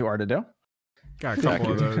 that wasn't too hard to do. Got a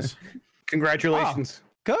couple of those. Congratulations. Oh,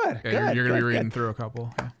 good. Yeah, good, you're going to be reading good. through a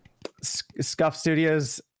couple. Yeah. Scuff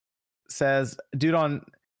Studios says, dude on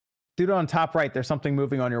top right, there's something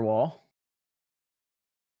moving on your wall.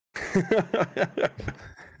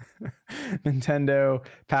 Nintendo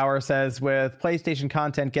Power says, with PlayStation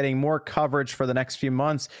content getting more coverage for the next few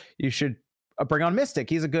months, you should bring on Mystic.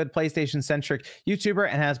 He's a good PlayStation centric YouTuber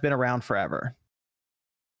and has been around forever.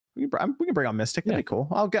 We can bring on Mystic. That'd be cool.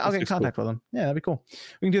 I'll get in contact with him. Yeah, that'd be cool.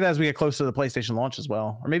 We can do that as we get closer to the PlayStation launch as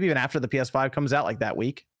well, or maybe even after the PS5 comes out, like that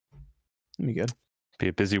week. That'd be good. Be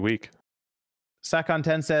a busy week. Sakon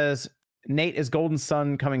 10 says, Nate, is Golden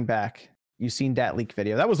Sun coming back? You seen that leak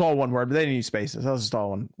video? That was all one word, but they didn't use spaces. That was just all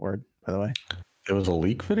one word, by the way. It was a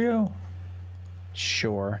leak video?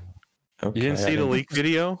 Sure. Okay. You didn't see the leak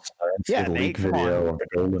video? Yeah, the leak Nate, video of the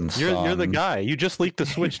Golden Sun. You're the guy. You just leaked the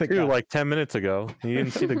Switch 2 like 10 minutes ago. You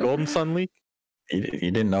didn't see the Golden Sun leak? You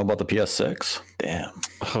didn't know about the PS6? Damn.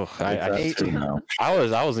 Oh,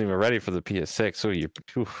 I wasn't even ready for the PS6. So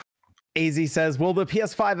AZ says, will the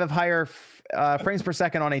PS5 have higher frames per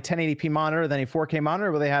second on a 1080p monitor than a 4K monitor,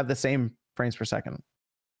 or will they have the same frames per second?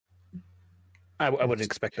 I would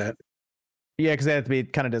expect that. Yeah, because they have to be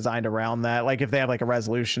kind of designed around that. Like if they have like a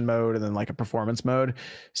resolution mode and then like a performance mode.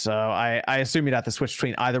 So I assume you'd have to switch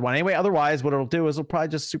between either one anyway. Otherwise, what it'll do is it'll probably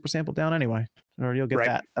just super sample down anyway, or you'll get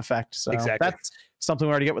that effect. So that's something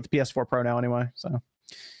we already get with the PS4 Pro now anyway. So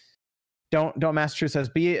don't Master Truth says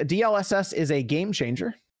DLSS is a game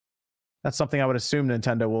changer. That's something I would assume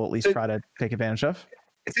Nintendo will at least try to take advantage of.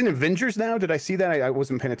 It's in Avengers now. Did I see that? I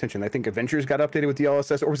wasn't paying attention. I think Avengers got updated with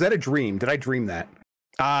DLSS, or was that a dream? Did I dream that?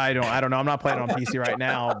 I don't know. I'm not playing on PC right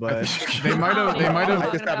now, but they might have.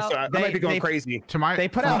 I might be going crazy. They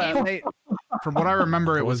put out from what I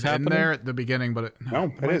remember, it was in there at the beginning, but it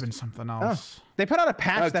might have been something else. Oh. They put out a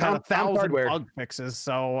patch that had 1,000 bug fixes,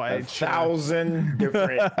 so 1,000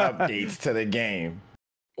 different updates to the game.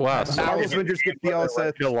 Wow. So Avengers get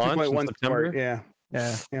DLSS 2.1 support. Yeah.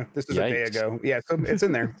 This is a day ago. Yeah, so it's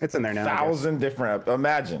in there. It's in there now. 1,000 different.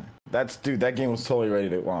 Imagine that game was totally ready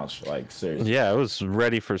to launch. Like seriously. Yeah, it was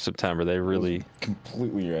ready for September. They really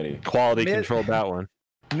completely ready. Quality controlled that one.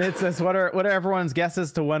 Mid says, what are everyone's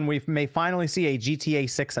guesses to when we may finally see a GTA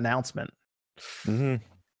 6 announcement? Mm-hmm.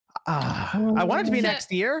 I want it to be next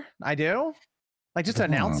year. I do. Like just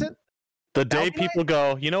announce it. The day people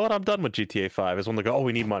go, you know what, I'm done with GTA 5 is when they go, oh,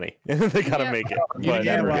 we need money. They got to make it. But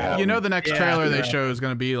the next trailer they show is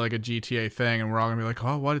going to be like a GTA thing, and we're all going to be like,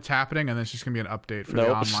 oh, what is happening? And then it's just going to be an update for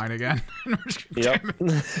the online again.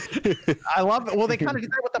 I love it. Well, they kind of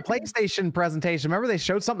did that with the PlayStation presentation. Remember they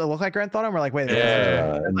showed something that looked like Grand Theft Auto? And we're like, wait,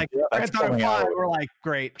 like Grand Theft Auto 5. We're like,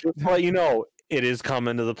 great. Well, it is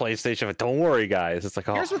coming to the PlayStation. But don't worry, guys. It's like,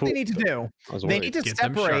 here's what they need to do. They need to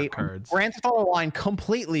separate Grand Theft Auto line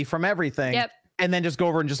completely from everything. Yep. And then just go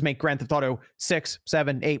over and just make Grand Theft Auto 6,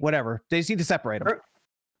 7, 8, whatever. They just need to separate them.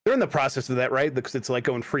 They're in the process of that, right? Because it's like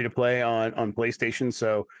going free to play on PlayStation.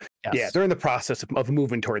 So they're in the process of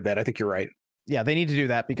moving toward that. I think you're right. Yeah, they need to do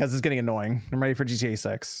that because it's getting annoying. I'm ready for GTA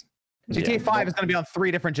 6. GTA 5 is going to be on 3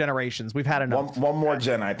 different generations. We've had enough. One more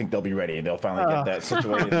gen, I think they'll be ready. They'll finally get that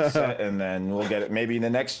situated set, and then we'll get it maybe in the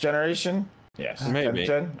next generation. Yes, maybe.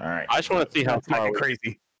 Gen? All right. I just want to see how far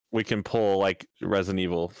crazy we can pull like Resident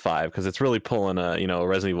Evil 5 because it's really pulling a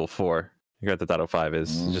Resident Evil 4. Grand Theft Auto 5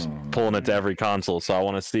 is just pulling it to every console. So I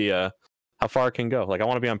want to see how far it can go. Like I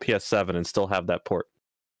want to be on PS7 and still have that port.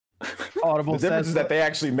 Audible the difference is that they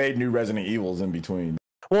actually made new Resident Evils in between.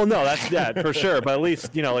 Well, no, that's for sure. But at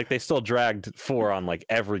least like they still dragged 4 on like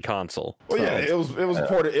every console. Well, so, it was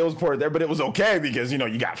ported. It was ported there, but it was okay because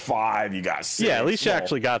you got 5, you got 6. Yeah, at least you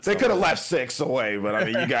actually got. They could have left 6 away, but I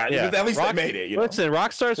mean, you got. At least they made it. Listen,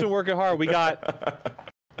 Rockstar's been working hard. We got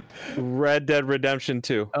Red Dead Redemption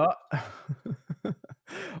 2,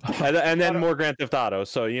 and then more Grand Theft Auto.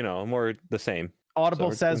 So more the same.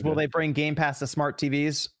 Audible says, will they bring Game Pass to smart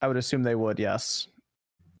TVs? I would assume they would. Yes.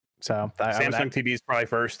 So Samsung TV is probably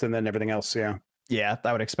first, and then everything else. Yeah,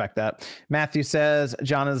 I would expect that. Matthew says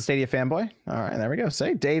John is a Stadia fanboy. All right, there we go.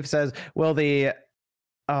 Say Dave says, will the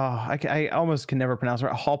I almost can never pronounce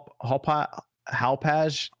it.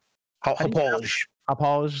 Halpage.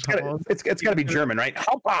 It's got to be German, right?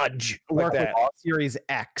 Halpage. Work with Series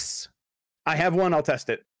X. I have one. I'll test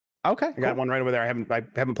it. Okay, I got one right over there. I haven't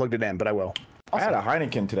plugged it in, but I will. I had a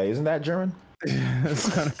Heineken today. Isn't that German?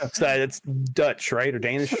 It's Dutch, right, or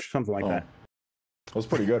Danish, something like that. It was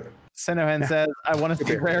pretty good. Senohen says, "I want to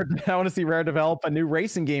see Rare. I want to see Rare develop a new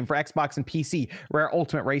racing game for Xbox and PC, Rare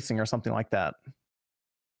Ultimate Racing or something like that."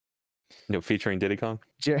 Featuring Diddy Kong.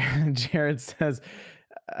 Jared says,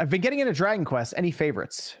 "I've been getting into Dragon Quest. Any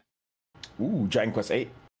favorites?" Ooh, Dragon Quest 8.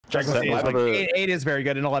 Dragon Quest 11. 8 is very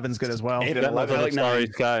good, and 11's good as well. 8 and 11. Like Starry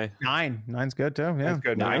Sky. 9's good too. Yeah, That's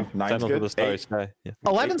good. 9's good. The Starry Sky. Yeah.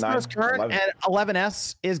 11's most current, and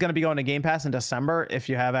 11S is going to be going to Game Pass in December if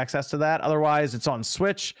you have access to that. Otherwise, it's on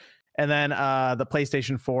Switch, and then the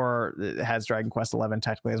PlayStation 4 has Dragon Quest 11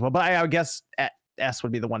 technically as well. But I would guess S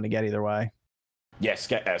would be the one to get either way. Yes,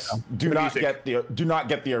 get S. Do not get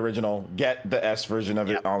the original. Get the S version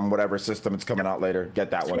of it on whatever system it's coming out later.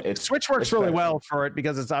 Get that one. Switch works really well for it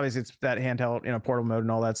because it's that handheld, portable mode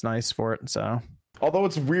and all that's nice for it. So, although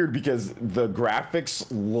it's weird because the graphics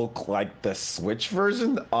look like the Switch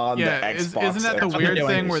version on the Xbox. Isn't that the weird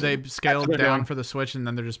thing where they scaled down for the Switch and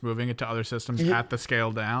then they're just moving it to other systems at the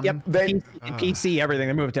scale down? Yep. PC, everything.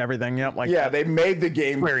 They moved to everything. Yep. They made the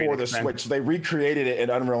game for the Switch. They recreated it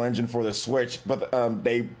in Unreal Engine for the Switch, but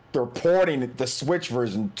they're porting the Switch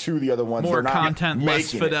version to the other ones. More content,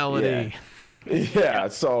 less fidelity. Yeah.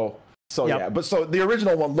 So the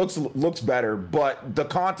original one looks better, but the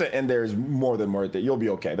content in there is more than worth it. You'll be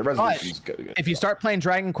okay. The resolution is good. If you start playing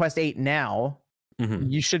Dragon Quest 8 now,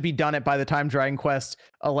 you should be done it by the time Dragon Quest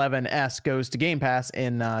 11S goes to Game Pass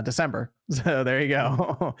in December. So there you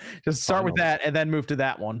go. Just start with that and then move to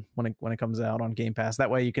that one when it comes out on Game Pass.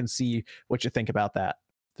 That way you can see what you think about that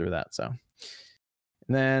through that. So,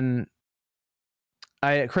 and then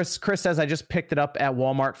Chris says, I just picked it up at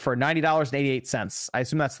Walmart for $90.88. I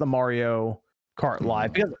assume that's the Mario Kart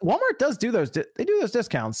Live because Walmart does do those. They do those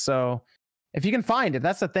discounts. So if you can find it,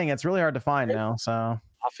 that's the thing. It's really hard to find now. So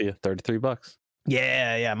Mafia, $33.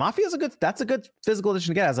 Yeah. Mafia's that's a good physical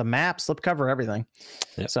edition to get. It has a map, slipcover, everything.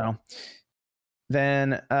 Yep. So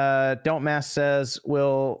then Don't Mass says,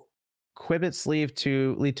 will Quibbit sleeve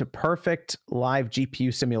to lead to perfect live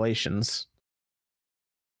GPU simulations?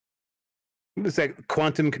 Is that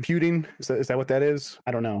quantum computing? Is that what that is?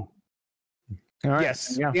 I don't know. All right.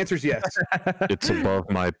 Yes. Yeah. The answer is yes. It's above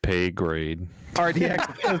my pay grade.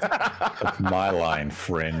 RDX. That's my line,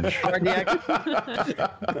 Fringe.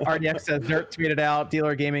 RDX says Dirt tweeted out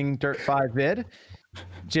Dealer Gaming Dirt 5 vid.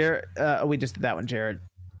 Jared, we just did that one, Jared.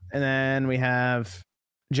 And then we have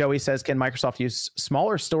Joey says, can Microsoft use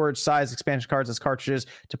smaller storage size expansion cards as cartridges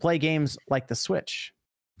to play games like the Switch?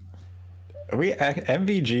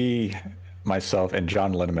 MVG, myself, and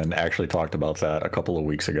John Linneman actually talked about that a couple of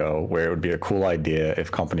weeks ago, where it would be a cool idea if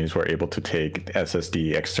companies were able to take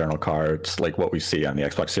SSD external cards like what we see on the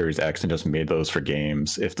Xbox Series X and just made those for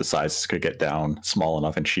games if the sizes could get down small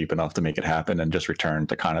enough and cheap enough to make it happen, and just return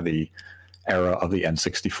to kind of the era of the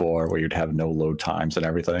N64 where you'd have no load times and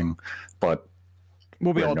everything. But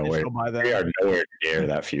we'll be all digital by then. We are nowhere near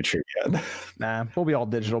that future yet. Nah, we'll be all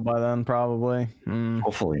digital by then, probably.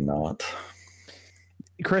 Hopefully not.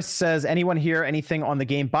 Chris says, anyone hear anything on the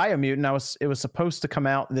game Biomutant? It was supposed to come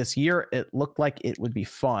out this year. It looked like it would be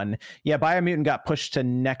fun. Yeah, Biomutant got pushed to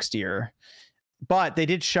next year, but they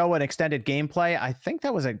did show an extended gameplay. I think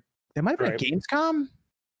it might have been at Gamescom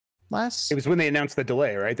last. It was when they announced the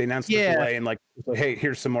delay, right? They announced the delay and hey,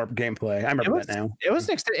 here's some more gameplay. I remember that now. It was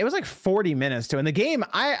like 40 minutes too. And the game,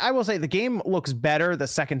 I will say the game looks better the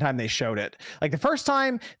second time they showed it. Like the first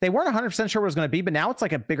time they weren't 100% sure what it was going to be, but now it's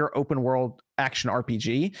like a bigger open world action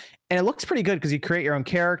RPG. And it looks pretty good because you create your own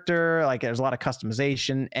character. Like there's a lot of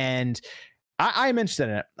customization, and I'm interested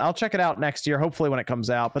in it. I'll check it out next year, hopefully when it comes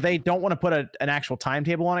out, but they don't want to put an actual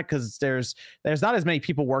timetable on it because there's not as many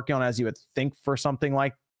people working on it as you would think for something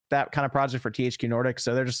like that kind of project for THQ Nordic.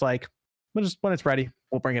 So they're just like, when it's ready,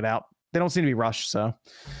 we'll bring it out. They don't seem to be rushed. So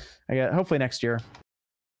hopefully next year.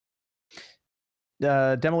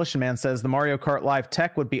 Demolition Man says the Mario Kart Live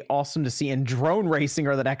tech would be awesome to see in drone racing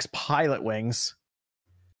or the next Pilot Wings.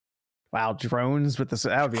 Wow, drones with this,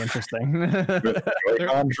 that would be interesting.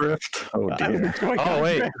 Joy-Con drift. Oh dear. Oh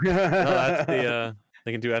wait, no, that's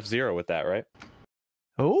they can do F-Zero with that, right?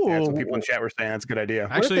 Oh, that's what people in chat were saying. That's a good idea.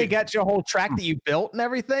 What if they get you a whole track that you built and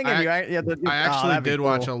everything? I actually did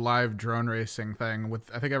watch a live drone racing thing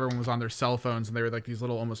with, I think everyone was on their cell phones, and they were like these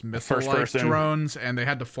little almost missile-like drones, and they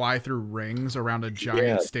had to fly through rings around a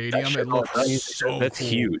giant stadium. It looked so That's cool.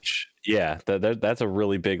 Huge. Yeah, that's a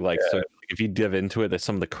really big So if you dive into it, there's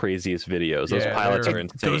some of the craziest videos. Those pilots are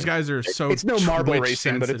insane. Those guys are so. It's no marble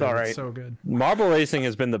racing, but it's all right. It's so good. Marble racing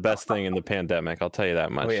has been the best thing in the pandemic. I'll tell you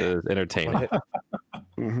that much. It's entertaining.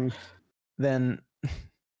 Then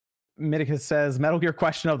Mitika says Metal Gear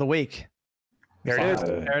question of the week. There it is.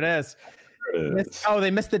 There it is. Oh,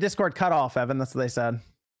 they missed the Discord cutoff, Evan. That's what they said.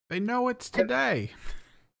 They know it's today.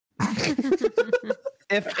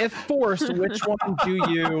 If forced, which one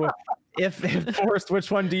do you? If forced,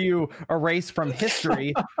 which one do you erase from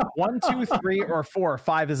history? 1, 2, 3, or 4?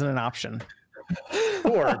 5 isn't an option.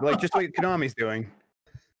 4, like just what Konami's doing.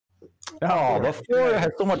 Oh, the 4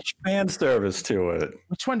 has so much fan service to it.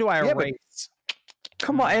 Which one do I erase?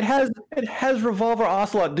 Come on, it has Revolver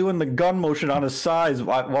Ocelot doing the gun motion on his sides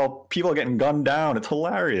while people are getting gunned down. It's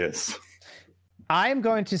hilarious. I'm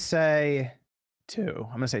going to say 2. I'm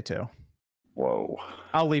going to say 2. Whoa.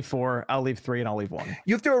 I'll leave 4. I'll leave 3, and I'll leave 1.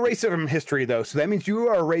 You have to erase it from history, though. So that means you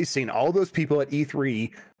are erasing all those people at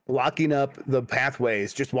E3, locking up the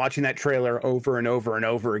pathways, just watching that trailer over and over and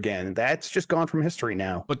over again. That's just gone from history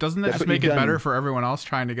now. But doesn't that just make it better for everyone else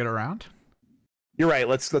trying to get around? You're right.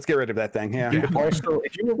 Let's get rid of that thing. Yeah. Also,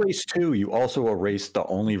 if you erase 2, you also erase the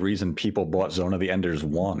only reason people bought Zone of the Enders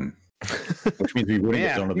 1, which means we wouldn't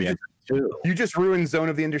get Zone of the Enders 2. You just ruined Zone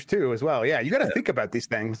of the Enders 2 as well. Yeah, you got to think about these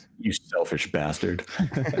things. You selfish bastard.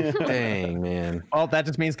 Dang, man. Well, that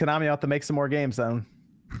just means Konami ought to make some more games, then.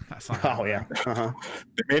 That's not yeah.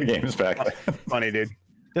 They made games back then. Funny, dude.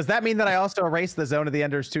 Does that mean that I also erased the Zone of the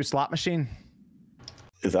Enders 2 slot machine?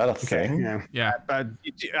 Is that a thing? Yeah. I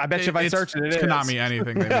bet you if I search it, it's Konami.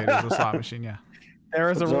 Anything they made is a slot machine. Yeah.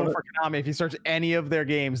 There is a rule for Konami. If you search any of their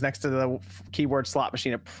games next to the keyword slot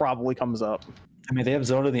machine, it probably comes up. I mean, they have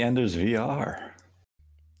Zone of the Enders VR.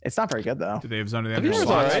 It's not very good, though. Do they have Zone of the Enders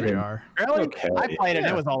slots VR? Really? Okay. I played it.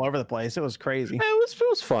 It was all over the place. It was crazy. Yeah, it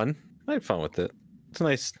was fun. I had fun with it. It's a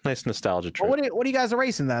nice nostalgia trip. Well, what are you guys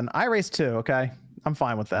erasing then? I erased 2. Okay, I'm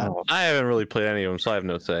fine with that. I haven't really played any of them, so I have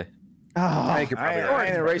no say. I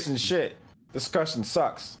ain't erasing shit. Discussion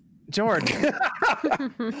sucks. Jordan.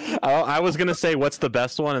 I was gonna say what's the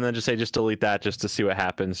best one, and then just delete that just to see what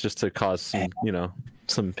happens, just to cause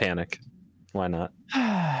some panic. Why not? All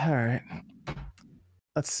right.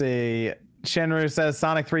 Let's see. Shenru says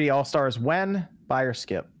Sonic 3D All Stars when? Buy or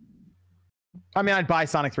skip? I mean, I'd buy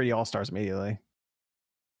Sonic 3D All Stars immediately.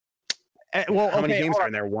 Well, how many games are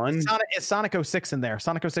in there? 1? Is Sonic 06 in there?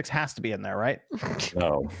 Sonic 06 has to be in there, right?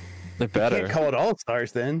 No. They better. You can't call it All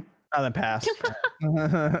Stars then. Oh, then pass.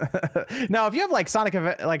 No, if you have like Sonic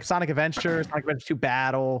Adventure, Sonic Adventure 2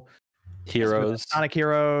 Battle, Heroes, Sonic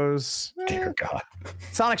Heroes, Dear God,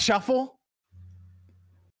 Sonic Shuffle.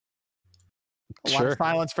 A lot of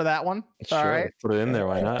silence for that one. Sure. All right, put it in there.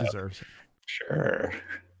 Why not? Deserves it. sure.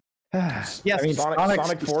 Yes, I mean,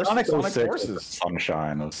 Sonic Forces, Sonic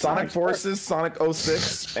Forces, Sonic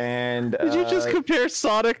 06, and did you just compare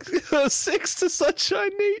Sonic 06 to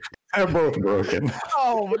Sunshine, Nate? They're both broken.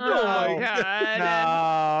 Oh my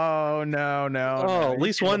God. No. Oh, at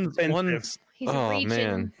least one's. He's oh reaching.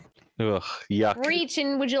 Man. Ugh, yuck.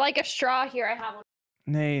 Reaching. Would you like a straw? Here, I have one.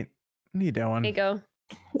 Nate, what are you doing? There you go.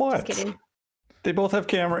 What? Just kidding. They both have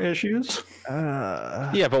camera issues.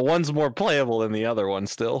 Yeah, but one's more playable than the other one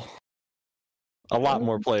still. A lot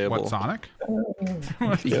more playable. What, Sonic?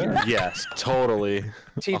 Yes, totally.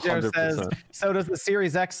 TJ says, so does the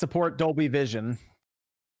Series X support Dolby Vision?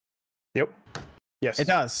 Yep. Yes. It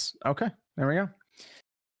does. Okay, there we go.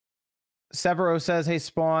 Severo says, hey,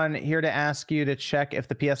 Spawn, here to ask you to check if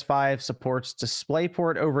the PS5 supports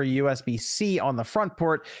DisplayPort over USB-C on the front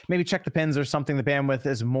port. Maybe check the pins or something. The bandwidth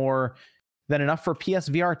is more than enough for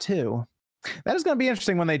PSVR 2. That is going to be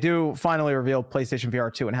interesting when they do finally reveal PlayStation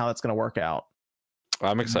VR 2 and how that's going to work out.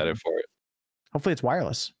 I'm excited for it. Hopefully it's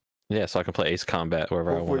wireless. Yeah, so I can play Ace Combat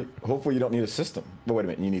wherever I want. Hopefully you don't need a system. But wait a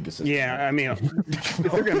minute, you need the system. Yeah, I mean, if they're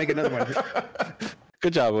going to make another one.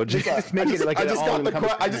 Good job, would you? Just make it like I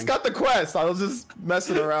just got the Quest. I was just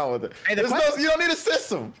messing around with it. Hey, you don't need a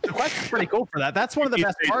system. The Quest is pretty cool for that. That's one of the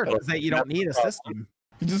best parts is that you don't need a system.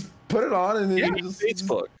 You just put it on and then you just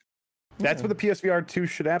Facebook. That's what the PSVR 2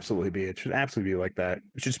 should absolutely be. It should absolutely be like that.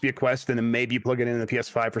 It should just be a Quest, and then maybe you plug it in the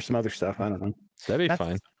PS5 for some other stuff. I don't know. That'd be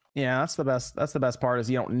fine. Yeah, that's the best. That's the best part is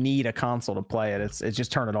you don't need a console to play it. It's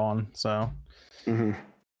just turn it on. So,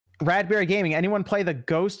 Radberry Gaming. Anyone play the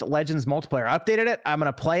Ghost Legends multiplayer? I updated it. I'm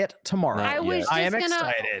gonna play it tomorrow. I am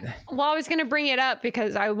excited. Well, I was gonna bring it up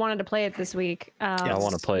because I wanted to play it this week. Yeah, I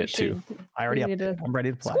want to play it too. I already updated. I'm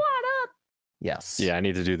ready to play. Squad up. Yes. Yeah, I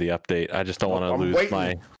need to do the update. I just don't want to lose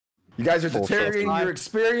my. You guys are deteriorating your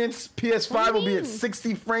experience. PS5 will be at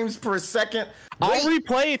 60 frames per second. I'll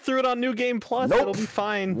replay through it on New Game Plus. Nope. It'll be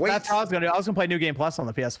fine. That's how I was gonna do. I was gonna play New Game Plus on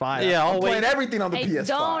the PS5. Yeah, I'm playing everything on the PS5.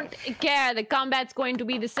 Don't care. The combat's going to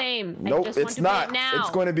be the same. Nope, I just it's want to not. play it now.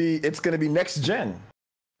 It's gonna be next gen.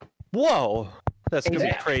 Whoa, that's gonna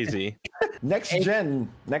be crazy. Next gen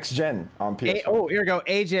on PS5. Oh, here we go.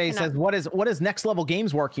 AJ says, "What is Next Level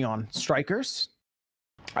Games working on? Strikers?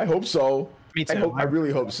 I hope so. Me too. I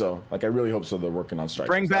really hope so. Like, I really hope so. They're working on Strikers.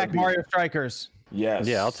 Bring back Mario Strikers. Yes.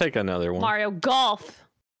 Yeah, I'll take another one. Mario Golf.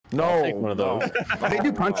 No, I'll take one of those. Do they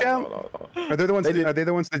do Punch Out? Are they the ones? Are they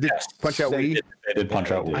the ones that did Punch Out Wii? They did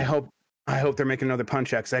Punch Out Wii. I hope they're making another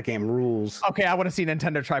Punch Out because that game rules. Okay, I want to see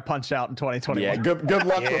Nintendo try Punch Out in 2021. Yeah, good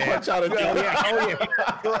luck with Punch Out.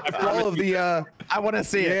 All of the I want to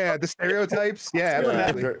see it. Yeah, the stereotypes. Yeah,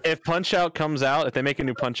 absolutely. If Punch Out comes out, if they make a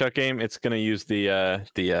new Punch Out game, it's gonna use the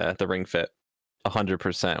Ring Fit.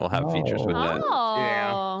 100% will have features with that.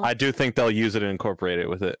 Yeah. I do think they'll use it and incorporate it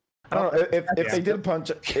with it. I don't know. If they did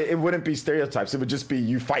Punch, it wouldn't be stereotypes. It would just be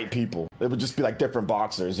you fight people. It would just be like different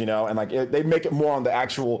boxers, you know, and like they make it more on the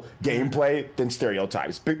actual gameplay than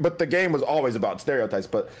stereotypes. But the game was always about stereotypes,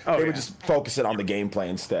 but they would just focus it on the gameplay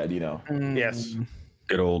instead, you know. Yes.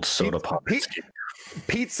 Good old soda pop.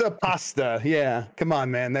 Pizza Pasta. Yeah. Come on,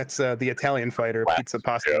 man. That's the Italian fighter. Pizza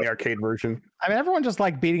Pasta in the arcade version. I mean, everyone just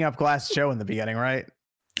like beating up Glass Joe in the beginning, right?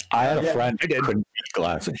 I had a friend who couldn't beat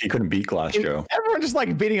Glass. He couldn't beat Glass Joe. Everyone just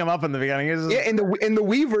like beating him up in the beginning. Yeah, in the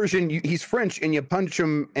Wii version, he's French, and you punch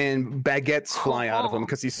him, and baguettes fly out of him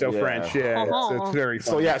because he's so French. Yeah, it's very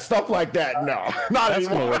fun. So yeah, stuff like that. No, not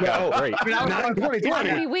anymore. Great. I mean, not in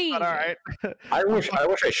 2020. Wii. All right. I wish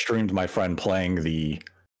I streamed my friend playing the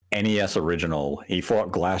NES original. He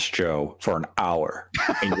fought Glass Joe for an hour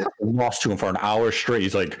and lost to him for an hour straight.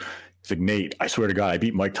 He's like, Nate, I swear to God, I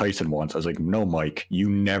beat Mike Tyson once. I was like, no, Mike, you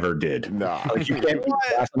never did. No. Like, you can't beat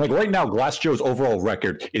Glass. I'm like, right now, Glass Joe's overall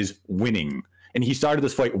record is winning. And he started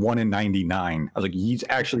this fight 1-99. I was like, he's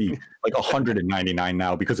actually like 199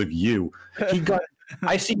 now because of you.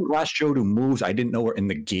 I seen Glass Joe do moves I didn't know were in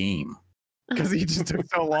the game. Because he just took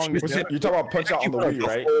so long. You're talking about Punch Out on the Wii,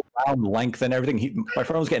 right? Round length and everything. My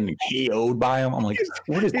friend was getting KO'd by him. I'm like,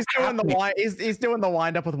 what is he's doing the wind? He's doing the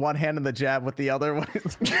wind up with one hand and the jab with the other one.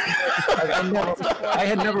 I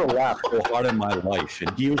had never laughed so hard in my life,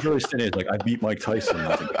 and he was really sitting there like, I beat Mike Tyson. I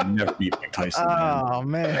was like, I never beat Mike Tyson. Oh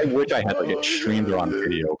man! I wish I had like it streamed on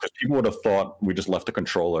video because people would have thought we just left the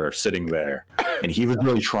controller sitting there, and he was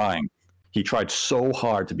really trying. He tried so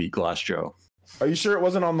hard to beat Glass Joe. Are you sure it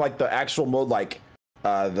wasn't on like the actual mode, like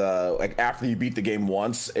after you beat the game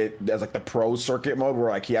once, it has like the pro circuit mode where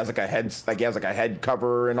like he has like a head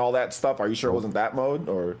cover and all that stuff? Are you sure it wasn't that mode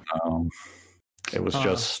or? It was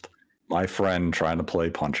just my friend trying to play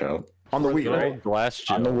Punch Out on the Wii, right? Glass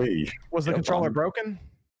Joe. On the Wii. Was the controller broken?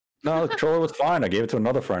 No, the controller was fine. I gave it to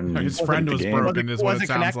another friend. His friend was broken, is what it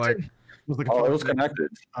sounds like. It was connected.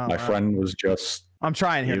 My friend was just. I'm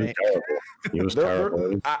trying here. He was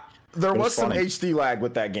terrible. There was some HD lag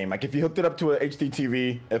with that game. Like if you hooked it up to an HD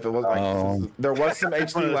TV, if it was like there was some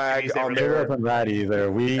HD lag on there. It wasn't that either.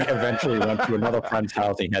 We eventually went to another friend's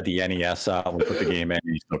house. He had the NES out. We put the game in.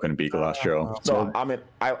 And he still couldn't beat Glass Joe. So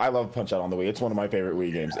I love Punch Out on the Wii. It's one of my favorite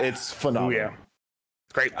Wii games. It's phenomenal. Yeah,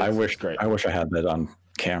 it's great. I wish I had that on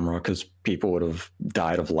camera because people would have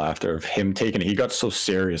died of laughter of him taking it. He got so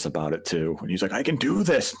serious about it too, and he's like, "I can do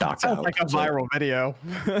this." Knocked out. Like a viral video.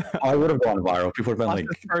 I would have gone viral. People would have been like,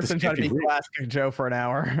 "This person trying to beat Glass Joe for an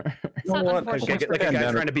hour." You know what? Like a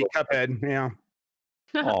guy trying to beat Cuphead. Yeah.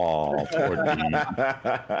 Oh, poor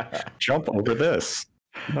D. Jump over this.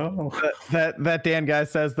 No. That Dan guy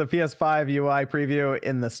says the PS5 UI preview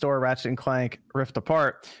in the store Ratchet and Clank Rift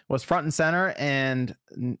Apart was front and center and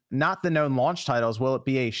not the known launch titles. Will it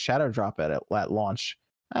be a shadow drop at launch?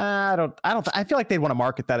 I feel like they'd want to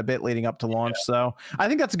market that a bit leading up to launch. So I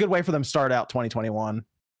think that's a good way for them to start out 2021.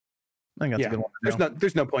 I think that's a good one.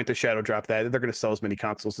 There's no point to shadow drop that. They're going to sell as many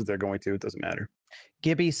consoles as they're going to. It doesn't matter.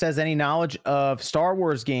 Gibby says any knowledge of Star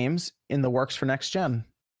Wars games in the works for next gen?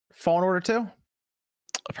 Fallen Order 2?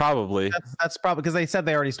 Probably. That's probably because they said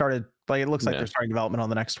they already started. Like it looks like they're starting development on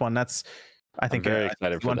the next one. I think I'm very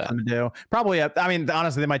excited for that. To do. Probably. I mean,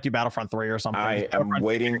 honestly, they might do Battlefront 3 or something. I am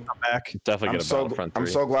waiting. Come back. Definitely get a Battlefront 3. I'm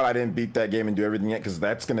so glad I didn't beat that game and do everything yet because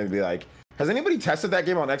that's going to be like. Has anybody tested that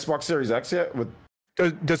game on Xbox Series X yet?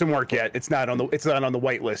 Doesn't work yet. It's not on the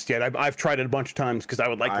whitelist yet. I've tried it a bunch of times because I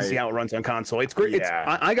would like to see how it runs on console. It's great.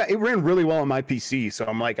 Yeah. It ran really well on my PC, so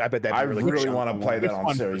I'm like, I bet that. I really want to play that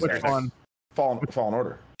on Series X. Fallen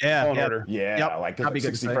Order. Yeah, Order. Yeah, like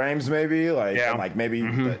 60 frames maybe, like and like maybe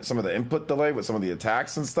some of the input delay with some of the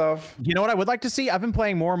attacks and stuff. You know what I would like to see? I've been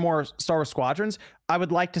playing more and more Star Wars Squadrons. I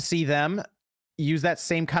would like to see them use that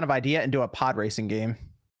same kind of idea and do a pod racing game.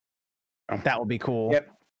 That would be cool. Yep.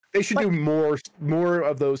 They should do more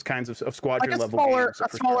of those kinds of squadron level games. A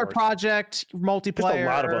smaller project, multiplayer, just a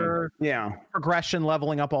lot of them. Yeah, progression,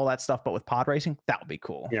 leveling up, all that stuff, but with pod racing, that would be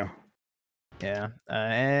cool. Yeah.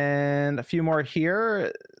 And a few more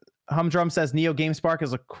here. Humdrum says Neo GameSpark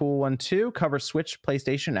is a cool one too. Covers Switch,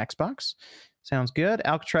 PlayStation, Xbox. Sounds good.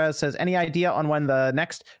 Alcatraz says, any idea on when the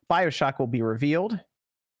next Bioshock will be revealed?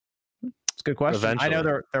 It's a good question. Eventually. I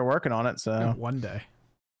know they're working on it. So one day.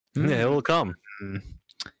 Yeah, it'll come.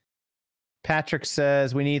 Patrick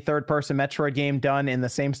says, we need third-person Metroid game done in the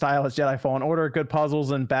same style as Jedi Fallen Order. Good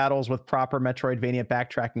puzzles and battles with proper Metroidvania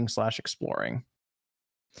backtracking / exploring.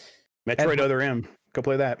 Metroid Other M. Go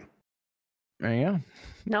play that. There you go.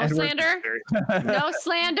 No slander. No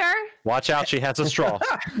slander. Watch out, she has a straw.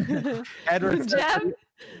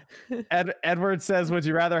 Edward says, would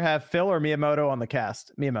you rather have Phil or Miyamoto on the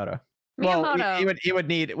cast? Miyamoto. Miyamoto. Well,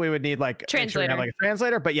 we would need like translator. Like a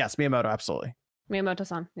translator, but yes, Miyamoto, absolutely.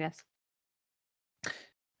 Miyamoto-san, yes.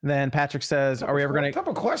 Then Patrick says, are we ever going to... What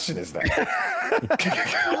type of question is that?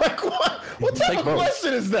 Like, what type of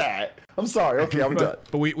question is that? I'm sorry. Okay, I'm done.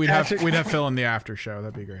 But we'd have Phil in the after show.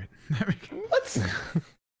 That'd be great. What?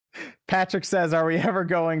 Patrick says, are we ever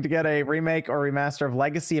going to get a remake or remaster of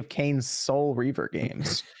Legacy of Kain's Soul Reaver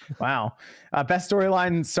games? Wow. Best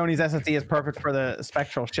storyline, Sony's SSD is perfect for the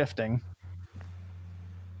spectral shifting.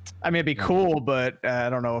 I mean, it'd be cool, but I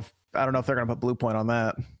don't know if they're going to put Bluepoint on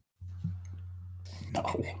that.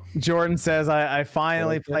 No. Jordan says, I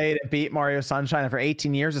finally played and beat Mario Sunshine for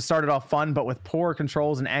 18 years. It started off fun, but with poor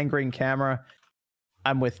controls and angering camera.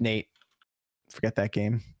 I'm with Nate. Forget that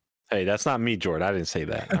game. Hey, that's not me, Jordan. I didn't say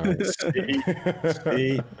that.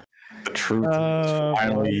 See? The truth is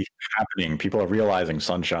finally happening. People are realizing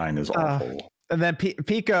Sunshine is awful. And then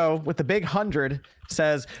Pico with the big 100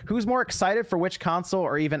 says, who's more excited for which console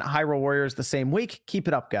or even Hyrule Warriors the same week? Keep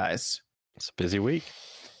it up, guys. It's a busy week.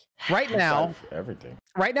 Right now, everything.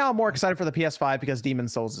 Right now, I'm more excited for the PS5 because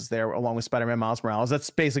Demon's Souls is there along with Spider-Man Miles Morales.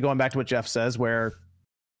 That's basically going back to what Jeff says, where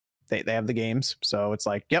they have the games. So it's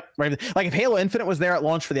like, yep. Right. Like if Halo Infinite was there at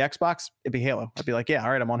launch for the Xbox, it'd be Halo. I'd be like, yeah,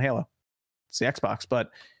 all right, I'm on Halo. It's the Xbox.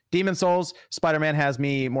 But Demon's Souls, Spider-Man has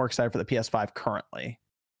me more excited for the PS5 currently.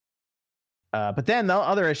 But then the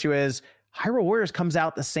other issue is Hyrule Warriors comes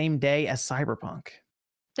out the same day as Cyberpunk.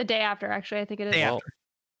 The day after, actually, I think it is.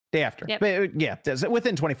 Day after. Yep. But yeah,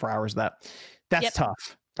 within 24 hours of that. That's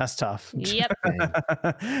tough. That's tough. Yep.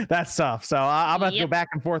 That's tough. So I'm going to go back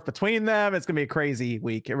and forth between them. It's going to be a crazy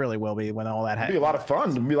week. It really will be when all that happens. It'll be a lot of fun.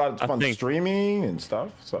 It'll be a lot of fun streaming and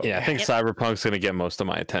stuff. So yeah, I think Cyberpunk's going to get most of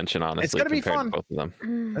my attention, honestly. It's going to be fun. Both of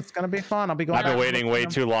them. It's going to be fun. I'll be going. I've been waiting way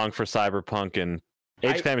too long for Cyberpunk, and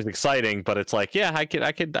HCAM is exciting, but it's like, yeah, I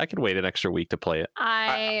could wait an extra week to play it.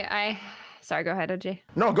 Sorry, go ahead, OJ.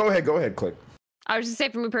 No, go ahead, Click. I was just say,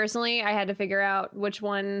 for me personally, I had to figure out which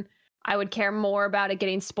one I would care more about it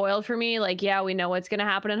getting spoiled for me. Like, yeah, we know what's going to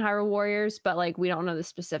happen in Hyrule Warriors, but like, we don't know the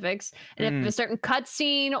specifics. And if a certain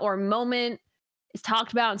cutscene or moment is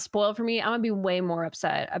talked about and spoiled for me, I'm going to be way more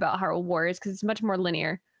upset about Hyrule Warriors because it's much more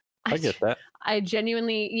linear. I get that. I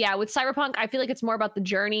genuinely, with Cyberpunk, I feel like it's more about the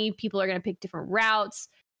journey. People are going to pick different routes.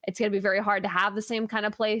 It's going to be very hard to have the same kind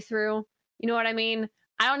of playthrough. You know what I mean?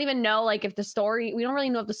 I don't even know, like, if the story, we don't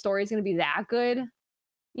really know if the story is going to be that good.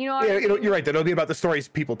 You know, you're right. That'll be about the stories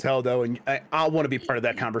people tell, though, and I'll want to be part of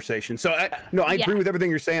that conversation. So, I agree with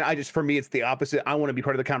everything you're saying. For me, it's the opposite. I want to be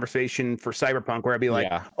part of the conversation for Cyberpunk, where I'd be like,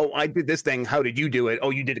 "Oh, I did this thing. How did you do it?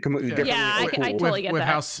 Oh, you did it differently." Yeah, I totally get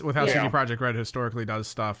that. With how CD Projekt Red historically does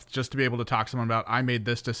stuff, just to be able to talk to someone about, I made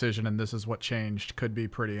this decision and this is what changed, could be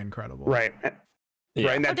pretty incredible. Right. Yeah.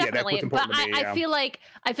 Right, and definitely. But I feel like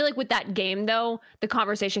with that game though, the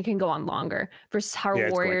conversation can go on longer. Versus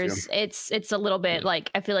Hyrule Warriors, it's a little bit like,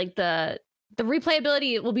 I feel like the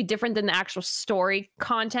replayability will be different than the actual story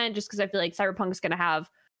content, just because I feel like Cyberpunk is going to have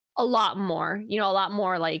a lot more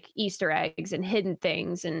like Easter eggs and hidden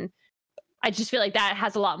things, and I just feel like that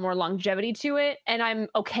has a lot more longevity to it, and I'm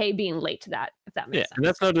okay being late to that, if that makes sense. And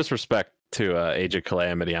that's no disrespect to Age of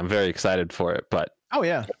Calamity. I'm very excited for it, but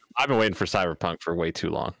I've been waiting for Cyberpunk for way too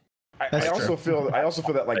long. I also feel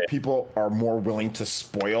that like people are more willing to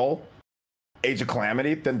spoil Age of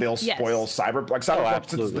Calamity than they'll spoil Cyberpunk. Like Cyberpunk,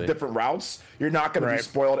 since it's the different routes, you're not going to be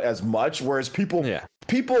spoiled as much. Whereas people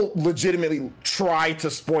legitimately try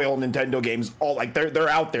to spoil Nintendo games. All like they're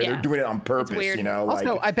out there, they're doing it on purpose. You know.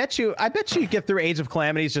 Also, I bet you get through Age of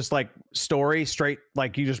Calamity's just like story straight.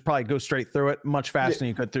 Like you just probably go straight through it much faster than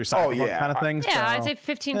you could through Cyberpunk kind of things. Yeah, I'd say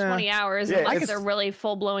 15-20 hours unless they're really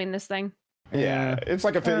full blowing this thing. Yeah, it's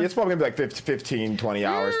like it's probably gonna be like 15-20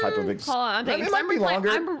 hours type of thing. Hold on, I'm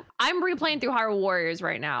thinking. I'm replaying through Hyrule Warriors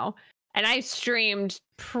right now, and I streamed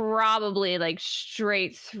probably like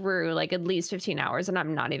straight through like at least 15 hours, and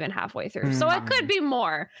I'm not even halfway through. So it could be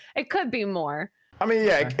more. I mean,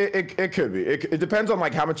 yeah, it could be. It depends on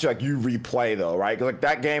like how much like you replay though, right? Like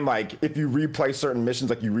that game, like if you replay certain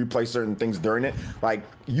missions, like you replay certain things during it, like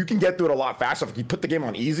you can get through it a lot faster. If you put the game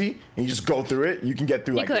on easy and you just go through it, you can get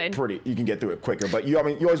through you can get through it quicker. But you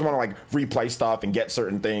always want to like replay stuff and get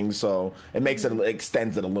certain things, so it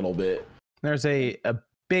extends it a little bit. There's a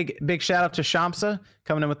big shout out to Shamsa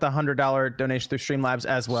coming in with the $100 donation through Streamlabs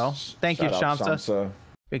as well. Thank you, Shamsa.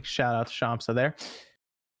 Big shout out to Shamsa there.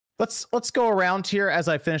 Let's go around here as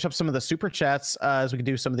I finish up some of the super chats as we can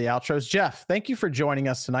do some of the outros. Jeff, thank you for joining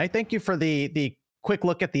us tonight. Thank you for the quick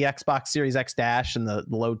look at the Xbox Series X Dash and the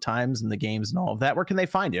load times and the games and all of that. Where can they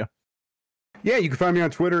find you? Yeah, you can find me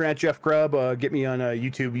on Twitter at Jeff Grubb. Get me on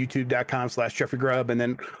YouTube, youtube.com/Jeffrey Grubb. And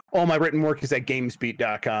then all my written work is at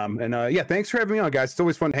gamesbeat.com. And yeah, thanks for having me on, guys. It's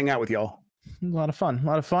always fun to hang out with y'all. A lot of fun.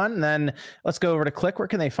 And then let's go over to Click. Where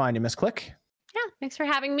can they find you, Miss Click? Yeah, thanks for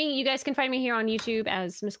having me. You guys can find me here on YouTube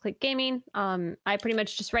as Miss Click Gaming. I pretty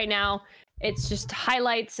much just right now, it's just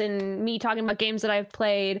highlights and me talking about games that I've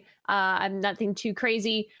played. I'm nothing too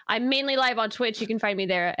crazy. I'm mainly live on Twitch. You can find me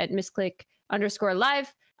there at MissClick_live.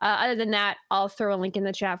 Other than that, I'll throw a link in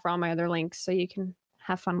the chat for all my other links so you can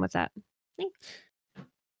have fun with that. Thanks.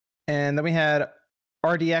 And then we had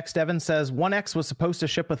RDX Devin says 1X was supposed to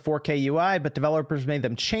ship with 4K UI, but developers made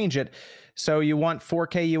them change it. So you want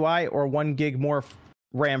 4K UI or 1 gig more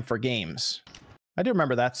RAM for games? I do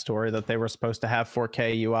remember that story that they were supposed to have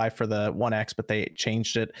 4K UI for the 1X, but they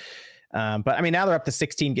changed it. But I mean, now they're up to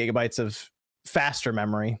 16 gigabytes of faster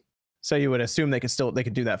memory. So you would assume they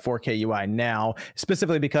could do that 4K UI now,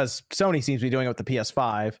 specifically because Sony seems to be doing it with the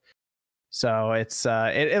PS5. So it's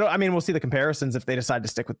I mean, we'll see the comparisons if they decide to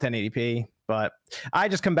stick with 1080p. But I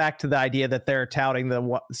just come back to the idea that they're touting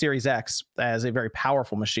the Series X as a very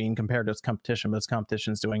powerful machine compared to its competition, but its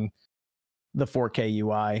competition is doing the 4K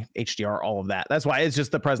UI, HDR, all of that. That's why it's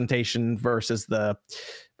just the presentation versus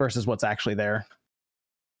what's actually there.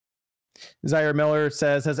 Zaire Miller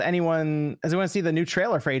says, has anyone seen the new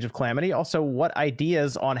trailer for Age of Calamity? Also, what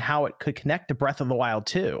ideas on how it could connect to Breath of the Wild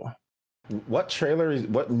 2? What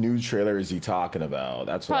new trailer is he talking about?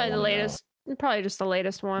 That's probably the latest. Know. Probably just the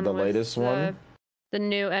latest one. The latest one? The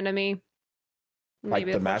new enemy. Like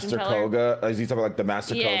the Master Koga? Is he talking about like the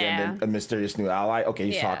Master Koga and a mysterious new ally? Okay,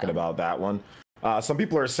 he's talking about that one. Some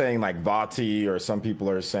people are saying like Vati, or some people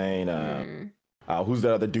are saying who's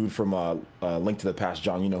the other dude from Link to the Past?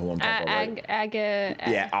 John, you know who I'm talking about, right?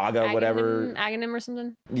 Aga, whatever. Aghanim or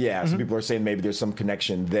something. Yeah, some people are saying maybe there's some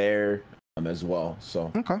connection there as well.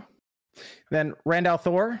 So okay. Then Randall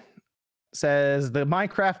Thor says the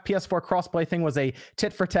Minecraft PS4 crossplay thing was a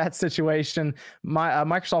tit-for-tat situation.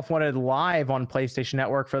 Microsoft wanted live on PlayStation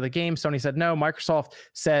Network for the game. Sony said no. Microsoft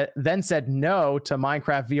said no to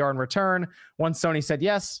Minecraft VR in return. Once Sony said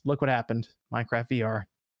yes, look what happened. Minecraft VR.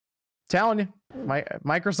 Telling you,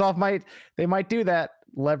 Microsoft might do that.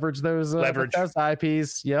 Leverage those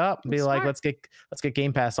IPs. Yep. Be smart. Like, let's get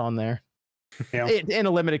Game Pass on there. Yeah. In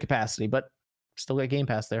a limited capacity, but still get Game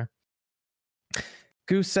Pass there.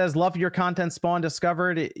 Goose says, love your content. Spawn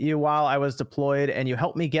discovered you while I was deployed and you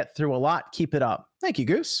helped me get through a lot. Keep it up. Thank you,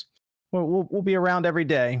 Goose. We'll be around every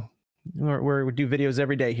day. We do videos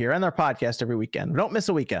every day here and our podcast every weekend. We don't miss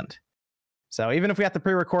a weekend. So even if we have to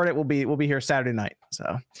pre-record it, we'll be here Saturday night.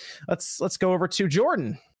 So let's go over to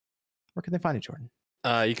Jordan. Where can they find you, Jordan?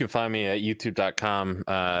 You can find me at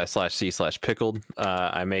youtube.com/c/pickled.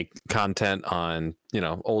 I make content on,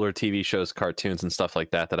 older TV shows, cartoons, and stuff like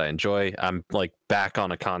that I enjoy. I'm like back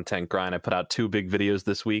on a content grind. I put out 2 big videos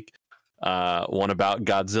this week. One about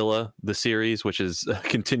Godzilla, the series, which is a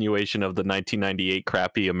continuation of the 1998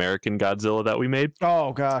 crappy American Godzilla that we made.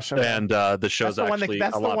 Oh gosh. Okay. And the show's that's the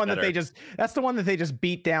one that they just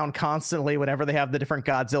beat down constantly whenever they have the different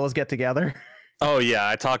Godzillas get together. Oh yeah,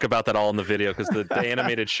 I talk about that all in the video because the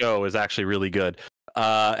animated show is actually really good.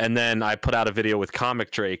 And then I put out a video with Comic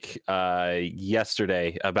Drake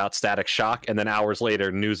yesterday about Static Shock, and then hours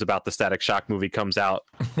later, news about the Static Shock movie comes out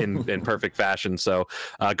in perfect fashion. So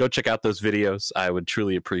go check out those videos. I would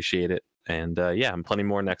truly appreciate it. And I'm plenty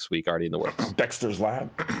more next week already in the works. Dexter's Lab.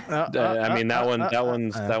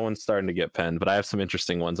 That one's starting to get penned, but I have some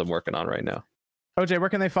interesting ones I'm working on right now. OJ, where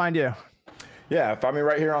can they find you? Yeah, find me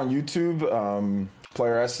right here on YouTube,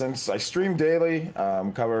 Player Essence. I stream daily,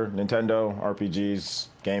 cover Nintendo, RPGs,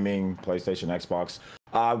 gaming, PlayStation, Xbox.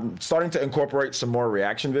 I'm starting to incorporate some more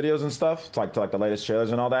reaction videos and stuff, to like the latest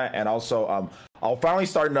trailers and all that. And also, I'll finally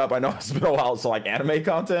starting up. I know it's been a while, so like anime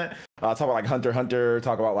content. Talk about like Hunter x Hunter,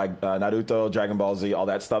 talk about like Naruto, Dragon Ball Z, all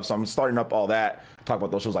that stuff. So I'm starting up all that. Talk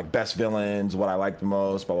about those shows like best villains, what I like the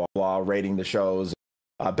most, blah blah blah, rating the shows.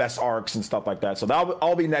 best arcs and stuff like that. So that'll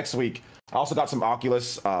all be next week. I also got some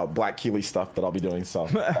Oculus Black Keely stuff that I'll be doing. So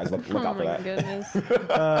guys, look out for that. Goodness.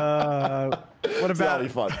 What about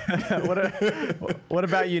fun? What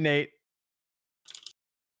about you, Nate?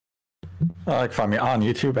 Find me on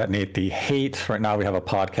YouTube at Nate the Hate. Right now we have a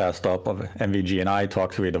podcast up of MVG and I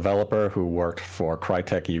talk to a developer who worked for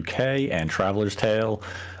Crytek UK and Traveler's Tale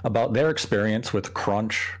about their experience with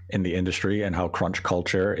crunch in the industry and how crunch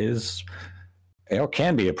culture is,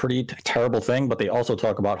 can be a pretty terrible thing, but they also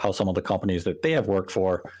talk about how some of the companies that they have worked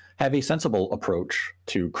for have a sensible approach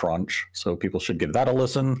to crunch. So people should give that a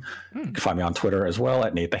listen. You can find me on Twitter as well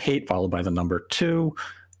at Nate the Hate, followed by the number 2.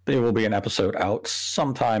 There will be an episode out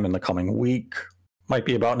sometime in the coming week. Might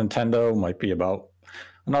be about Nintendo, might be about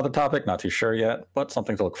another topic, not too sure yet, but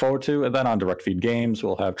something to look forward to. And then on Direct Feed Games,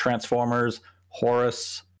 we'll have Transformers,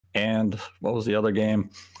 Horus, and what was the other game?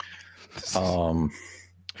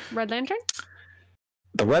 Red Lantern?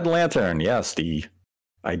 The Red Lantern, yes, the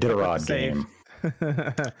Iditarod game.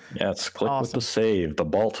 Yes, click with the save, the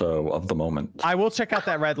Balto of the moment. I will check out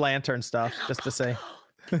that Red Lantern stuff, just to say.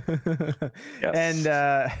 Yes. And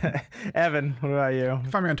Evan, what about you?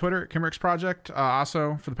 Find me on Twitter, Kimrix Project.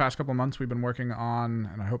 Also, for the past couple of months, we've been working on,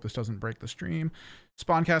 and I hope this doesn't break the stream,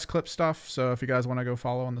 Spawncast clip stuff. So if you guys want to go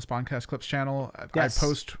follow on the Spawncast clips channel, yes. I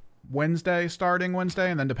post starting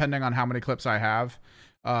Wednesday, and then depending on how many clips I have,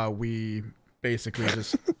 we basically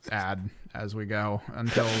just add as we go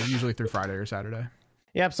until usually through Friday or Saturday.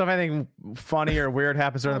 Yep. So if anything funny or weird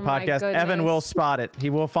happens during the podcast, Evan will spot it. He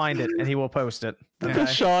will find it and he will post it. Okay.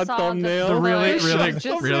 Shot thumbnail. The really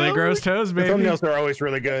gross toes, baby. The thumbnails are always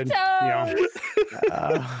really good.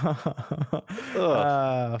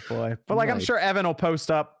 Boy. But like, nice. I'm sure Evan will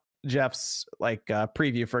post up Jeff's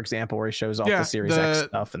preview, for example, where he shows off the Series X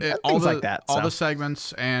stuff and things like that. All the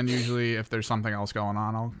segments, and usually if there's something else going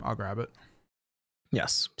on, I'll grab it.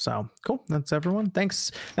 Yes. So cool. That's everyone.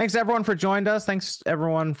 Thanks everyone for joining us. Thanks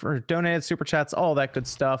everyone for donated super chats, all that good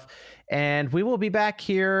stuff. And we will be back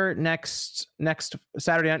here next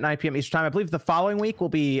Saturday at 9 p.m. Eastern time. I believe the following week will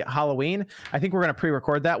be Halloween. I think we're going to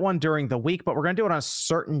pre-record that one during the week, but we're going to do it on a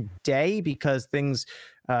certain day because things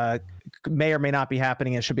may or may not be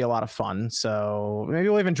happening. It should be a lot of fun. So maybe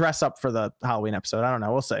we'll even dress up for the Halloween episode. I don't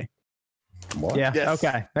know. We'll see. What? Yeah. Yes.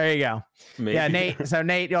 Okay. There you go. Maybe. Yeah, Nate. So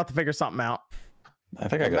Nate, you'll have to figure something out. I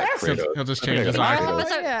think I got Kratos. He'll just change his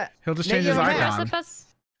icon. He'll just change his icon.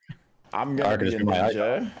 I'm gonna be a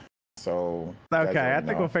ninja. So okay, I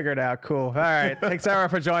think we'll figure it out. Cool. All right. Thanks everyone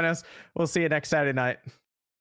for joining us. We'll see you next Saturday night.